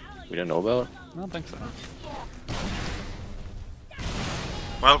us that we didn't know about? I don't think so.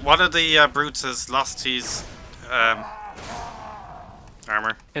 Well, one of the brutes has lost his armor.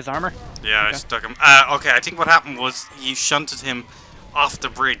 His armor? Yeah, I Okay. stuck him. Okay, I think what happened was you shunted him off the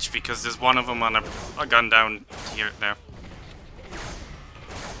bridge because there's one of them on a gun down here now.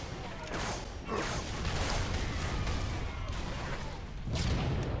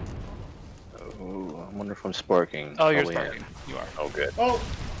 Oh, I wonder if I'm sparking. Oh, you're Probably sparking. am. You are. Oh, good. Oh,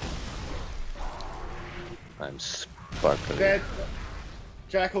 I'm sparkling. dead.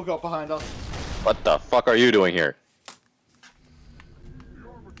 Jackal got behind us. What the fuck are you doing here?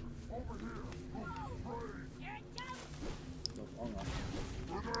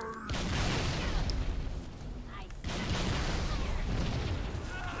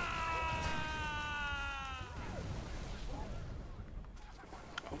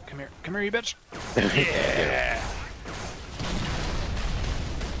 Oh, come here. Come here, you bitch. Yeah.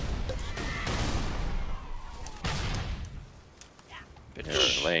 They're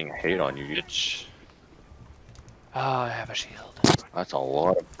Bitch. laying hate on you. Bitch. Oh, I have a shield. That's a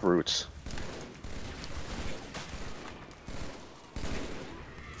lot of brutes.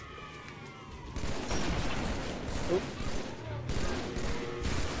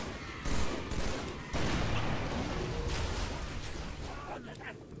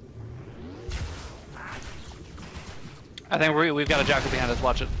 I think we've got a Jackal behind us.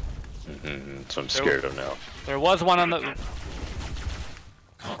 Watch it. So I'm scared of now. There was one on the...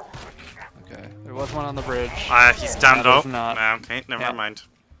 Okay, there was one on the bridge. He's down That low. is not. Okay, never Yeah. mind.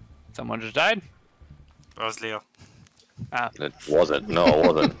 Someone just died. That was Leo. Ah, It wasn't. No, it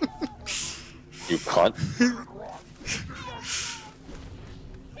wasn't. You cunt.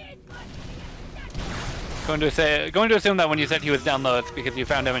 going to assume that when you said he was down low, it's because you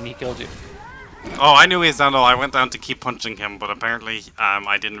found him and he killed you. Oh, I knew he was down low. I went down to keep punching him, but apparently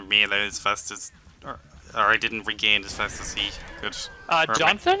I didn't reload as fast as... Or I didn't regain as fast as he could. hurt me.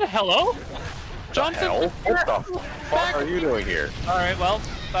 Johnson? Hello? Johnson? Hell? What the fuck are you doing here? Alright, well,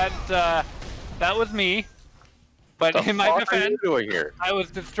 that was me. But What the in my fuck are you defense, doing here? I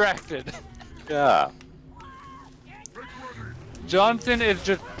was distracted. Yeah. Johnson is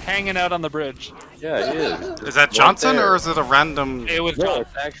just hanging out on the bridge. Yeah, he is. Is that Right Johnson there. or is it a random... It was No, Johnson.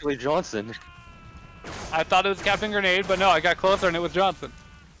 it's actually Johnson. I thought it was Captain Grenade, but no, I got closer and it was Johnson.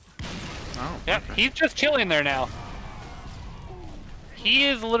 Oh, Yep, okay. he's just chilling there now. He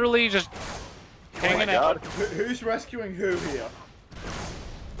is literally just hanging out. Who's rescuing who here?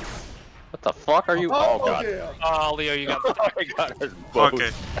 What the fuck are you? Oh, god. dear. Oh, Leo, you got Oh stuck. my god, there's both.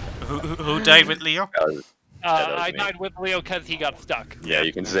 Okay. Who died with Leo? That was I me. died with Leo because he got stuck. Yeah,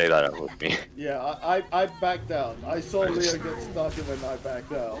 you can say that with me. Yeah, I backed down. I saw Leo get stuck and then I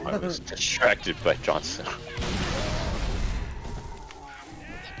backed down. I was distracted by Johnson.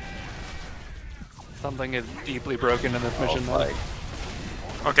 Something is deeply broken in this mission. Oh, though.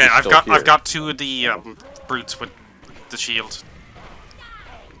 my. Okay, He's still here. I've got two of the brutes with the shield.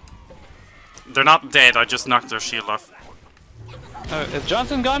 They're not dead. I just knocked their shield off. Is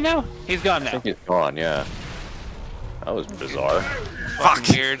Johnson gone now? He's gone I now. think he's gone, yeah. That was bizarre. Fuck.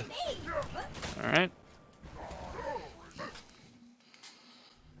 Weird. Alright.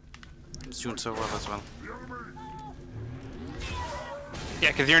 He's doing so well as well. Yeah,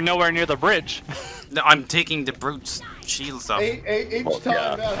 because you're nowhere near the bridge. No, I'm taking the brute's shields off. Each Oh, time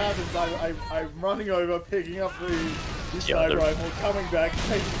yeah. that happens, I'm running over, picking up the Yeah, sniper they're- rifle, coming back,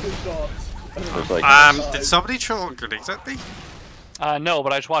 taking two shots. There's like, Did somebody throw grenades at me? No,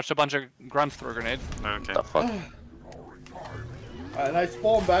 but I just watched a bunch of grunts throw grenades. Okay. what the fuck? And I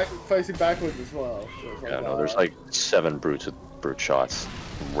spawn back, facing backwards as well. So it's Yeah, no, there's like 7 brutes with brute shots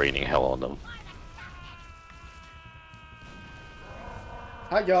raining hell on them.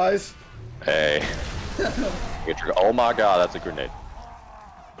 Hi guys. Hey. Oh my god, that's a grenade.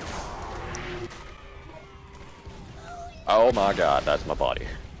 Oh my god, that's my body.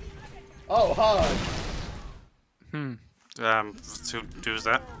 Oh hi. Who's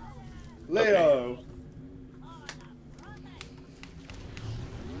that? Leo.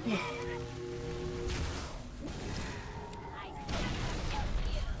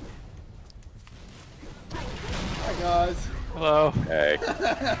 Hi guys. Hello. Hey.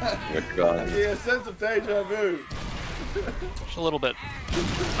 What's going on? Yeah, sense of deja vu. Just a little bit.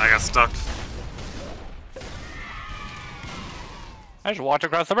 I got stuck. I just walked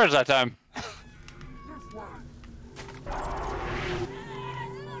across the bridge that time.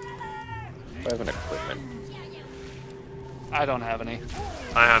 I have an equipment. I don't have any.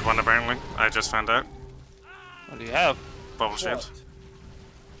 I had one apparently. I just found out. What do you have? Bubble shield.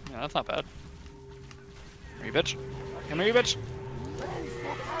 Yeah, that's not bad. Come here, bitch. Come here, bitch.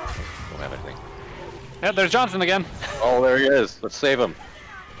 Don't have anything. Yeah, there's Johnson again. Oh, there he is. Let's save him.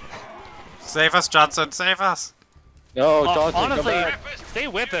 Save us, Johnson. Save us. No, Johnson, Honestly, come back. stay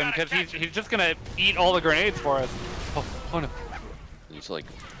with him because he's just gonna eat all the grenades for us. Oh no. He's like,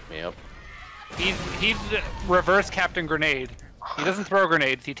 yep. He's reverse Captain Grenade. He doesn't throw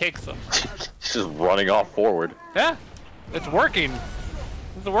grenades, he takes them. He's just running off forward. Yeah, it's working.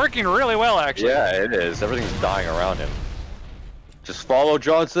 It's working really well, actually. Yeah, it is. Everything's dying around him. Just follow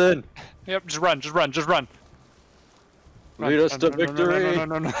Johnson. Yep, just run, just run, just run. Lead us to victory.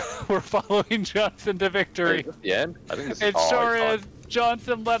 No. We're following Johnson to victory. Is this the end? I think this It is. sure is.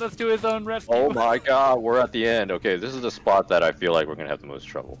 Johnson led us to his own rescue. Oh my god, we're at the end. Okay, this is the spot that I feel like we're gonna have the most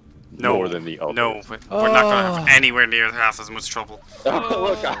trouble. No, More than the others. no, we're not gonna have anywhere near half as much trouble.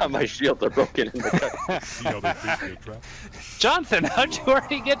 Oh, look, my shields are broken in the See how they treat me a trap? Johnson, how'd you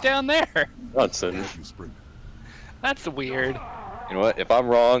already get down there? Johnson. That's weird. You know what? If I'm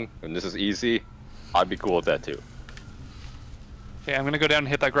wrong and this is easy, I'd be cool with that too. Okay, I'm gonna go down and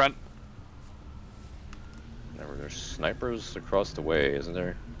hit that grunt. There's snipers across the way, isn't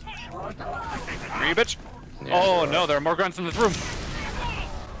there? Are you, bitch? Yeah, Oh no, there are more grunts in this room.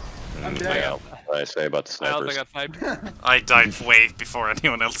 I'm Yeah, dead. what did I say about the I also snipers? got sniped. I died way before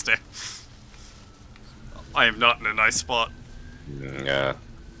anyone else did. I am not in a nice spot. Yeah.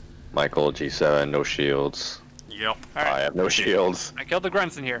 Michael, G7, no shields. Yep. All right. I have no shields. I killed the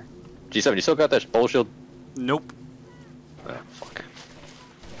grunts in here. G7, you still got that bull shield? Nope. Ah, fuck.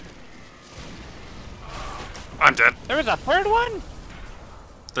 I'm dead. There was a third one?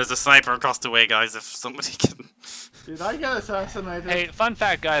 There's a sniper across the way, guys. If somebody can. Did I get assassinated? Hey, fun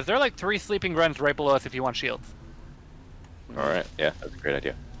fact, guys. There are like 3 sleeping grunts right below us if you want shields. Alright, yeah, that's a great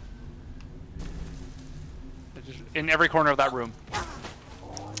idea. They're just in every corner of that room.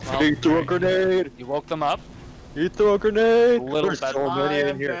 Well, He threw a grenade! you woke them up. He threw a grenade! A little There's bit. so I many in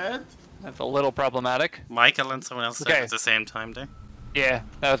am here. dead. That's a little problematic. Michael and someone else died Okay. at the same time, there. Yeah,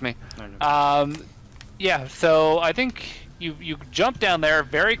 that was me. Okay. Yeah, so I think you jump down there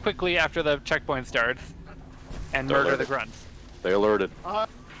very quickly after the checkpoint starts and They're murder the alerted. grunts. They alerted.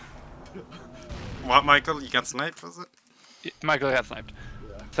 What, Michael? You got sniped, was it? Michael got sniped.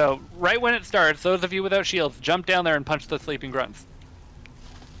 So right when it starts, those of you without shields, jump down there and punch the sleeping grunts.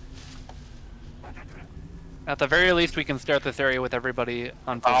 At the very least, we can start this area with everybody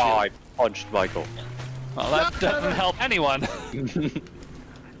on full Oh, shield. I punched Michael. Well, that doesn't help anyone.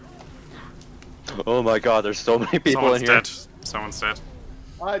 Oh my god, there's so many people Someone's in here. dead. Someone's dead.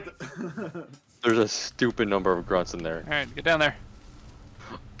 There's a stupid number of grunts in there. Alright, get down there.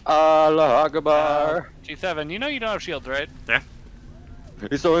 Allah Akbar! G7, you know you don't have shields, right? Yeah.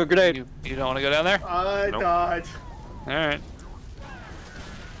 He's throwing a grenade! You don't want to go down there? I Nope. died. Alright.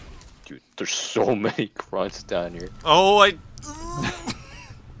 Dude, there's so many grunts down here. Oh, I.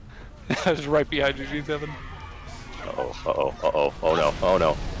 I was right behind you, G7. Uh-oh, uh-oh, uh-oh, oh no, oh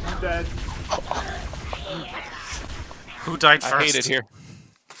no. I'm dead. Who died first? I hate it here.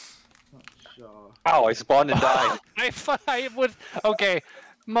 Ow, I spawned and died. I was okay.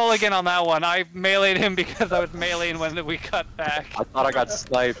 Mulligan on that one. I meleeed him because I was meleeing when we cut back. I thought I got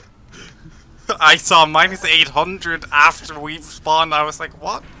sniped. I saw minus 800 after we spawned. I was like,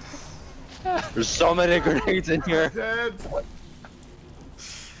 what? There's so many grenades in here. Dead.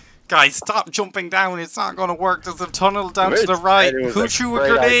 Guys, stop jumping down. It's not going to work. There's a tunnel down to Rich the right. said it was Who a threw a great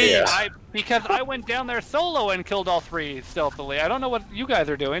grenade? idea. Because I went down there solo and killed all 3 stealthily. I don't know what you guys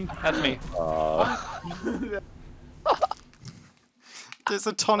are doing. That's me. There's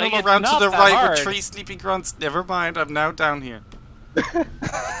a tunnel Like, it's around to not the that right hard. with 3 sleepy grunts. Never mind, I'm now down here. Give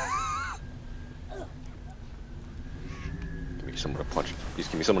me someone to punch. Please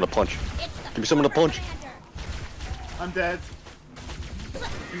give me someone to punch. Give me someone to punch. I'm dead.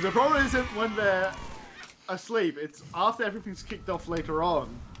 The problem isn't when they're asleep, it's after everything's kicked off later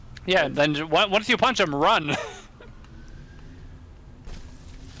on. Yeah, then once you punch them, run.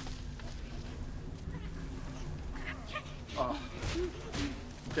 Oh.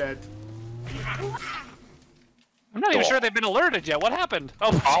 Dead. I'm not even sure they've been alerted yet. What happened?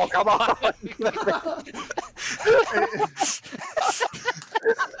 Oh, come on!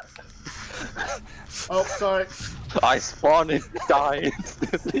 Oh, sorry. I spawned and died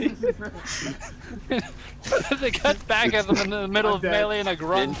instantly. It cuts back as I'm in the middle of melee and a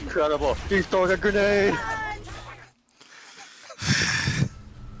grunt. Incredible. He's throwing a grenade.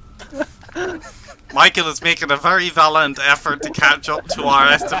 Michael is making a very valiant effort to catch up to our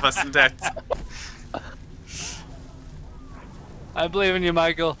rest of us in death. I believe in you,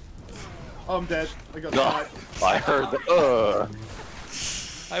 Michael. I'm dead. I got No, sniped. I heard the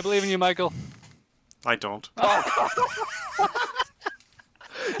I believe in you, Michael. I don't.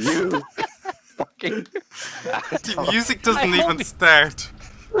 You fucking The music doesn't even start.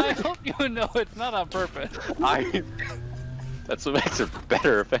 I hope you know it's not on purpose. That's what makes it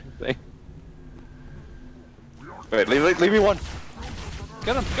better, if anything. Wait, leave me one.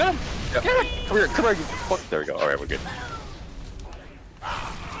 Get him! Get him! Yeah. Get him! Come here, you fuck. There we go. Alright, we're good.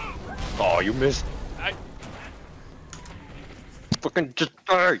 Oh, you missed. Fucking just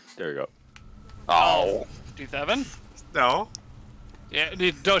die. There you go. Oh. D7? No. Yeah,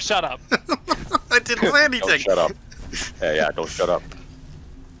 don't shut up. I didn't say anything. Don't shut up. Yeah, don't shut up.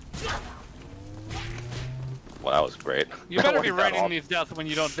 Well, that was great. You better be writing these deaths when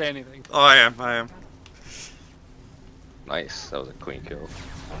you don't say anything. Oh, I am. Nice. That was a clean kill.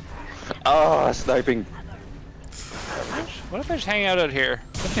 Ah, sniping. What if I just hang out here?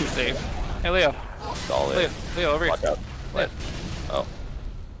 That seems safe. Hey, Leo. Solid. Leo, over here. Watch out. Leo. Oh.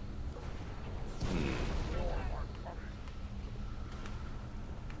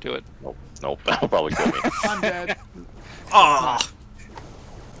 Do it. Nope. That'll probably kill me. I'm dead. Oh.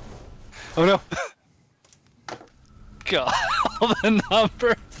 Oh no. God, all the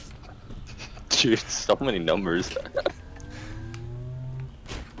numbers. Dude, so many numbers.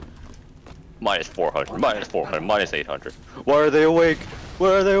 Minus 400, minus 400, minus 800. Why are they awake? Why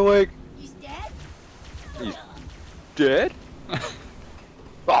are they awake? He's dead? He's dead?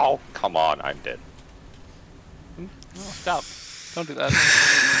 Oh, come on, I'm dead. Oh, stop. Don't do that.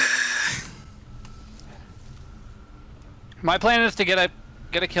 My plan is to get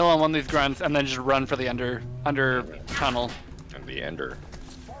a kill on one of these grunts and then just run for the under tunnel. And the ender.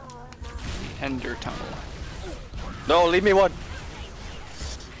 Ender tunnel. No, leave me one.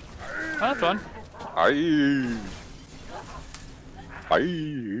 Oh, that's fun. Aye.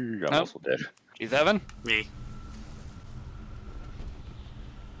 I'm Nope. also dead. G7? Me.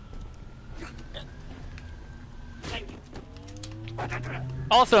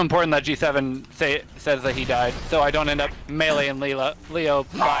 Also important that G7 says that he died, so I don't end up meleeing Leo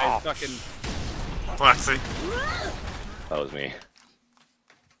by fucking... Foxy. That was me.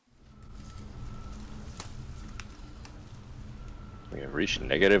 We have reached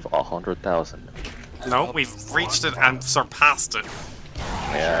negative 100,000. No, we've reached it and surpassed it.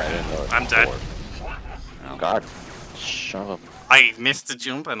 Yeah, I didn't know it I'm dead. before. Oh, God. Shut up. I missed the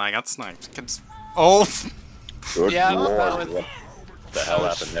jump and I got sniped. Oh! Good Yeah, Lord. that was- What the hell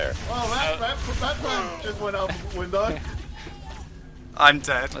happened there? Oh, that plan just went out the window. I'm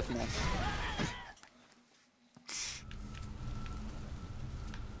dead. Listen up.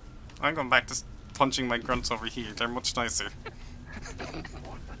 I'm going back to punching my grunts over here. They're much nicer.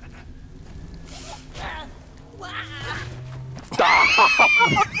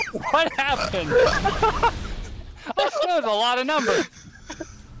 What happened? That was a lot of numbers.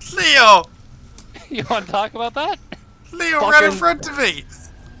 Leo! You want to talk about that? Leo, right in front of me!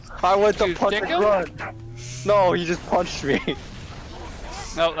 I went to You punch stick a him? grunt. No, he just punched me.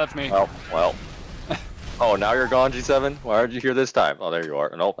 No, that's me. Well. Oh, now you're gone, G7? Why aren't you here this time? Oh, there you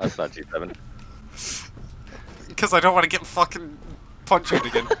are. Nope, that's not G7. Because I don't want to get fucking punched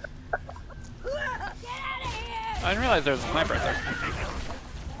again. I didn't realize there was a sniper right there.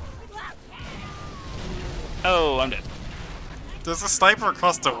 Oh, I'm dead. There's a sniper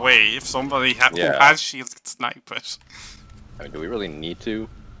across the way if somebody who Yeah. has shields can snipe it. I mean, do we really need to?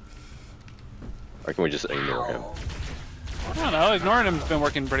 Or can we just ignore him? I don't know, ignoring him's been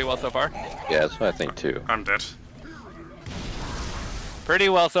working pretty well so far. Yeah, that's what I think too. I'm dead. Pretty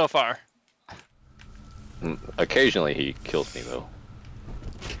well so far. Occasionally he kills me though.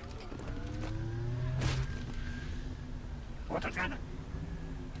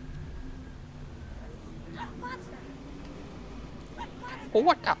 Oh,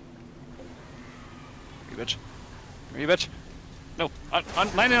 what the? You bitch. You bitch. No,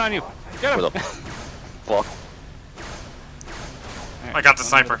 landing on you. Get him. Where the fuck? Right, I got the under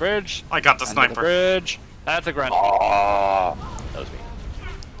sniper. bridge. I got the Under sniper. bridge. That's a grunt. Oh, that was me.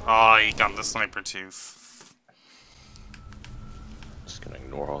 Oh, he got the sniper too. Just gonna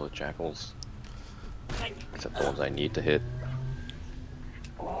ignore all the jackals. Except the ones I need to hit.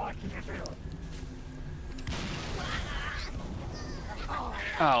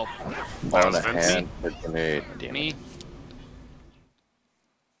 Oh, On a Vince. hand for grenade. Damn me. it.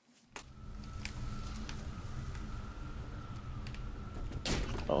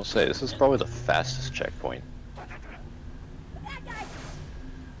 I'll say this is probably the fastest checkpoint.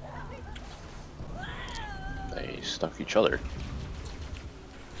 They stuck each other.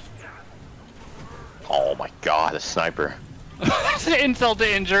 Oh my god, a sniper. Insult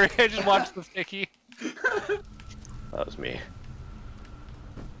to injury. I just watched the sticky. That was me.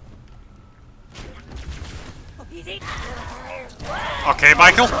 Okay,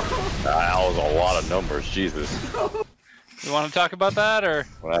 Michael. That was a lot of numbers, Jesus. You want to talk about that, or?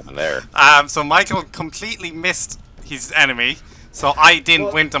 What happened there? So Michael completely missed his enemy, so I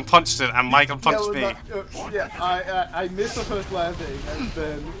didn't went and punched it, and Michael punched me. I missed the first landing, and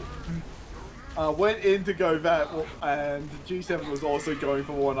then went in to go that, and G7 was also going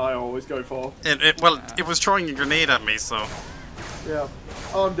for one I always go for. It was throwing a grenade at me, so Yeah.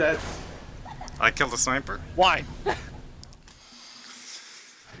 Oh, I'm dead. I killed the sniper. Why?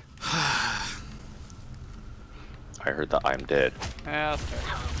 I heard that I'm dead. Yeah, that's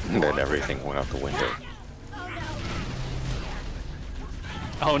fair. And then everything went out the window.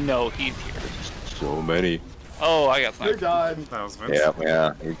 Oh no, he's here. So many. Oh, I got Who sniped. died? That was Vince.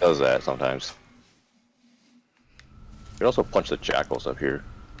 Yeah, he does that sometimes. You can also punch the jackals up here.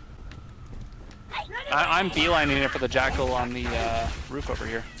 I'm beelining it for the jackal on the roof over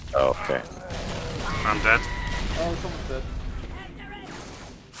here. Oh, okay. I'm dead. Oh, someone's dead.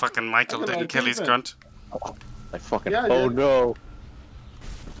 Fucking Michael Look at didn't that kill his achievement. grunt. I fucking. Yeah, I oh did. no.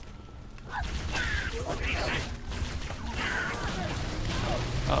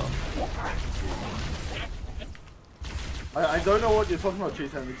 Oh. I don't know what you're talking about,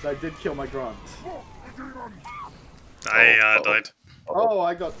 G7, because I did kill my grunt. I died. Oh,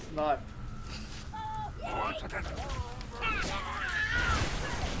 I got sniped.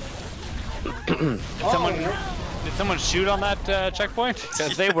 Did someone shoot on that checkpoint?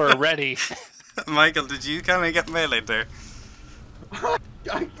 Because they were ready. Michael, did you kind of get meleeed there? I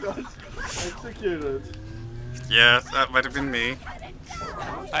got executed. Yeah, that might have been me.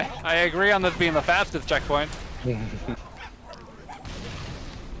 I agree on this being the fastest checkpoint.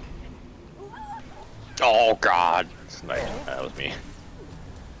 Oh god. Sniper. That was me.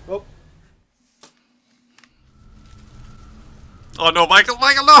 Oh, Oh no, Michael,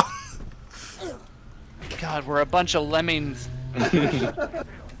 no! God, we're a bunch of lemmings.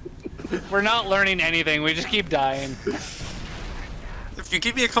 We're not learning anything. We just keep dying. If you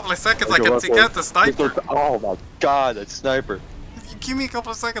give me a couple of seconds, I can take out the sniper. Oh my god, that sniper. If you give me a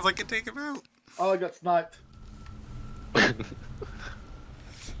couple of seconds, I can take him out. oh, I got sniped.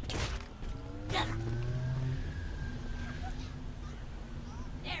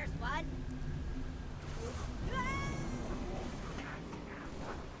 There's one.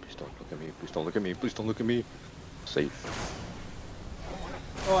 Please don't look at me, please don't look at me, please don't look at me. Safe.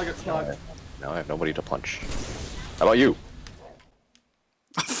 Oh, I got sniped. Now I have nobody to punch. How about you?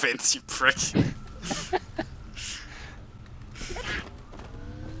 Vince, you prick.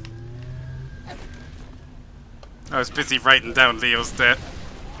 I was busy writing down Leo's death.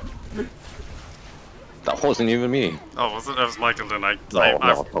 That wasn't even me. Oh, was it? That was Michael then. No,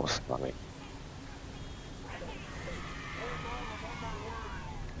 that was not me.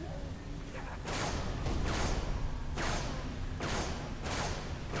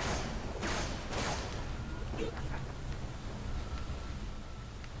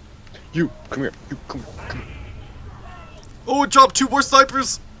 You, come here. You, come here. Oh, dropped 2 more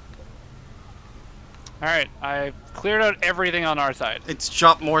snipers! Alright, I cleared out everything on our side. It's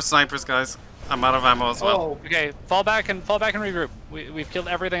dropped more snipers, guys. I'm out of ammo as well. Oh, Okay, fall back and regroup. We've killed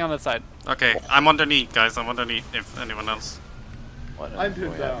everything on this side. Okay, I'm underneath, guys. I'm underneath if anyone else. What I'm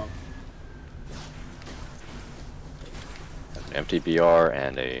pinned down. An MTBR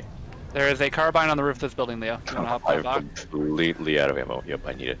and a. There is a carbine on the roof of this building, Leo. You wanna hop on I'm back? completely out of ammo. Yep,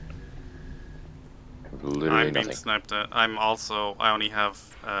 I need it. Literally I'm being nothing. sniped at. I only have,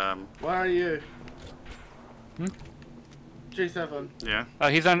 Where are you? Hmm? G7. yeah.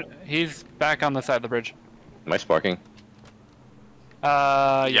 He's back on the side of the bridge. Am I sparking?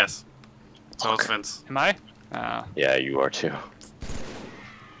 Yes. So is Vince. Am I? Yeah, you are too.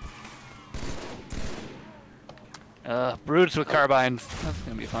 Brutes with carbines. That's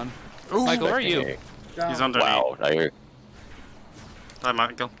gonna be fun. Ooh, Michael, where are you? He's underneath. Wow, I hear. Hi,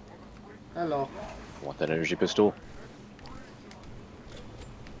 Michael. Hello. Want that energy pistol?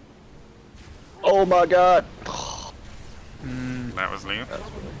 Oh my god! That was Leo.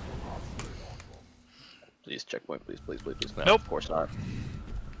 Please, checkpoint, please, please, please, please. No, Nope. Of course not.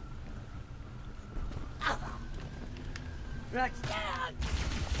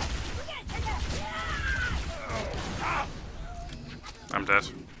 I'm dead.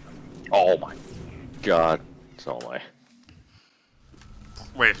 Oh my god. So am I.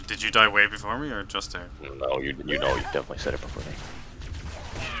 Wait, did you die way before me or just there? No, you know you definitely said it before me.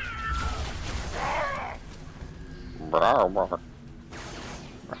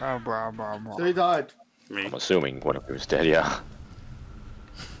 So he died. Me. I'm assuming one of you is dead, yeah.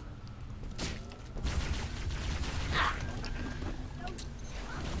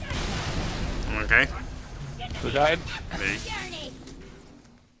 Okay. Who died? Me.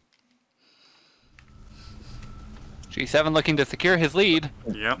 G7 looking to secure his lead.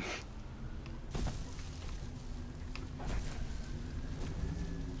 Yep.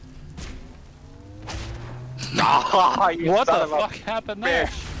 What the fuck happened there?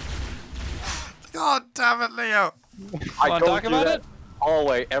 God damn it, Leo. I Wanna talk about it?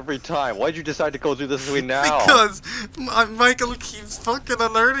 Hallway every time. Why'd you decide to go through this way now? Because Michael keeps fucking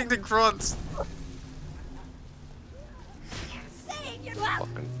alerting the grunts.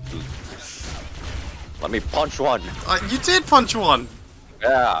 Fucking... Let me punch one. You did punch one.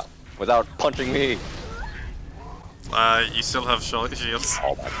 Yeah, without punching me. You still have shields.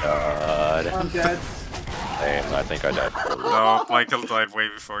 Oh my god. I'm dead. Damn, I think I died. No, Michael died way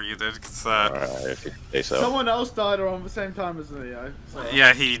before you did. Cause, Alright, if you say so. Someone else died around the same time as me. So.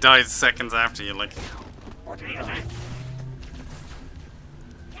 yeah, he died seconds after you. Like, I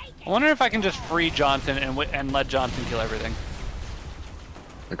wonder if I can just free Johnson and let Johnson kill everything.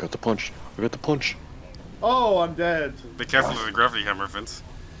 I got the punch. I got the punch. Oh, I'm dead. be careful of the gravity hammer, Vince.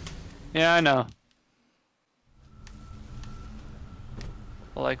 Yeah, I know.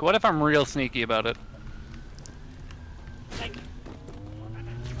 Like, what if I'm real sneaky about it?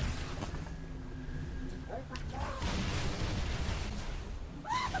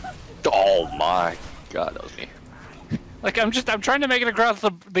 Oh my god, that was me. Like, I'm trying to make it across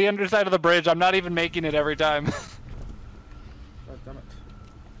the underside of the bridge. I'm not even making it every time. God damn it.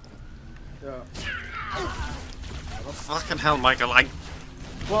 Yeah. Oh, fucking hell, Michael.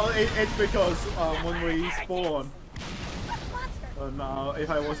 Well, it's because when we spawn, and if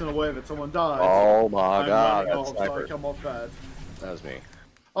I wasn't aware that someone died, Oh my I'm god, running that off, so sniper. I come off bad. That was me.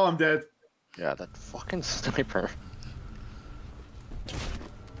 Oh, I'm dead. Yeah, that fucking sniper.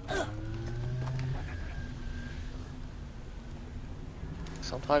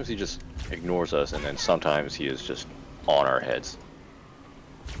 Sometimes he just ignores us, and then sometimes he is just on our heads.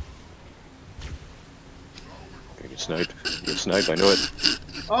 Okay, get sniped. Get sniped, I know it.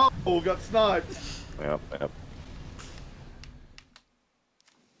 Oh, got sniped. Yep, yep.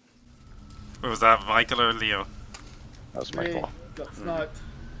 What was that, Michael or Leo? That was Me, Michael. got sniped.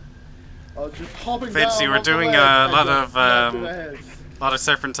 I was just hopping Vince, down you were off the doing ledge, a and lot got of sniped in the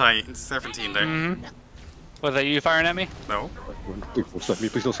head. serpentine there. Mm-hmm. Was that you firing at me? No. Please don't snipe me,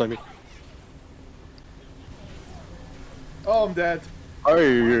 please don't snipe me. Oh, I'm dead.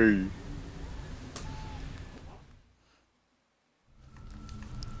 Hey.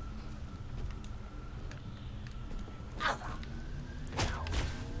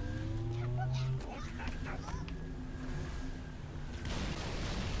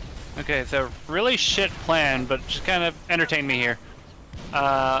 Okay, so really shit plan, but just kind of entertain me here.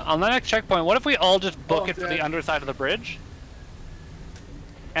 On the next checkpoint, what if we all just book it for the underside of the bridge?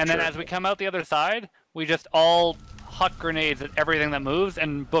 And then as we come out the other side, we just all huck grenades at everything that moves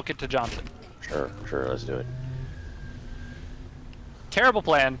and book it to Johnson. Sure, let's do it. Terrible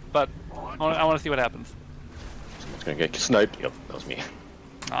plan, but I want to see what happens. Someone's gonna get sniped. Yep, that was me.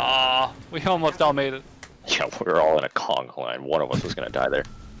 Ah, we almost all made it. Yeah, we were all in a Kong line. One of us was gonna die there.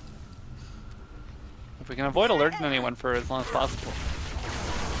 If we can avoid alerting anyone for as long as possible.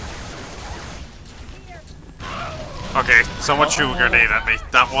 Okay, someone threw a grenade at me.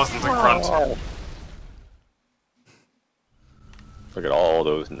 That wasn't a grunt. Look at all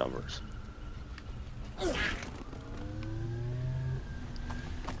those numbers.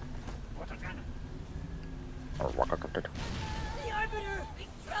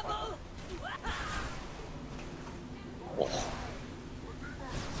 Oh.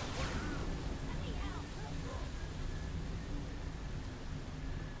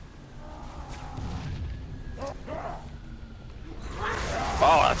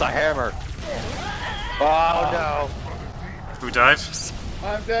 Oh, that's a hammer. Oh no. Who died?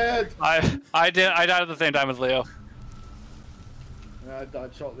 I'm dead. I died at the same time as Leo. Yeah, I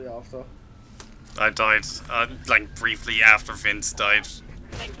died shortly after. I died, like, briefly after Vince died.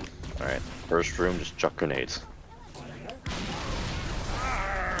 Alright, first room, just chuck grenades.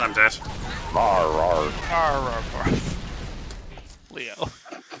 I'm dead. Rar, rar. Arr, arr, arr. Leo.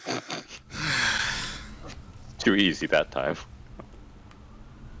 Too easy that time.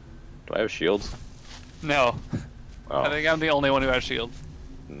 Do I have shields? No. Oh. I think I'm the only one who has shields.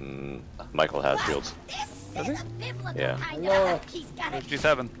 Michael has shields. Does he? Yeah.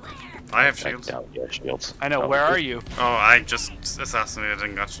 57. I have shields. Yeah, shields. I know, where are you? Oh, I just assassinated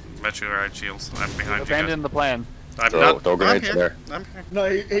and met you where I had shields. I'm behind you. Abandon the plan. I'm Throw not. grenades I'm in here. there. I'm here. No,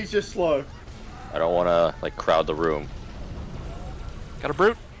 he's just slow. I don't want to, like, crowd the room. Got a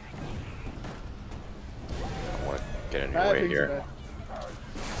brute? I don't want to get in your way here.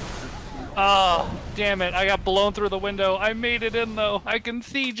 Oh, damn it. I got blown through the window. I made it in, though. I can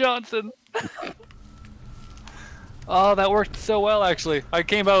see Johnson. Oh, that worked so well, actually. I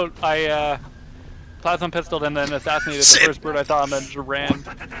came out, I plasma pistoled and then assassinated the first brute I saw and then just ran.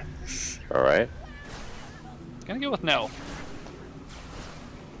 Alright. Gonna go with no.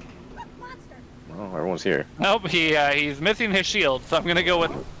 Well, everyone's here. Nope, he's missing his shield, so I'm gonna go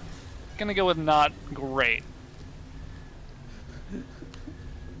with not great.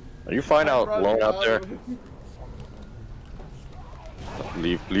 Are you fine out alone out there?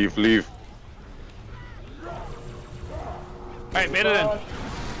 Leave, leave, leave. Alright, made it in.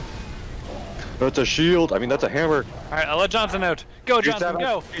 That's a shield. I mean, that's a hammer. Alright, I'll let Johnson out. Go, Johnson,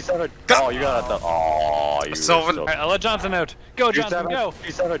 go! Oh, you got it. Oh, you. Alright, I'll let Johnson out. Go, Johnson, go!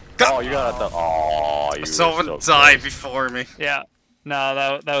 Oh, you got it. Oh, you. Someone died before me. Yeah.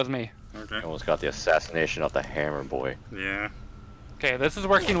 No, that was me. Okay. Almost got the assassination of the hammer boy. Yeah. Okay, this is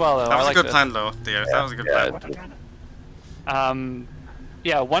working well though. That was I a like good this. plan though. Yeah, that was a good plan.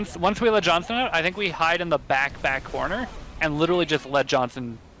 Yeah, once we let Johnson out, I think we hide in the back corner and literally just let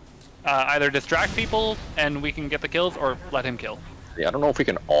Johnson either distract people and we can get the kills or let him kill. Yeah, I don't know if we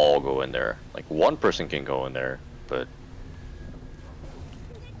can all go in there. Like, one person can go in there, but...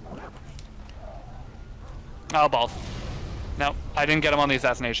 Oh, balls. No, I didn't get him on the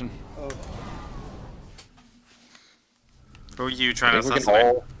assassination. Who are you trying to we can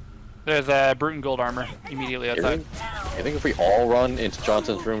assassinate? all... There's a brute in gold armor immediately outside. You think if we all run into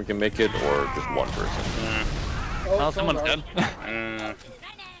Johnson's room we can make it, or just one person? Well, someone's dead.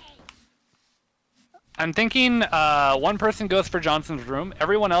 I'm thinking one person goes for Johnson's room,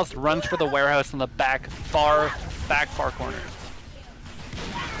 everyone else runs for the warehouse in the far corner.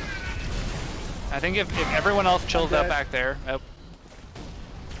 I think if everyone else chills out back there...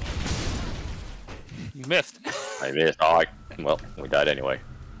 You missed. I missed. Oh, well, we died anyway.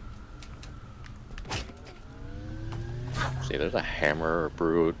 See, there's a hammer, a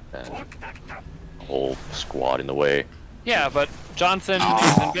brute, and a whole squad in the way. Yeah, but Johnson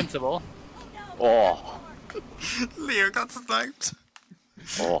is invincible. Oh. Leo got sniped.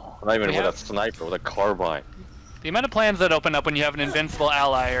 Oh, not even with a sniper, with a carbine. The amount of plans that open up when you have an invincible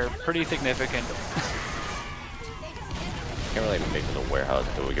ally are pretty significant. Can't really make it to the warehouse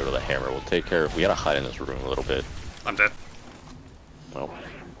until we get rid of the hammer. We'll take care of... We gotta hide in this room a little bit. I'm dead. Oh.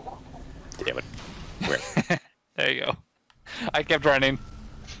 Damn it. Where? There you go. I kept running.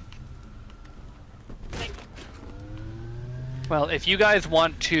 Well, if you guys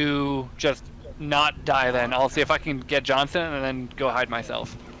want to just not die then, I'll see if I can get Johnson and then go hide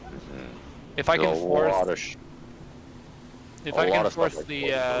myself. If I can force... If I can force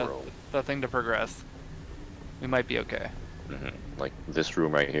the thing to progress, we might be okay. Like, this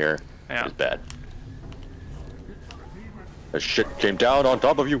room right here is bad. This shit came down on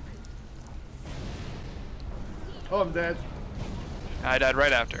top of you. Oh, I'm dead. I died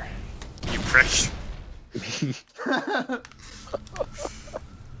right after. You prick.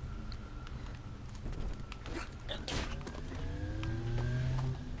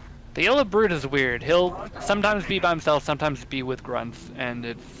 The Yellow Brute is weird. He'll sometimes be by himself, sometimes be with grunts, and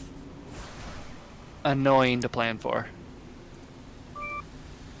it's annoying to plan for.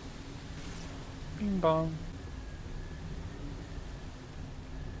 Bing bong.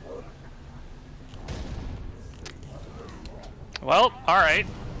 Well, alright.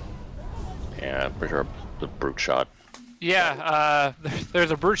 Yeah, I'm pretty sure the brute shot. Yeah,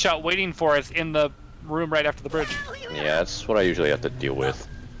 there's a brute shot waiting for us in the room right after the bridge. Yeah, that's what I usually have to deal with.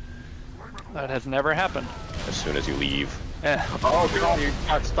 That has never happened. As soon as you leave. Yeah. Oh god, you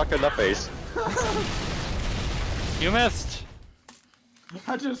got stuck in the face. You missed.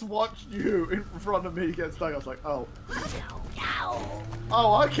 I just watched you in front of me get stuck. I was like, oh.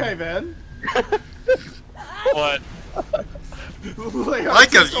 Oh, okay then. What? Like,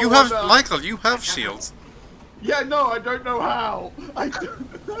 Michael, you have shields. Yeah, no, I don't know how.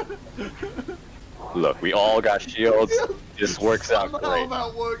 Look, we all got shields. This works out great.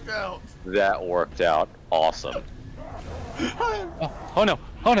 That worked out. That worked out awesome. Oh no!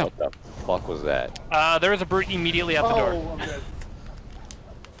 Oh no! What the fuck was that? There was a brute immediately at the door. I'm dead.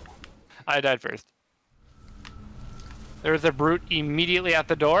 I died first. There was a brute immediately at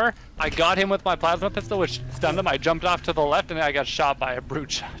the door. I got him with my plasma pistol, which stunned him. I jumped off to the left, and I got shot by a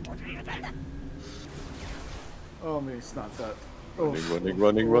brute shot. Oh, me, it's not that.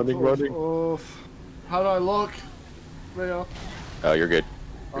 Running. Oof. How do I look? Leo? Oh, you're good.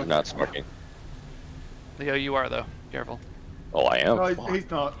 You're Okay. not smoking. Leo, you are though. Careful. Oh, I am. No, he's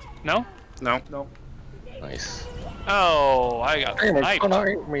not. No? No. No. Nice. Oh, I got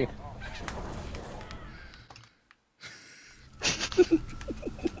sniped. Me.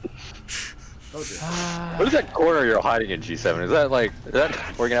 Oh, dear. What is that corner you're hiding in, G7? Is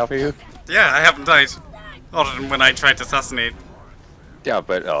that working out for you? Yeah, I haven't died. Other than when I tried to assassinate. Yeah,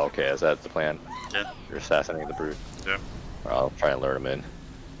 but oh, okay. Is that the plan? Yeah. You're assassinating the brute. Yeah. I'll try and lure him in.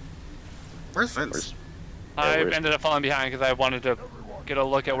 Where's Vince? I ended up falling behind because I wanted to get a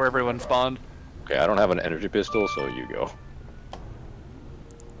look at where everyone spawned. Okay, I don't have an energy pistol, so you go.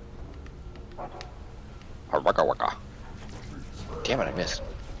 Waka waka. Damn it, I missed.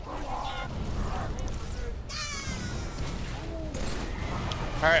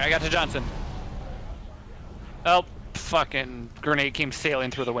 Alright, I got to Johnson. Oh, fucking grenade came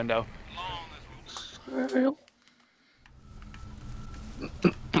sailing through the window.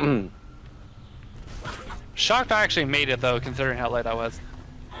 Shocked I actually made it though, considering how late I was.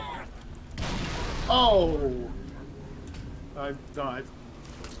 Oh! I died.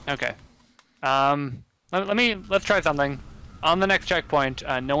 Okay. Let's try something. On the next checkpoint,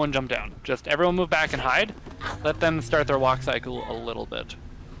 no one jump down. Just everyone move back and hide. Let them start their walk cycle a little bit.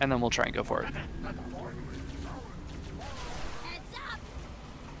 And then we'll try and go for it.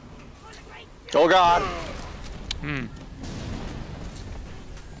 Oh god!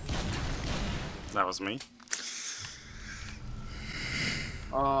 That was me.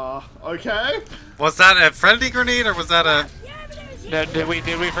 Okay. Was that a friendly grenade or was that a... Did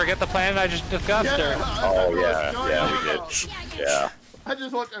we forget the plan I just discussed? Or? Oh yeah, we did. Yeah. I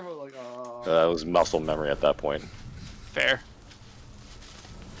just watched everyone like, That was muscle memory at that point. Fair.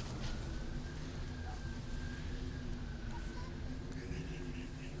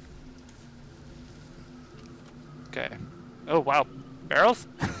 Okay. Oh wow, barrels?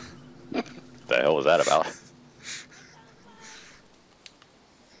 What the hell was that about?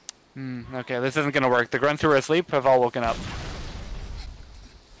 Okay, this isn't gonna work. The grunts who were asleep have all woken up.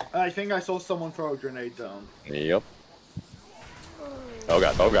 I think I saw someone throw a grenade down. Yep. Oh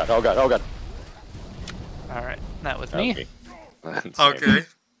god, oh god, oh god, oh god. Alright, that was me. Okay.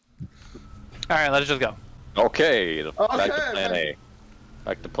 Alright, let's just go. Okay, back to plan A.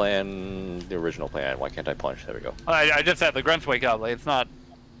 Back to the original plan. Why can't I punch? There we go. I just said the grunts wake up. Like, it's not.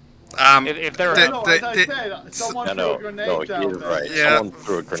 If they're No, as I said, someone threw a grenade down. He's right. Yeah. Someone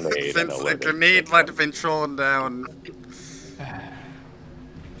threw a grenade. Vince, a grenade might have been thrown down.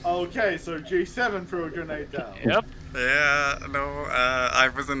 Okay, so G7 threw a grenade down. Yep. Yeah, no, I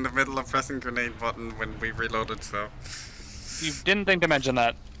was in the middle of pressing grenade button when we reloaded, so... You didn't think to mention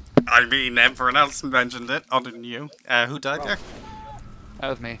that. I mean, everyone else mentioned it, other than you. Who died there? That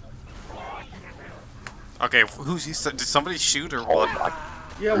was me. Okay, did somebody shoot or what?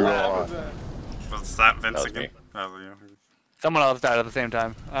 Yeah, what happened? Was that Vince That was again? me. Oh, yeah. Someone else died at the same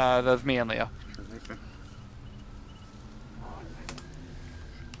time. That was me and Leo. Okay.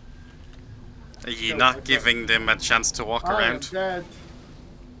 Are you not giving them a chance to walk I am around? dead.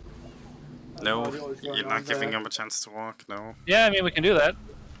 No, That's what was going you're on not giving there. them a chance to walk, no. Yeah, I mean, we can do that.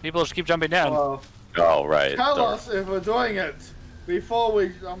 People just keep jumping down. Well, Oh, right. tell Sorry. us if we're doing it before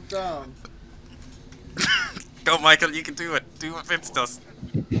we jump down. Go, Michael, you can do it. Do what Vince does.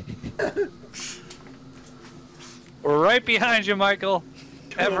 We're right behind you, Michael.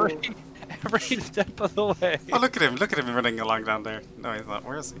 Every step of the way. Oh, look at him running along down there. No, he's not.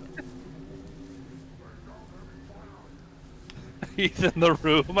 Where is he? He's in the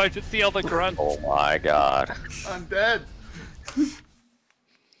room. I just see all the grunts. Oh my god. I'm dead.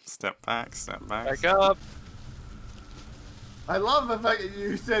 Step back, step back. Back up. I love the fact that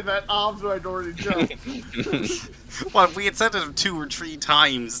you said that arms had already jumped. Well, we had said it 2 or 3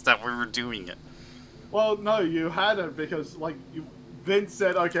 times that we were doing it. Well, no, you hadn't because, like, Vince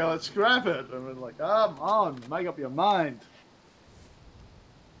said, okay, let's scrap it. And we're like, come on, make up your mind.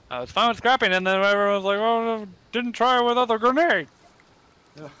 I was fine with scrapping, and then everyone was like, "Oh, didn't try with other grenade."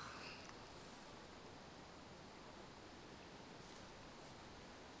 Yeah.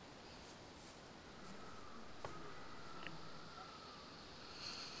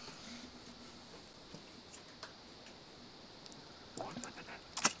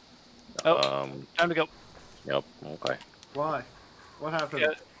 Oh, time to go. Yep. Okay. Why? What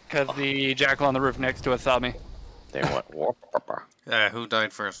happened? Because the jackal on the roof next to us saw me. They went war. Yeah, who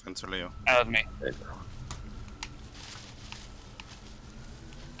died first, Vince or Leo? That was me.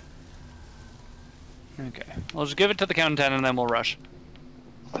 Okay. We'll just give it to the count of 10 and then we'll rush.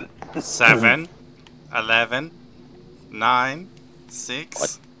 7, 11, 9,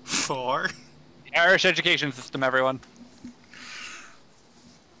 6, 4. Irish education system, everyone.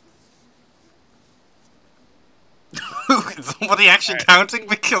 Is somebody actually counting?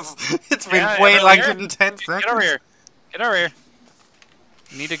 Because it's been way longer than 10 seconds. Get over here. Get over here.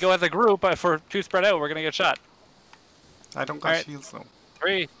 You need to go as a group. If we're too spread out, we're going to get shot. I don't got shields though.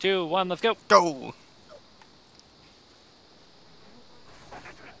 3, 2, 1, let's go. Go!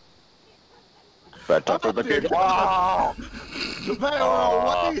 Bad time for the kid. Wow! They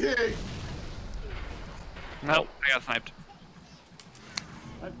are waiting! Nope, I got sniped.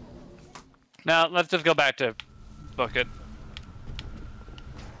 Now, let's just go back to book it.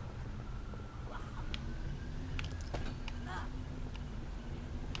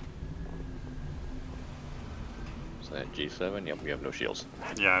 Is that G7? Yep, we have no shields.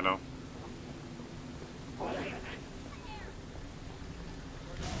 Yeah, I know.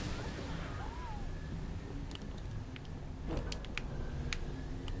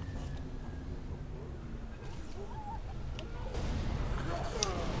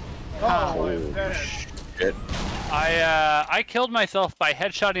 Oh, shit. I killed myself by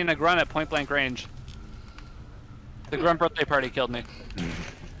headshotting a grunt at point blank range. The grunt birthday party killed me.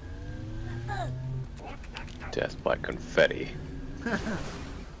 Death by confetti.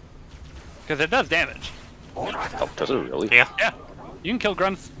 Because it does damage. Oh, does it really? Yeah. Yeah. You can kill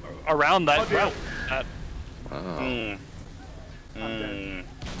grunts around that route.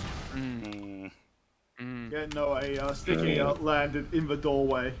 Yeah, no, a sticky landed in the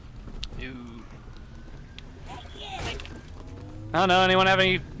doorway. I don't know, anyone have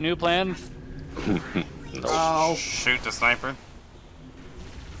any new plans? Oh. Shoot the sniper.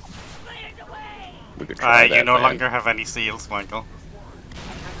 We could try that, you no man. longer have any seals, Michael.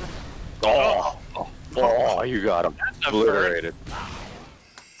 Oh, you got him. Obliterated.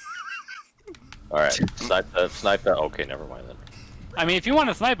 Alright, snipe that. Okay, never mind then. I mean, if you want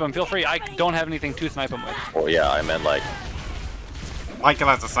to snipe him, feel free. I don't have anything to snipe him with. Well, yeah, I meant like... Michael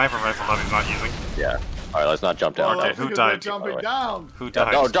has a sniper rifle that he's not using. Yeah. Alright, let's not jump down. Okay, who died? Jumping down. Who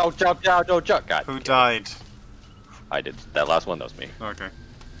died? No, don't jump down, don't jump. God. Who died? I did. That last one, that was me. Okay.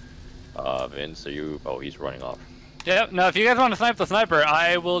 Vince, are you... Oh, he's running off. Yeah, no, if you guys want to snipe the sniper,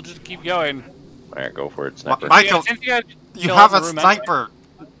 I will just keep going. Alright, go for it, sniper. Michael, you have a sniper.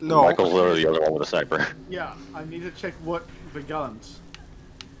 No. Michael's literally the other one with a sniper. Yeah, I need to check what the guns.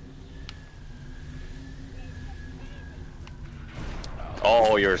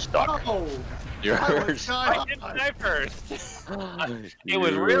 Oh, you're stuck. Oh, You're I didn't snipe first. It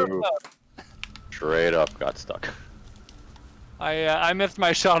was real tough. Straight up got stuck. I missed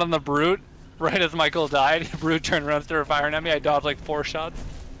my shot on the brute right as Michael died. Brute turned around, started firing at me. I dodged like 4 shots.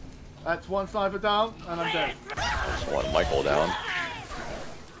 That's one sniper down, and I'm dead. Just one Michael down.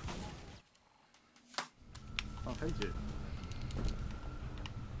 Oh, thank you.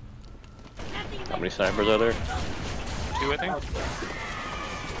 How many snipers are there? 2, I think.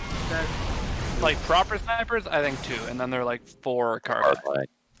 Like proper snipers, I think 2, and then they're like 4 carbine.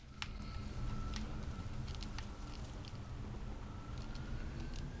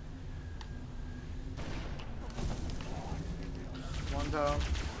 One down.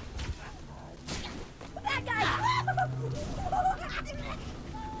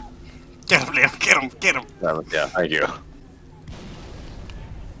 Get him, Leo. Get him. Get him. Yeah, thank you.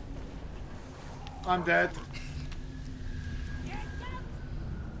 I'm dead.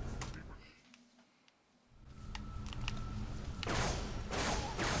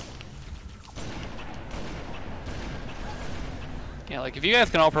 Yeah, like if you guys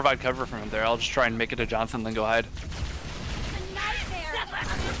can all provide cover from him there, I'll just try and make it to Johnson, then go hide.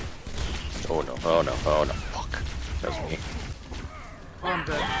 Oh no, oh no, oh no. Fuck. That's me. I'm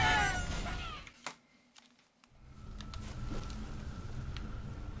dead.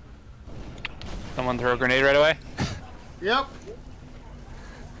 Someone throw a grenade right away. Yep.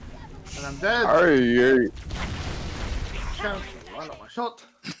 And I'm dead. Aye. Chance. I got my shot.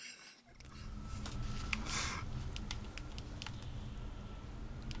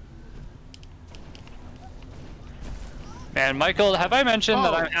 Man, Michael, have I mentioned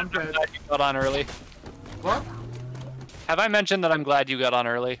that I'm glad you got on early? What? Have I mentioned that I'm glad you got on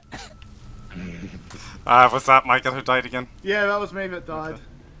early? Was that Michael who died again? Yeah, that was me that died.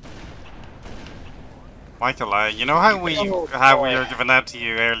 Michael, you know how we were giving that to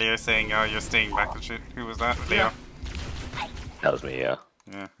you earlier, saying, "Oh, you're staying back and shit." Who was that, Leo? That was me, yeah.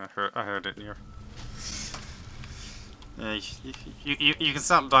 Yeah, I heard it here. Yeah, you can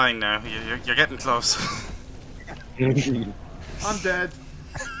stop dying now. You're getting close. I'm dead.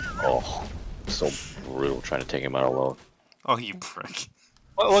 Oh, so brutal trying to take him out alone. Oh, you prick.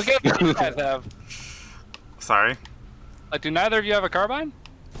 What guns do you guys have? Sorry? Like, do neither of you have a carbine?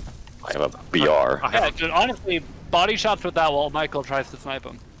 I have a BR. Yeah, dude, honestly, body shots with that while Michael tries to snipe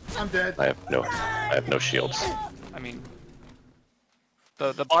him. I'm dead. I have no shields. I mean,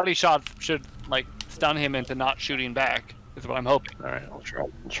 the body shot should, like, stun him into not shooting back, is what I'm hoping. Alright, I'll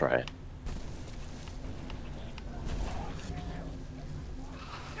try it.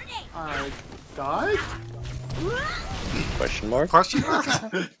 I died? Question mark? Question mark?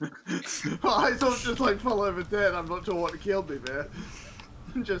 I don't just like fall over dead. I'm not sure what killed me there.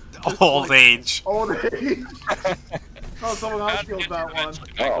 just Old like, age. Old age. Oh, someone else killed that one.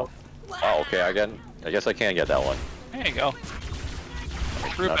 Oh, okay, I guess I can get that one. There you go.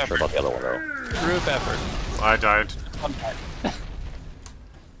 Group Not effort. sure about the other one though. Group effort. I died.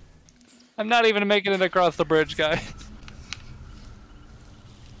 I'm not even making it across the bridge, guys.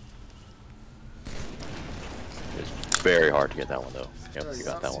 It's very hard to get that one though. Yep, you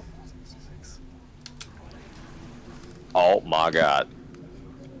got that one. Oh my god.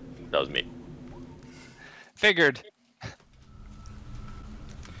 That was me. Figured.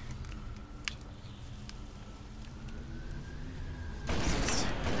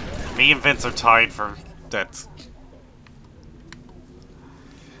 Me and Vince are tied for deaths.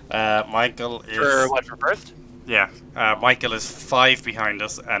 Michael is... For what, for first? Yeah. Michael is 5 behind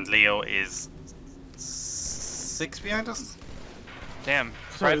us, and Leo is 6 behind us? Damn.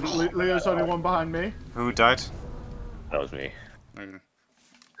 So Leo's only one behind me. Who died? That was me. Okay.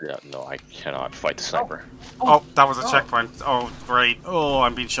 Yeah, no, I cannot fight the sniper. Oh, that was a checkpoint. Oh, great. Oh,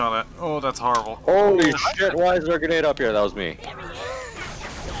 I'm being shot at. Oh, that's horrible. Holy shit, why is there a grenade up here? That was me.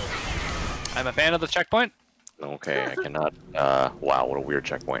 I'm a fan of the checkpoint. Okay, I cannot. Wow, what a weird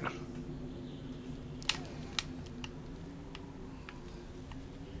checkpoint.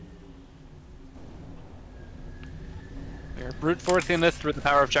 We're brute forcing this through the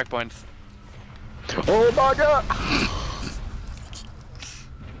power of checkpoints. Oh my god!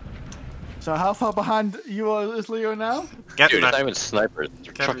 So how far behind you is Leo now? Get Dude, that. it's not even snipers.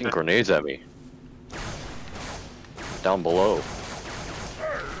 They're Get chucking that. grenades at me. Down below.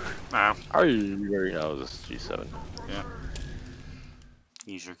 Ow. Are you very now? This is G7. Yeah.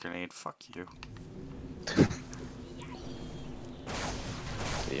 Use your grenade, fuck you.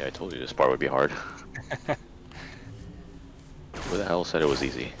 Yeah, I told you this part would be hard. Who the hell said it was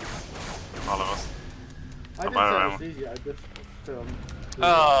easy? All of us. I didn't Bye, say Rama. it was easy. I just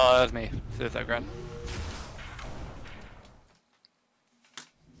Oh, that's me. Suicide grunt.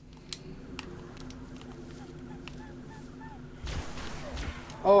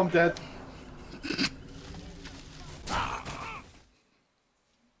 Oh, I'm dead.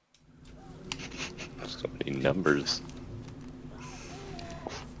 So many numbers.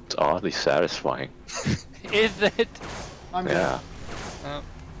 It's oddly satisfying. Is it? I'm Yeah. dead. Oh.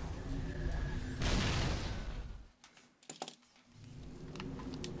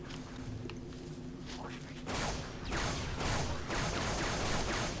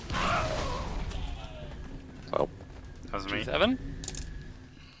 Well, That was me. 7?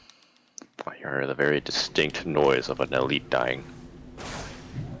 I heard the very distinct noise of an elite dying.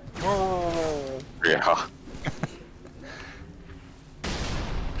 Oh. Yeah.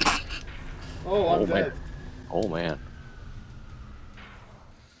 Oh, I'm Oh, dead. man. Oh man.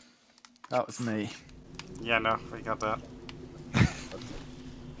 That was me. Yeah, no, we got that.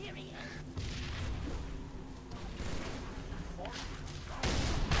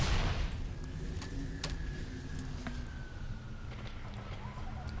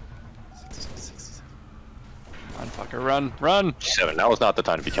 Run, fucker, run, run! 7. Now is not the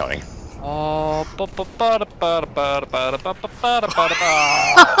time to be counting. Oh, That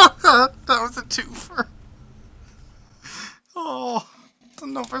was a twofer. Oh, the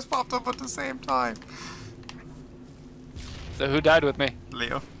numbers popped up at the same time. So who died with me?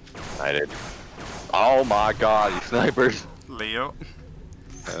 Leo. I did. Oh my god, you snipers. Leo.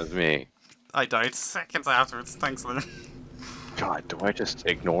 That was me. I died seconds afterwards, thanks Leo. God, do I just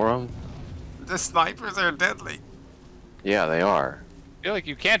ignore them? The snipers are deadly. Yeah, they are. I feel like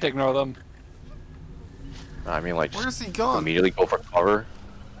you can't ignore them. I mean, like, just Where's he gone? immediately go for cover.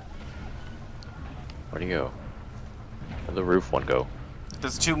 Where'd he go? Where'd the roof one go?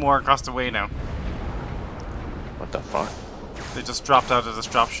 There's 2 more across the way now. What the fuck? They just dropped out of this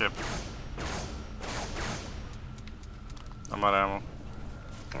dropship. I'm out of ammo.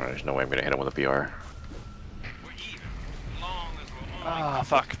 Alright, there's no way I'm gonna hit him with a BR. Ah,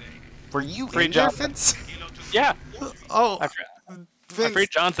 fuck. Were you Free in there, jump. Vince? Yeah. Oh, I Vince. freed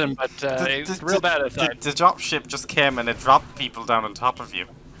Johnson, but it's real bad outside. The drop ship just came and it dropped people down on top of you.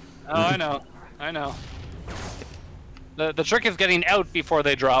 Oh, I know. I know. The trick is getting out before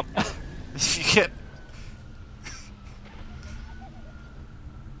they drop. If you get...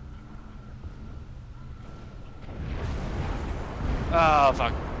 Oh,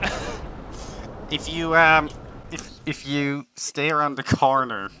 fuck. If you if you stay around the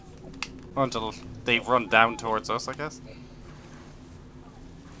corner until they run down towards us, I guess.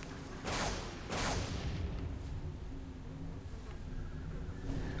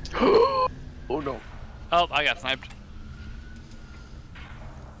 Oh no. Oh, I got sniped.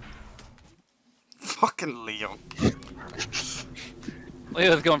 Fucking Leo.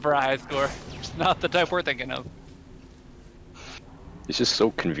 Leo's going for a high score. It's not the type we're thinking of. He's just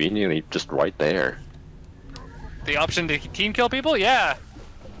so conveniently just right there. The option to team kill people? Yeah.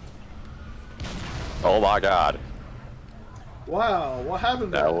 Oh my god. Wow, what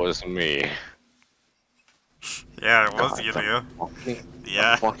happened there? That was me. Yeah, it was God, you, the Leo. fucking,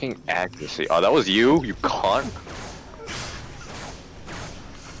 Yeah. the fucking accuracy. Oh, that was you? You cunt?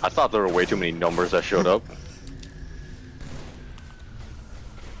 I thought there were way too many numbers that showed up.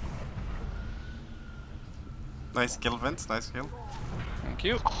 Nice kill, Vince. Nice kill. Thank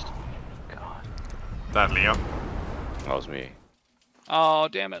you. God. That Leo. That was me. Oh,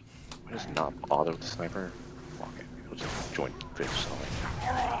 damn it. I just not bother with the sniper. Fuck it. I'll just join Twitch.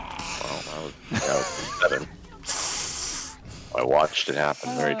 Well, that was 7. I watched it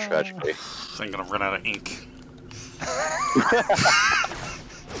happen very tragically. I'm gonna run out of ink.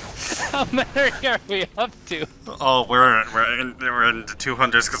 How many are we up to? Oh, we're in the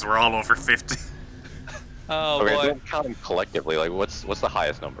 200s because we're all over 50. Oh, Okay, boy. don't count them collectively. Like, what's the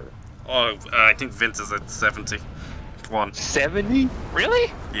highest number? Oh, I think Vince is at 71. 70?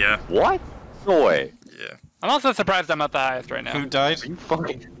 Really? Yeah. What? No way. Yeah. I'm also surprised I'm at the highest right now. Who died? Are you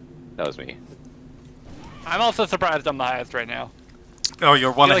fucking... That was me. I'm also surprised I'm the highest right now. Oh,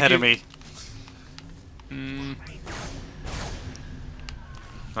 you're one feel like ahead of me.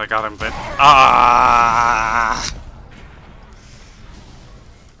 I got him, Vince. Ah!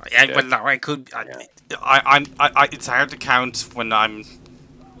 Yeah, well, no, I could. It's hard to count when I'm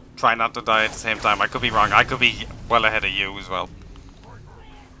trying not to die at the same time. I could be wrong. I could be well ahead of you as well.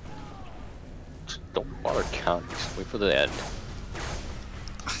 Just don't bother counting. Just wait for the end.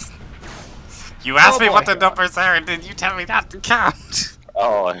 You asked me boy. what the numbers are, and then you tell me not to count.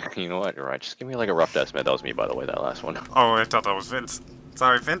 Oh, you know what? You're right. Just give me like a rough estimate. That was me, by the way, that last one. Oh, I thought that was Vince.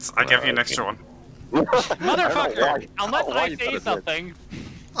 Sorry, Vince. I gave you an extra one. Motherfucker! Unless why I you say said it. something,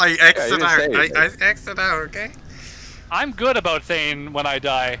 I X'd didn't out. say anything. I X'd it out, okay? I'm good about saying when I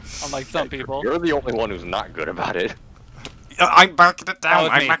die, unlike some people. You're the only one who's not good about it. I'm marking it down.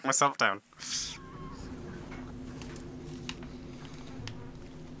 was I me. marked myself down.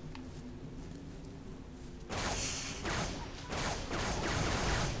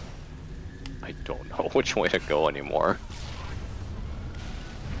 I don't know which way to go anymore.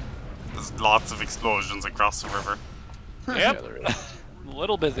 There's lots of explosions across the river. Yep. Yeah, there is. A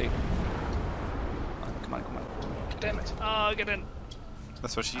little busy. Come on, come on. Damn it. Oh, get in.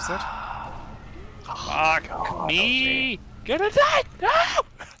 That's what she said? Fuck God, me. Get inside. No!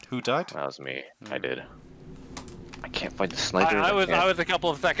 Who died? That was me. I did. I can't find the sniper. I was can't. a couple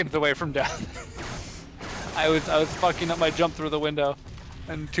of seconds away from death. I was fucking up my jump through the window,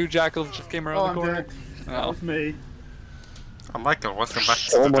 and 2 jackals just came around Oh, the I'm corner. dead. That was me. Oh, Michael, welcome back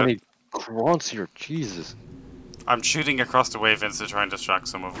So to the... many grunts here. Jesus. I'm shooting across the way, Vince, to try and distract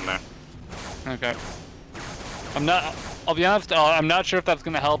some of them now. Okay. I'll be honest, I'm not sure if that's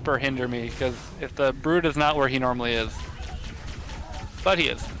going to help or hinder me, because if the brood is not where he normally is. But he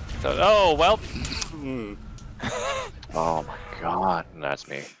is. So, oh, well. Oh my god. That's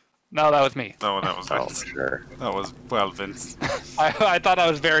me. No, that was me. No, that was Oh, Vince. sure. That was, well, Vince. I thought I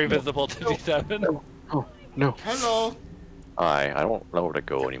was very visible to D7. Oh, no. Hello. I don't know where to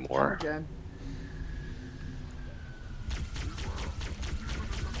go anymore. Again.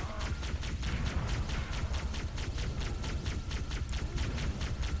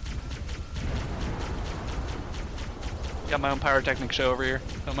 Got my own pyrotechnic show over here.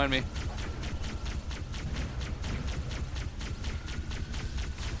 Don't mind me.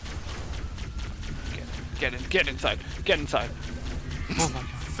 Get inside. Get inside. Oh my god.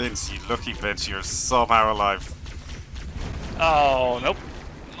 Vince, you lucky bitch, you're somehow alive. Oh, nope.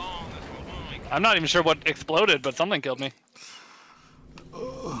 I'm not even sure what exploded, but something killed me.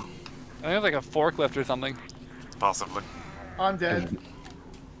 I think it was like a forklift or something. Possibly. I'm dead.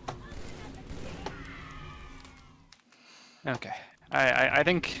 Okay. I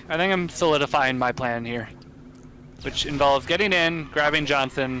think I'm solidifying my plan here, which involves getting in, grabbing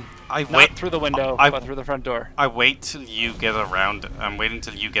Johnson, not through the window, but through the front door. I wait till you get around. I'm waiting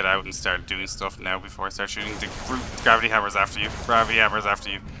till you get out and start doing stuff now before I start shooting. The gravity hammer's after you. Gravity hammer's after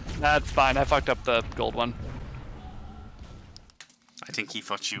you. That's fine. I fucked up the gold one. I think he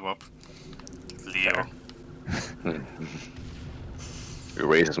fucked you up, Leo. It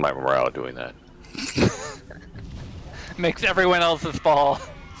raises my morale doing that. Makes everyone else's fall.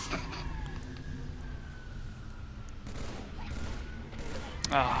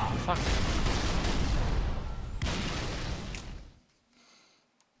 Oh, fuck.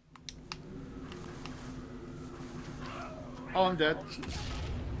 Oh, I'm dead.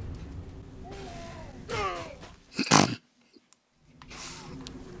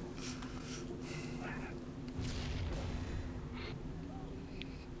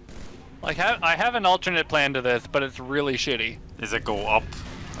 Like, I have an alternate plan to this, but it's really shitty. Does it go up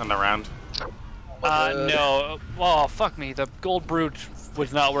and around? No. Oh, fuck me. The gold brute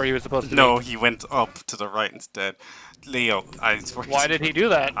was not where he was supposed to be. No, he went up to the right instead. Leo, I swear. Why did he do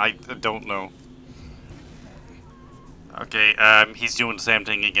that? I don't know. Okay, he's doing the same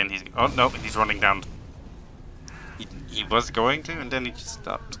thing again. Oh no, he's running down. He was going to, and then he just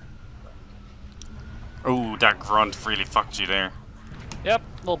stopped. Oh, that grunt really fucked you there. Yep,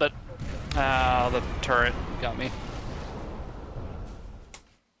 a little bit. The turret got me.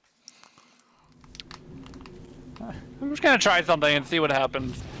 I'm just gonna try something and see what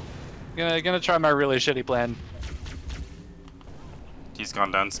happens. Gonna try my really shitty plan. He's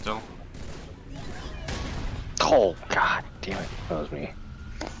gone down still. Oh god damn it, that was me.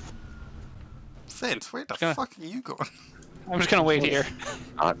 Vince, where the fuck are you going? I'm just gonna wait here.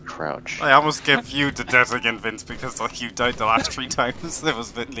 Not crouch. I almost gave you the death again, Vince, because like you died the last 3 times. That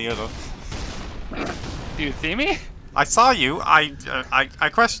was Leo though. Do you see me? I saw you. I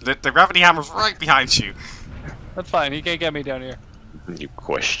questioned it. The gravity hammer's right behind you. That's fine. He can't get me down here. You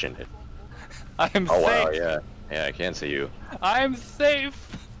questioned it. I'm oh safe. Wow, yeah. Yeah, I can see you. I'm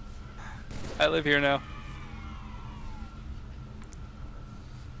safe. I live here now.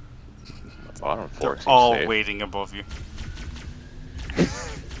 The bottom floor seems all safe. waiting above you.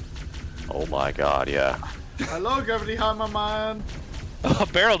 Oh my god, yeah. Hello, gravity hammer man. Oh,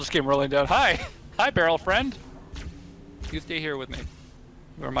 Barrel just came rolling down. Hi. Hi, Barrel friend. You stay here with me.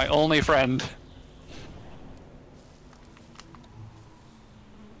 You're my only friend.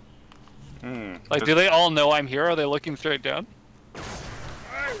 Like, do they all know I'm here? Are they looking straight down?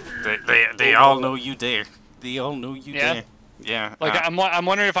 They all know you there. They all know you there. Yeah. Like, I'm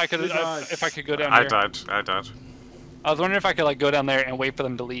wondering if I could go down here. I died. I was wondering if I could like go down there and wait for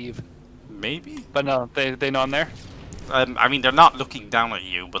them to leave. Maybe. But no, they know I'm there. I mean, they're not looking down at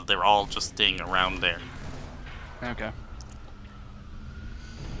you, but they're all just staying around there. Okay.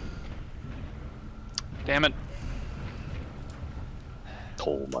 Damn it.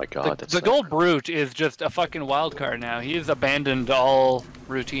 Oh my god, The gold brute is just a fucking wild card now. He's abandoned all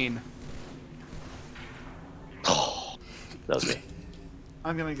routine. Oh, that was me.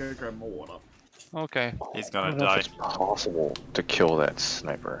 I'm gonna go grab more water. Okay. He's gonna I don't die. know if it's possible to kill that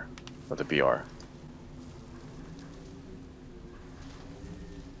sniper with a BR.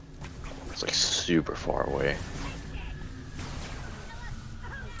 It's like super far away.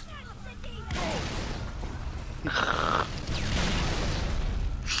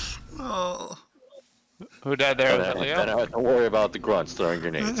 Oh. Who died there? Was it Leo? I don't have to worry about the grunts throwing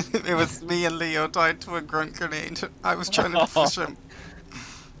grenades. It was me and Leo died to a grunt grenade. I was trying to push him.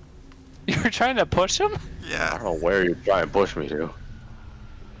 You were trying to push him? I Yeah. don't know where you're trying to push me to.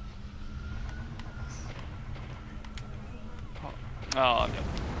 Oh, no.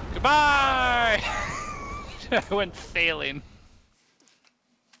 Goodbye! I went sailing.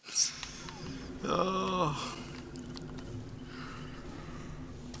 Oh.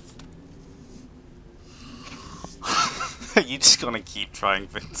 You just gonna keep trying,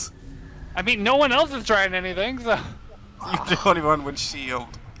 Vince. I mean, no one else is trying anything, so... You're the only one with shield.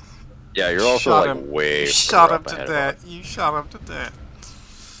 Yeah, you're also Shot like him. way You shot further him up to ahead of death. us. You shot him to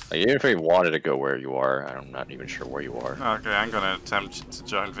death. Like, even if he wanted to go where you are, I'm not even sure where you are. Okay, I'm gonna attempt to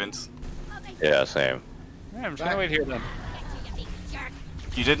join Vince. Yeah, same. Yeah, I'm just gonna wait here then.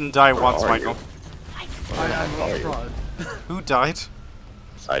 You didn't die once, are Michael. I am not tried. Who died?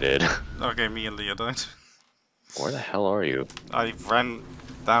 I did. Okay, me and Leah died. Where the hell are you? I ran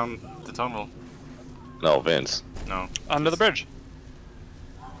down the tunnel. No, Vince. No. Under the bridge.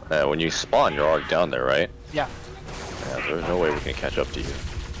 When you spawn, you're already down there, right? Yeah. Yeah, there's no way we can catch up to you.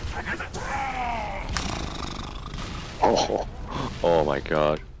 Oh my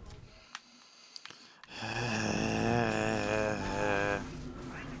god.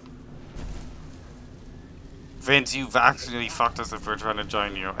 Vince, you've actually fucked us if we're trying to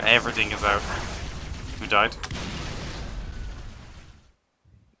join you. Everything is out. Who died?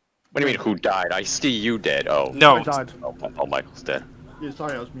 What do you mean, who died? I see you dead. Oh. No. I died. Oh, Michael's dead. Yeah,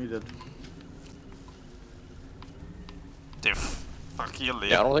 sorry, I was muted. Dude, fuck you, Leo.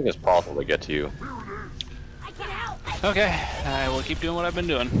 Yeah, I don't think it's possible to get to you. Okay, I will keep doing what I've been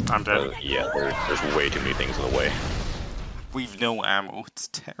doing. I'm dead. Yeah, there's way too many things in the way. We've no ammo. It's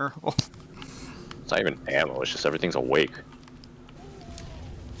terrible. It's not even ammo, it's just everything's awake.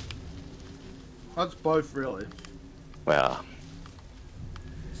 That's both, really. Well.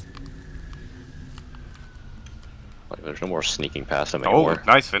 Like, there's no more sneaking past them Oh, anymore.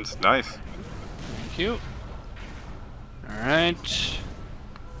 nice, Vince. Nice. Cute. Alright.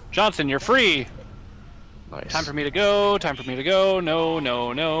 Johnson, you're free! Nice. Time for me to go, time for me to go. No,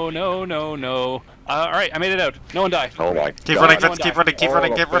 no, no, no, no, no. Alright, I made it out. No one die. Oh my Keep god. running, No Vince. one Keep die. running, keep Oh,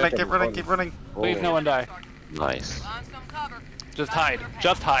 running, keep running, okay, keep running, okay. keep running. Please, no one die. Nice. Just hide.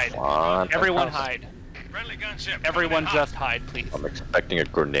 Just hide. Everyone hide. Friendly gunship. Everyone just hide, please. I'm expecting a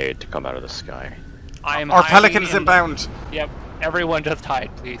grenade to come out of the sky. I am Our hiding pelican's in- inbound. Yep. Everyone just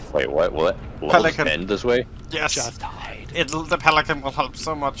hide, please. Wait, what? Will it Pelican. end this way? Yes. Just hide. The pelican will help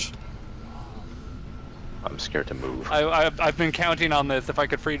so much. I'm scared to move. I've been counting on this if I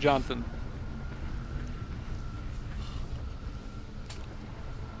could free Johnson.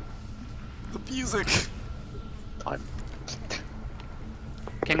 The music. I'm...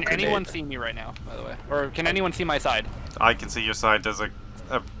 Can anyone see me right now, by the way? Or can anyone see my side? I can see your side. There's a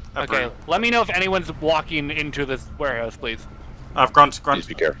Okay, broom. let me know if anyone's walking into this warehouse, please. I've gone. Please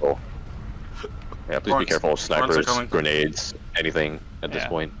be careful. Yeah, please be Grunts. careful of Grunts are snipers, coming. grenades, anything at this Yeah.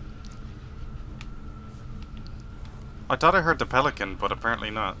 point. I thought I heard the pelican, but apparently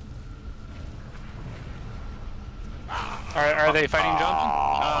not. Are they fighting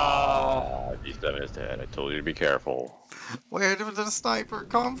Johnson? D7 is dead. I told you to be careful. Where did the sniper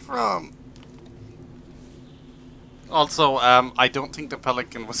come from? Also, I don't think the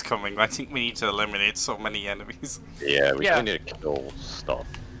pelican was coming. I think we need to eliminate so many enemies. Yeah, we Yeah. kinda need to kill stuff.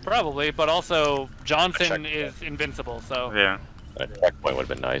 Probably, but also Johnson Check. is invincible, so Yeah, A checkpoint would have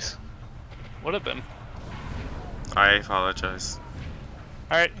been nice. would have been. I apologize.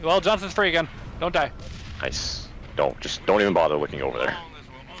 All right, well Johnson's free again. Don't die. Nice. Don't even bother looking over there.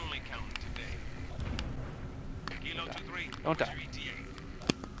 Don't die.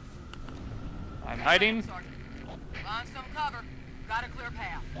 I'm hiding. Find some cover. Got a clear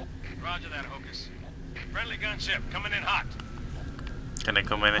path. Roger that, Hocus. Friendly gunship coming in hot. Can I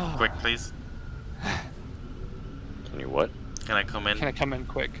come in quick, please? Can you what? Can I come in? Can I come in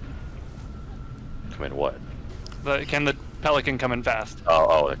quick? Come in what? Can the pelican come in fast?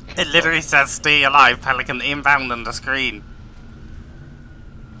 Oh. It literally says "Stay alive, pelican inbound" on the screen.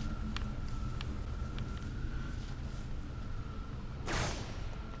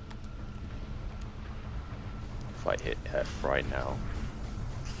 If I hit F right now.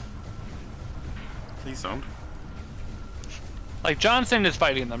 Please don't. Like Johnson is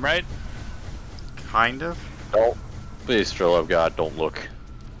fighting them, right? Kind of. Don't. Please, Trill of God, don't look.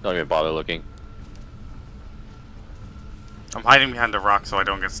 Don't even bother looking. I'm hiding behind the rock so I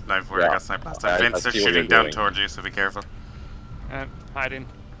don't get sniped where I Yeah. got sniped last time. I Vince, they're see what shooting you're down doing. towards you, so be careful. Hiding.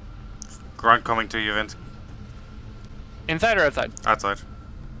 Grunt coming to you, Vince. Inside or outside? Outside.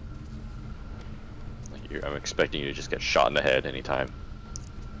 I'm expecting you to just get shot in the head anytime.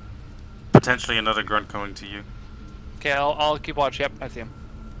 Potentially another grunt coming to you. Okay, I'll keep watch. Yep, I see him.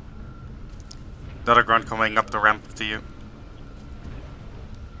 Another grunt coming up the ramp to you.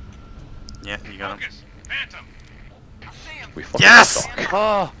 Yeah, you got him. Hocus, Phantom. I see him. We fucking Yes! suck.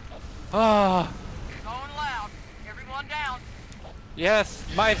 Oh, Going loud. Everyone down. yes,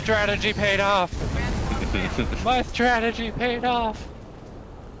 my strategy paid off. My strategy paid off.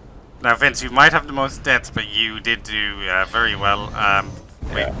 Now, Vince, you might have the most deaths, but you did do very well.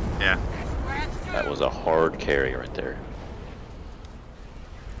 Wait, yeah. That was a hard carry right there.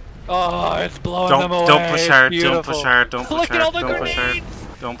 Oh, it's blowing them away. Don't push hard. Beautiful. Don't push hard. Don't push Look at all hard. the Don't push hard. grenades.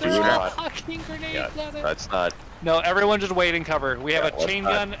 Don't push There are hard. fucking grenades Yeah, on it. that's not. No, everyone just wait and cover. We have Yeah, a let's chain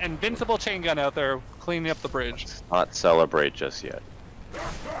not- gun, invincible chain gun out there cleaning up the bridge. Not celebrate just yet.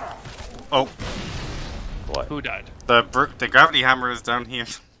 Oh, What? Who died? the gravity hammer is down here.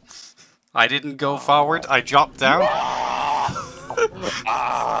 I didn't go forward. I dropped down.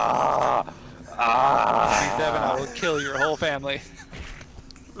 27, I will kill your whole family.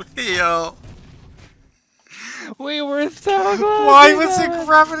 Yo, We were so close. why was the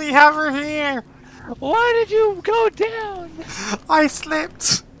gravity hammer here? Why did you go down? I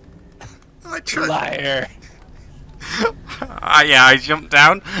slipped. I tried. Liar. Yeah, I jumped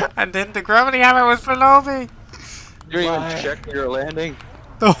down, and then the gravity hammer was below me. You didn't even check when you were landing?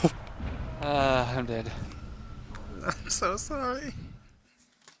 No. I'm dead. I'm so sorry.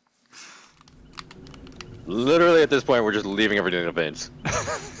 Literally at this point, we're just leaving everything in Vince.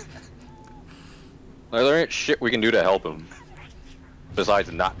 Like, there ain't shit we can do to help him.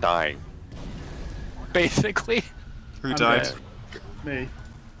 Besides not dying. Basically. Who died? Dead. Me.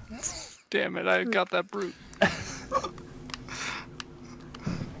 Damn it, I got that brute.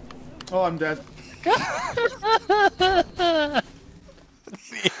 Oh, I'm dead.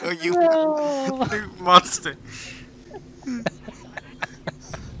 You monster.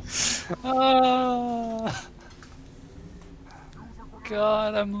 Oh.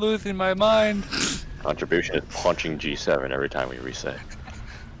 God, I'm losing my mind. Contribution is punching G7 every time we reset.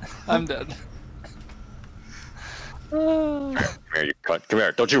 I'm dead. Come here, you cunt. Come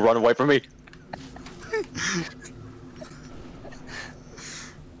here. Don't you run away from me.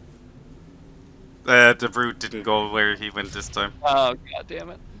 The brute didn't go where he went this time. Oh, god damn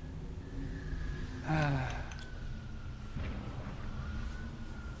it.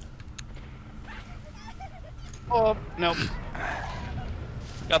 Oh, nope.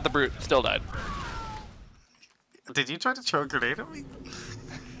 Got the brute, still died. Did you try to throw a grenade at me?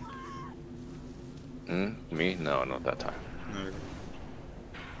 Me? No, not that time. No.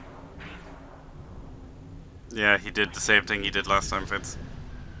 Yeah, he did the same thing he did last time, Vince.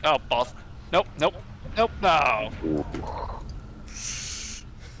 Oh, boss. Nope, nope, nope, no.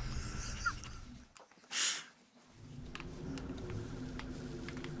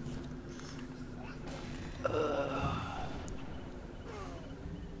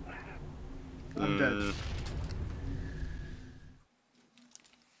 I'm dead.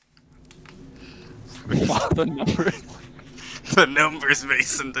 Wow, the numbers. The numbers,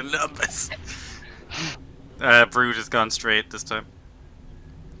 Mason, the numbers. Brood has gone straight this time.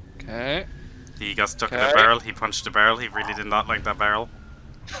 Okay. He got stuck in a barrel, he punched a barrel, he really did not like that barrel.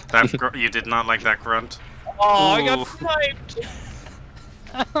 You did not like that grunt. Oh, Ooh. I got sniped!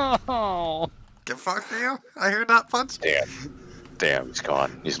 Oh. Get fucked, Leo. I heard that punch. Damn, he's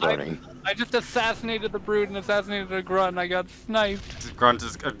gone. He's learning. I just assassinated the brood and assassinated the grunt and I got sniped. The grunt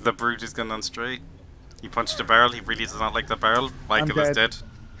is, the brute is gone on straight. He punched a barrel, he really does not like that barrel. Michael is dead.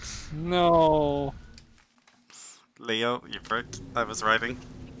 No. Leo, you prick. I was writing.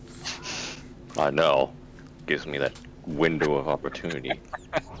 I know. Gives me that window of opportunity.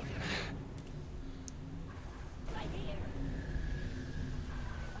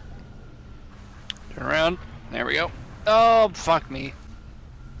 Turn around. There we go. Oh, fuck me.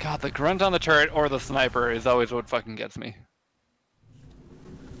 God, the grunt on the turret or the sniper is always what fucking gets me.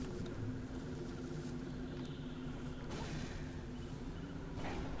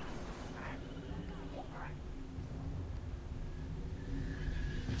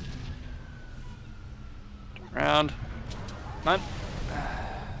 Turn around. Come on.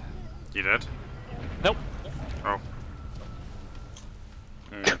 You dead? Nope. Oh.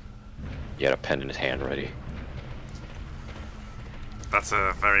 He had a pen in his hand ready. That's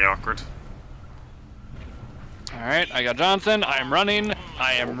very awkward. Alright, I got Johnson. I am running.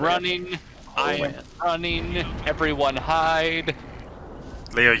 I am running. I am running. Everyone hide.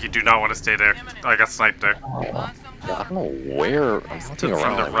 Leo, you do not want to stay there. I got sniped there. Yeah, I don't know where. I'm looking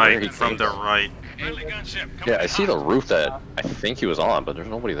around. From the like, where he right. From came the right. Yeah, I see the roof that I think he was on, but there's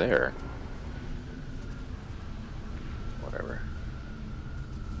nobody there. Whatever.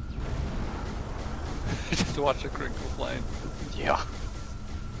 Just watch the crinkle flying. Yeah.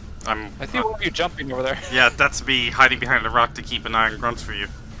 I see one of you jumping over there. Yeah, that's me hiding behind a rock to keep an eye on grunts for you.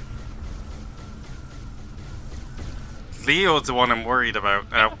 Leo's the one I'm worried about.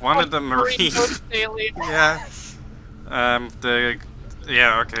 One of the Marines. Yeah.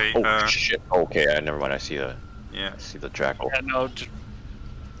 Yeah. Okay. Oh shit. Okay. Never mind. I see the. Yeah. I see the jackal. Yeah, no.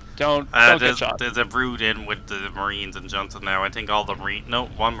 Don't get shot. There's a brood in with the Marines and Johnson now. I think all the Marine. No,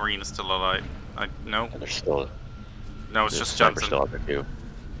 one Marine is still alive. No. And there's still. No, it's just Johnson. Still out there too.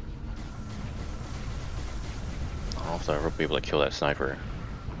 I don't know if I'll ever be able to kill that sniper.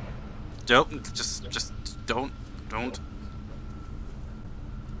 Don't. Just don't.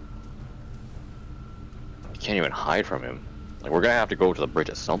 You can't even hide from him. Like, we're gonna have to go to the bridge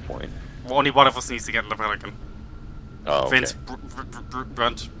at some point. Well, only one of us needs to get in the Pelican. Oh, okay. Vince,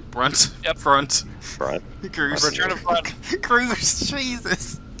 brunt. Yep. Front. Cruz. Return to front. Cruz,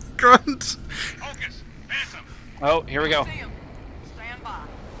 Jesus. Grunt. Focus. Phantom. Oh, here we go. Stand by.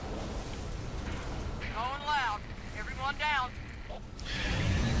 Going loud. Everyone down.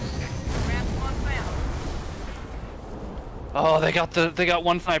 Advance 1 Phantom. Oh, they got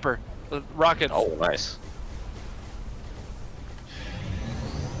one sniper. The rockets. Oh, nice.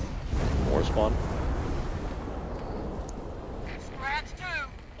 More spawn.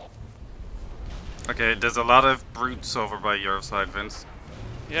 Okay, there's a lot of brutes over by your side, Vince.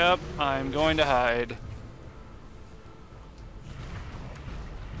 Yep, I'm going to hide.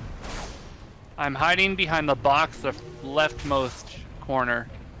 I'm hiding behind the box, the leftmost corner.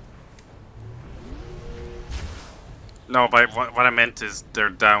 No, but what I meant is they're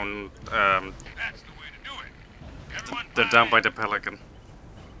down. That's the way to do it. Everyone They're down by the Pelican.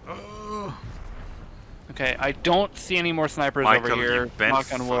 Okay, I don't see any more snipers Michael, over here. you bent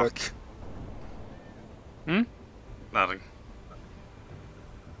Knock on wood. fuck. Hmm? Nothing.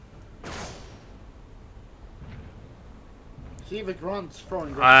 See the grunts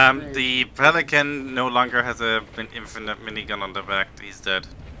throwing grenades. The Pelican no longer has a infinite minigun on the back. He's dead.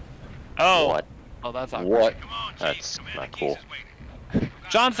 Oh. What? Oh, that's awkward. What? That's not cool.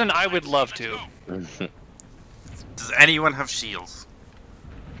 Johnson, I would love to. Does anyone have shields?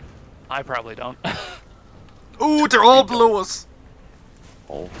 I probably don't. Ooh, they're all below us.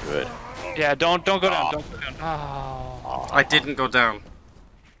 Oh, good. Yeah, don't go down. Don't go down. Oh. I didn't go down.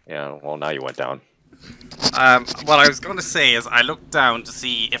 Yeah, well, now you went down. What I was going to say is I looked down to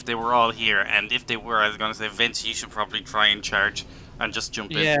see if they were all here, and if they were, I was going to say, Vince, you should probably try and charge and just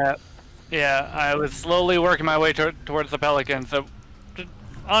jump in. Yeah, I was slowly working my way towards the Pelican, so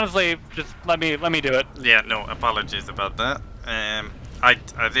honestly, just let me do it. Yeah, no, apologies about that.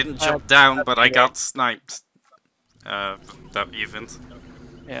 I didn't jump down, but I got sniped. That event.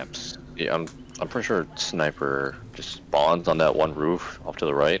 Yeah. Yeah, I'm pretty sure sniper just spawns on that one roof off to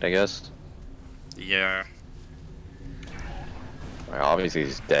the right, I guess. Yeah. Well, obviously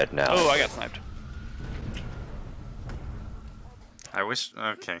he's dead now. Oh, I got sniped. I wish.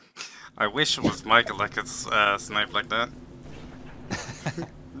 Okay. I wish it was Michael that could snipe like that.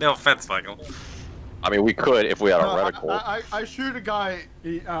 No offense, Michael. I mean, we could if we had a No, reticle. I shoot a guy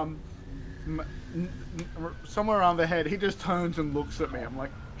somewhere around the head. He just turns and looks at me. I'm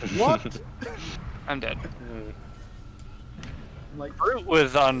like, what? I'm dead. I'm like, Brute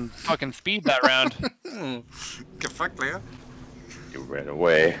was on fucking speed that round. Get fucked, Leo. You ran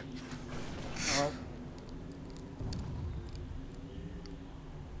away. oh.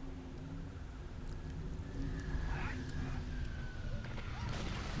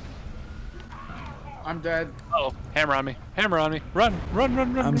 I'm dead. Oh, hammer on me. Hammer on me. Run, run,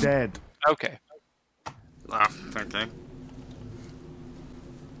 run, run. I'm dead. Okay. Ah, okay.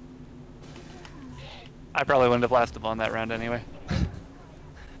 I probably wouldn't have lasted long that round anyway.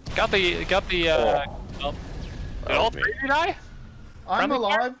 Got the oh. Did all three of you die? I'm Friendly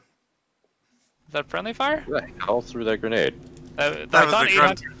alive. fire? Is that friendly fire? Who the hell threw that grenade? That was was on a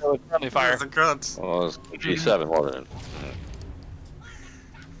grunt. 800, so it's friendly fire. There's a grunt. Well, it was G7, wasn't it?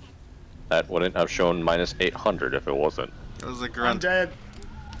 That wouldn't have shown minus 800 if it wasn't. It was a I'm grunt. dead.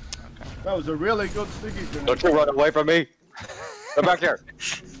 That was a really good sticky grenade. Don't you run away from me! Come back here!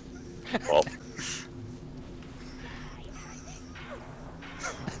 Well,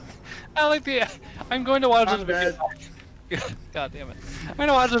 I like the. I'm going to watch this video back. God damn it! I'm going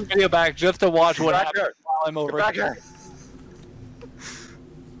to watch this video back just to watch what back happens here. while I'm over back here.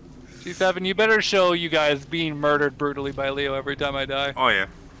 G7, you better show you guys being murdered brutally by Leo every time I die. Oh yeah.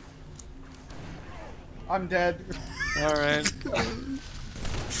 I'm dead. All right.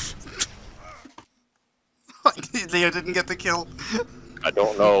 Leo didn't get the kill. I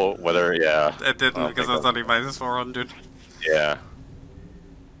don't know whether, yeah. It didn't because I was only minus 400. Yeah.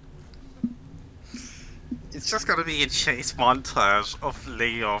 It's just gonna be a chase montage of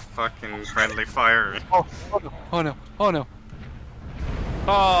Leo fucking friendly fire. Oh no! Oh no! Oh no!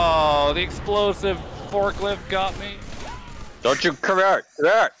 Oh, the explosive forklift got me. Don't you come here! Come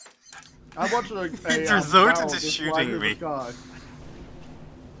here! I watched a He's barrel resorted to just shooting fly through the me. sky.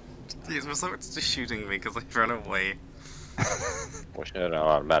 He's resorted to shooting me because I ran away. Wish it had an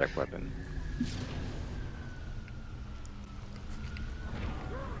automatic weapon.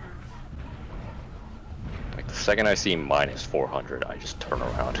 Like, the second I see minus 400, I just turn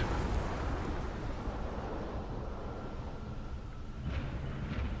around.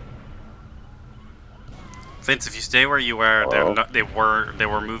 Vince, if you stay where you are, Hello? they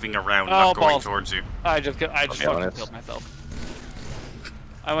were moving around, Oh, not going balls. towards you. I just fucking honest. killed myself.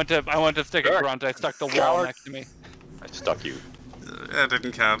 I went to stick a Sure. grunt. I stuck the wall Coward. next to me. I stuck you. That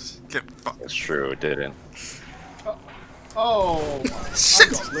didn't count. Get fucked. It's true, it didn't. Oh, I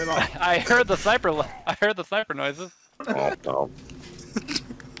Shit! got lit up. I heard the sniper. I heard the sniper noises. Oh, no.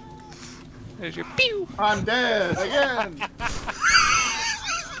 There's your pew. I'm dead again.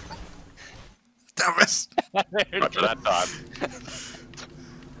 Damn it! After that time.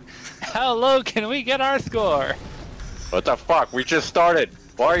 How low can we get our score? What the fuck? We just started.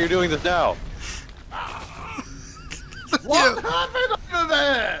 Why are you doing this now? What happened over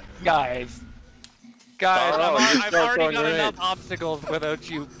there? Guys, I don't know, you just I've start already throwing got enough grenades. obstacles without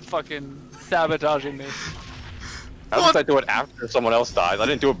you fucking sabotaging me. How did I do it after someone else dies? I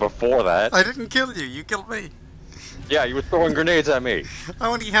didn't do it before that. I didn't kill you. You killed me. Yeah, you were throwing grenades at me. I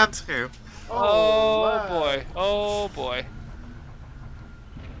only had to. Oh wow. boy, oh boy.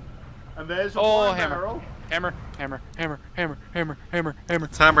 And there's a Oh, fire hammer. barrel. Hammer, hammer, hammer, hammer, hammer, hammer, hammer.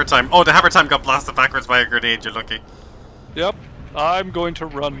 It's hammer time. Oh, the hammer time got blasted backwards by a grenade. You're lucky. Yep, I'm going to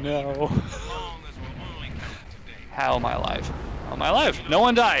run now. How am I alive? How am I alive? No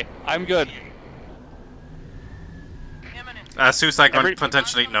one die. I'm good. Suicide gun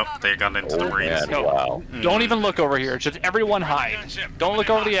potentially. Nope, they got into the Oh, Marines. man, No. wow. Don't even look over here. Just everyone hide. Don't look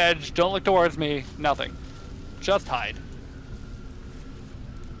over the edge. Don't look towards me. Nothing. Just hide.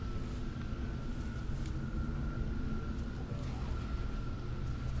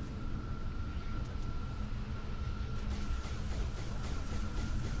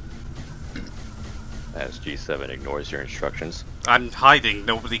 As G7 ignores your instructions, I'm hiding.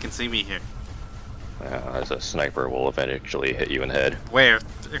 Nobody can see me here. as a sniper will eventually hit you in the head. Where?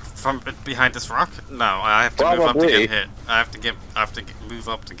 From behind this rock? No, I have to move up to Probably. get hit. I have to move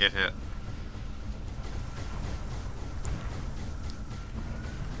up to get hit.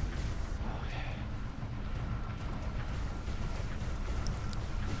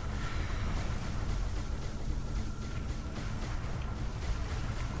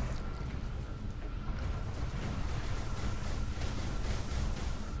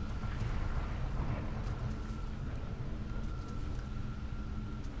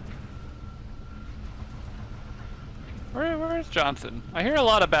 Where's Johnson? I hear a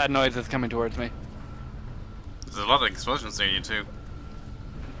lot of bad noises coming towards me. There's a lot of explosions near you too.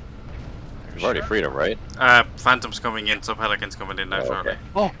 You've already freed him, right? Phantom's coming in, so Pelican's coming in now Oh, shortly.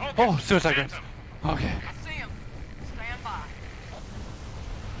 okay. Oh, suicide guns. Okay. I see him. Stand by.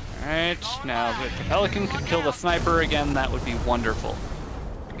 Alright, now if the Pelican could kill the sniper again, that would be wonderful.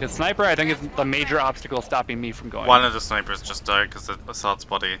 Because sniper, I think, is the major obstacle stopping me from going. One of the snipers just died because the assault's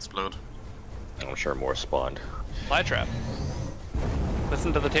body exploded. I'm sure more spawned. Flytrap.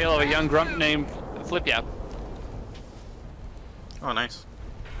 Listen to the tale of a young grunt named Flipyap. Oh, nice.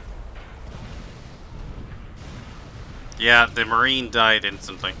 Yeah, the Marine died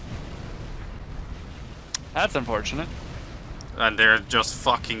instantly. That's unfortunate. And they're just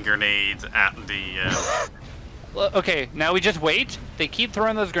fucking grenades at the... Well, okay, now we just wait. They keep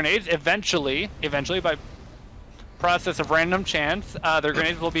throwing those grenades. Eventually, by process of random chance, their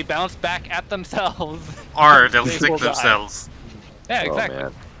grenades will be bounced back at themselves. or they'll They stick will die. themselves. Yeah, exactly. Oh,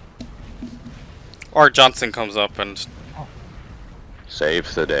 man. Or Johnson comes up and...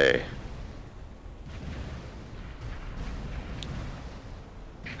 Saves the day.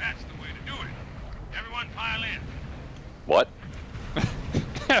 That's the way to do it. Everyone pile in. What?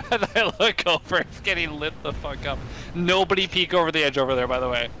 As I look over, it's getting lit the fuck up. Nobody peek over the edge over there, by the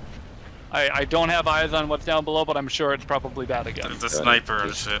way. I don't have eyes on what's down below, but I'm sure it's probably bad again. The sniper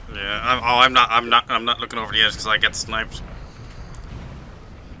and shit, yeah. I'm not looking over the edge because I get sniped.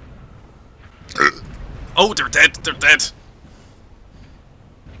 Oh, they're dead, they're dead.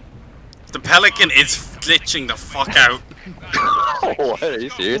 The Pelican is glitching the fuck out. What? Are you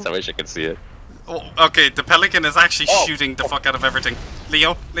serious? I wish I could see it. Oh, okay, the Pelican is actually shooting the fuck out of everything.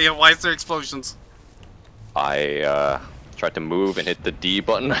 Leo, why is there explosions? I tried to move and hit the D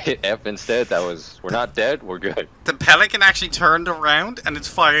button. I hit F instead. We're not dead. We're good. The Pelican actually turned around and it's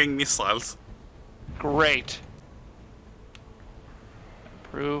firing missiles. Great.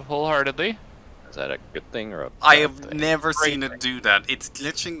 Approve wholeheartedly. Is that a good thing or a I bad have thing? never Great seen it do that. It's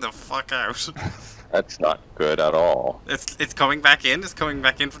glitching the fuck out. That's not good at all. It's coming back in. It's coming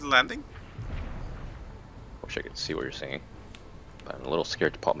back in for the landing. Wish I could see what you're saying. But I'm a little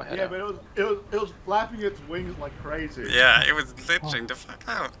scared to pop my head Yeah, out. but it was flapping its wings like crazy. Yeah, it was glitching the fuck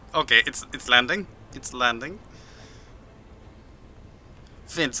out. Okay, it's landing. It's landing.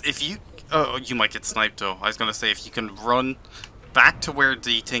 Vince, if you... Oh, you might get sniped though. I was gonna say, if you can run back to where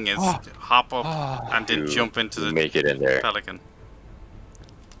the thing is, hop up, and then You jump into the make it in there. Pelican.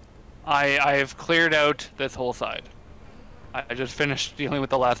 I have cleared out this whole side. I just finished dealing with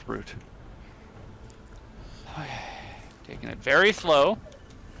the last brute. Okay. Taking it very slow.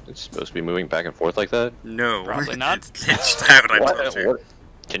 It's supposed to be moving back and forth like that? No. Probably not. It's glitched out, I told you. What?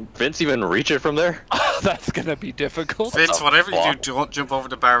 Can Vince even reach it from there? That's gonna be difficult. Vince, the whatever you do, fuck? don't jump over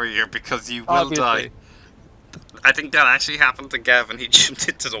the barrier because you will Obviously. die. I think that actually happened to Gavin. He jumped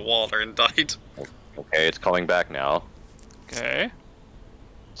into the water and died. Okay, it's coming back now. Okay.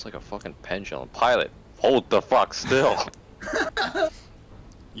 It's like a fucking pendulum. Pilot, hold the fuck still.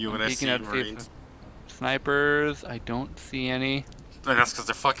 UNSC Marines. Snipers, I don't see any. That's because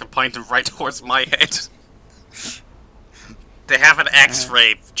they're fucking pointing right towards my head. They have an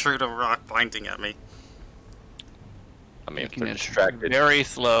X-ray through the rock pointing at me. I mean, if Making they're it distracted, very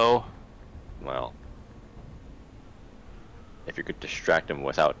slow. well, if you could distract them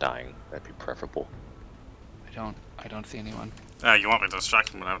without dying, that'd be preferable. I don't see anyone. You want me to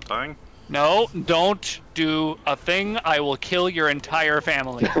distract them without dying? No, don't do a thing. I will kill your entire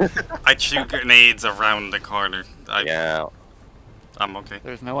family. I threw grenades around the corner. Yeah. I'm okay.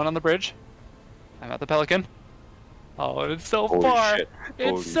 There's no one on the bridge. I'm at the Pelican. Oh, it's so Holy far. shit. It's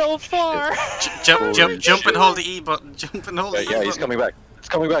Holy so far. Jump and hold the E button. Jump and hold the E button. Yeah, he's coming back. It's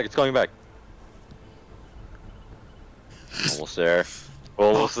coming back. It's coming back. Almost there.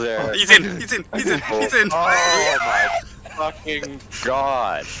 Almost there. He's in. He's in. He's in. He's in. Oh my fucking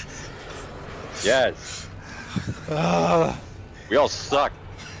god. Yes. We all suck.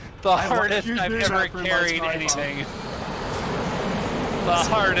 The hardest I've ever carried anything. The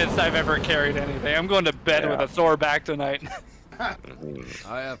hardest I've ever carried anything. I'm going to bed with a sore back tonight.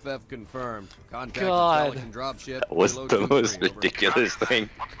 IFF confirmed. Contact God. Pelican dropship. That was Payload the 23, most over. ridiculous thing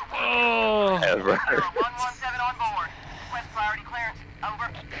Oh. ever. 117 on board. Request priority clearance. Over.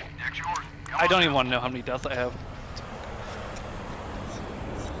 Deck's yours. I don't even want to know how many deaths I have.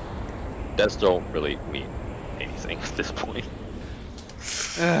 Deaths don't really mean anything at this point.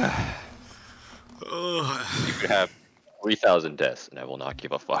 You could have 3,000 deaths, and I will not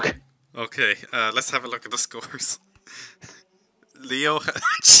give a fuck. Okay, let's have a look at the scores. Leo,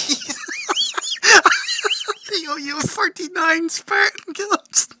 jeez. Leo, you have 49 Spartan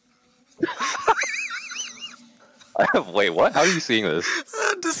kills. Wait, what? How are you seeing this?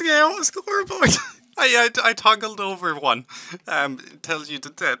 This guy on the scoreboard. I toggled over one. It tells you the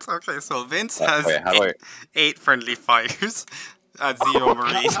deaths. Okay, so Vince has Wait, how do I... 8 friendly fighters and 0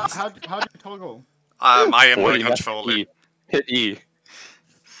 Marines. How do you toggle? I am the 40, controller. E. Hit E.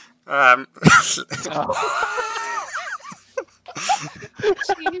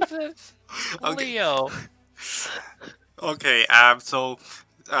 Jesus. Leo. Okay, so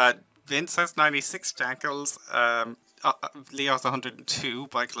Vince has 96 jackals, Leo has 102,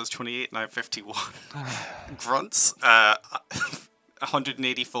 Michael has 28, and I have 51. Grunts,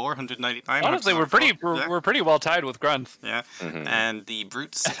 184, 199. Honestly, we're pretty well tied with grunts. Yeah, and the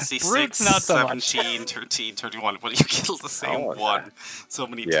Brute 66, Brutes not so 17, 13, 31. Well, you killed the same one so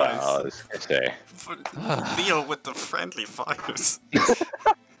many Yeah, times. I was gonna say. Leo with the friendly fires.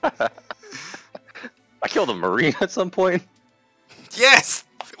 I killed a Marine at some point. Yes!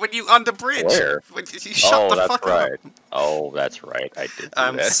 When you on the bridge. Where? When you shut the fuck right. up. Oh, that's right. I did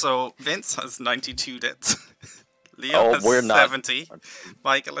do that. So Vince has 92 deaths. Leo has we're not. 70.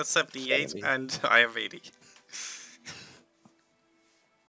 Michael has 78, and I have 80.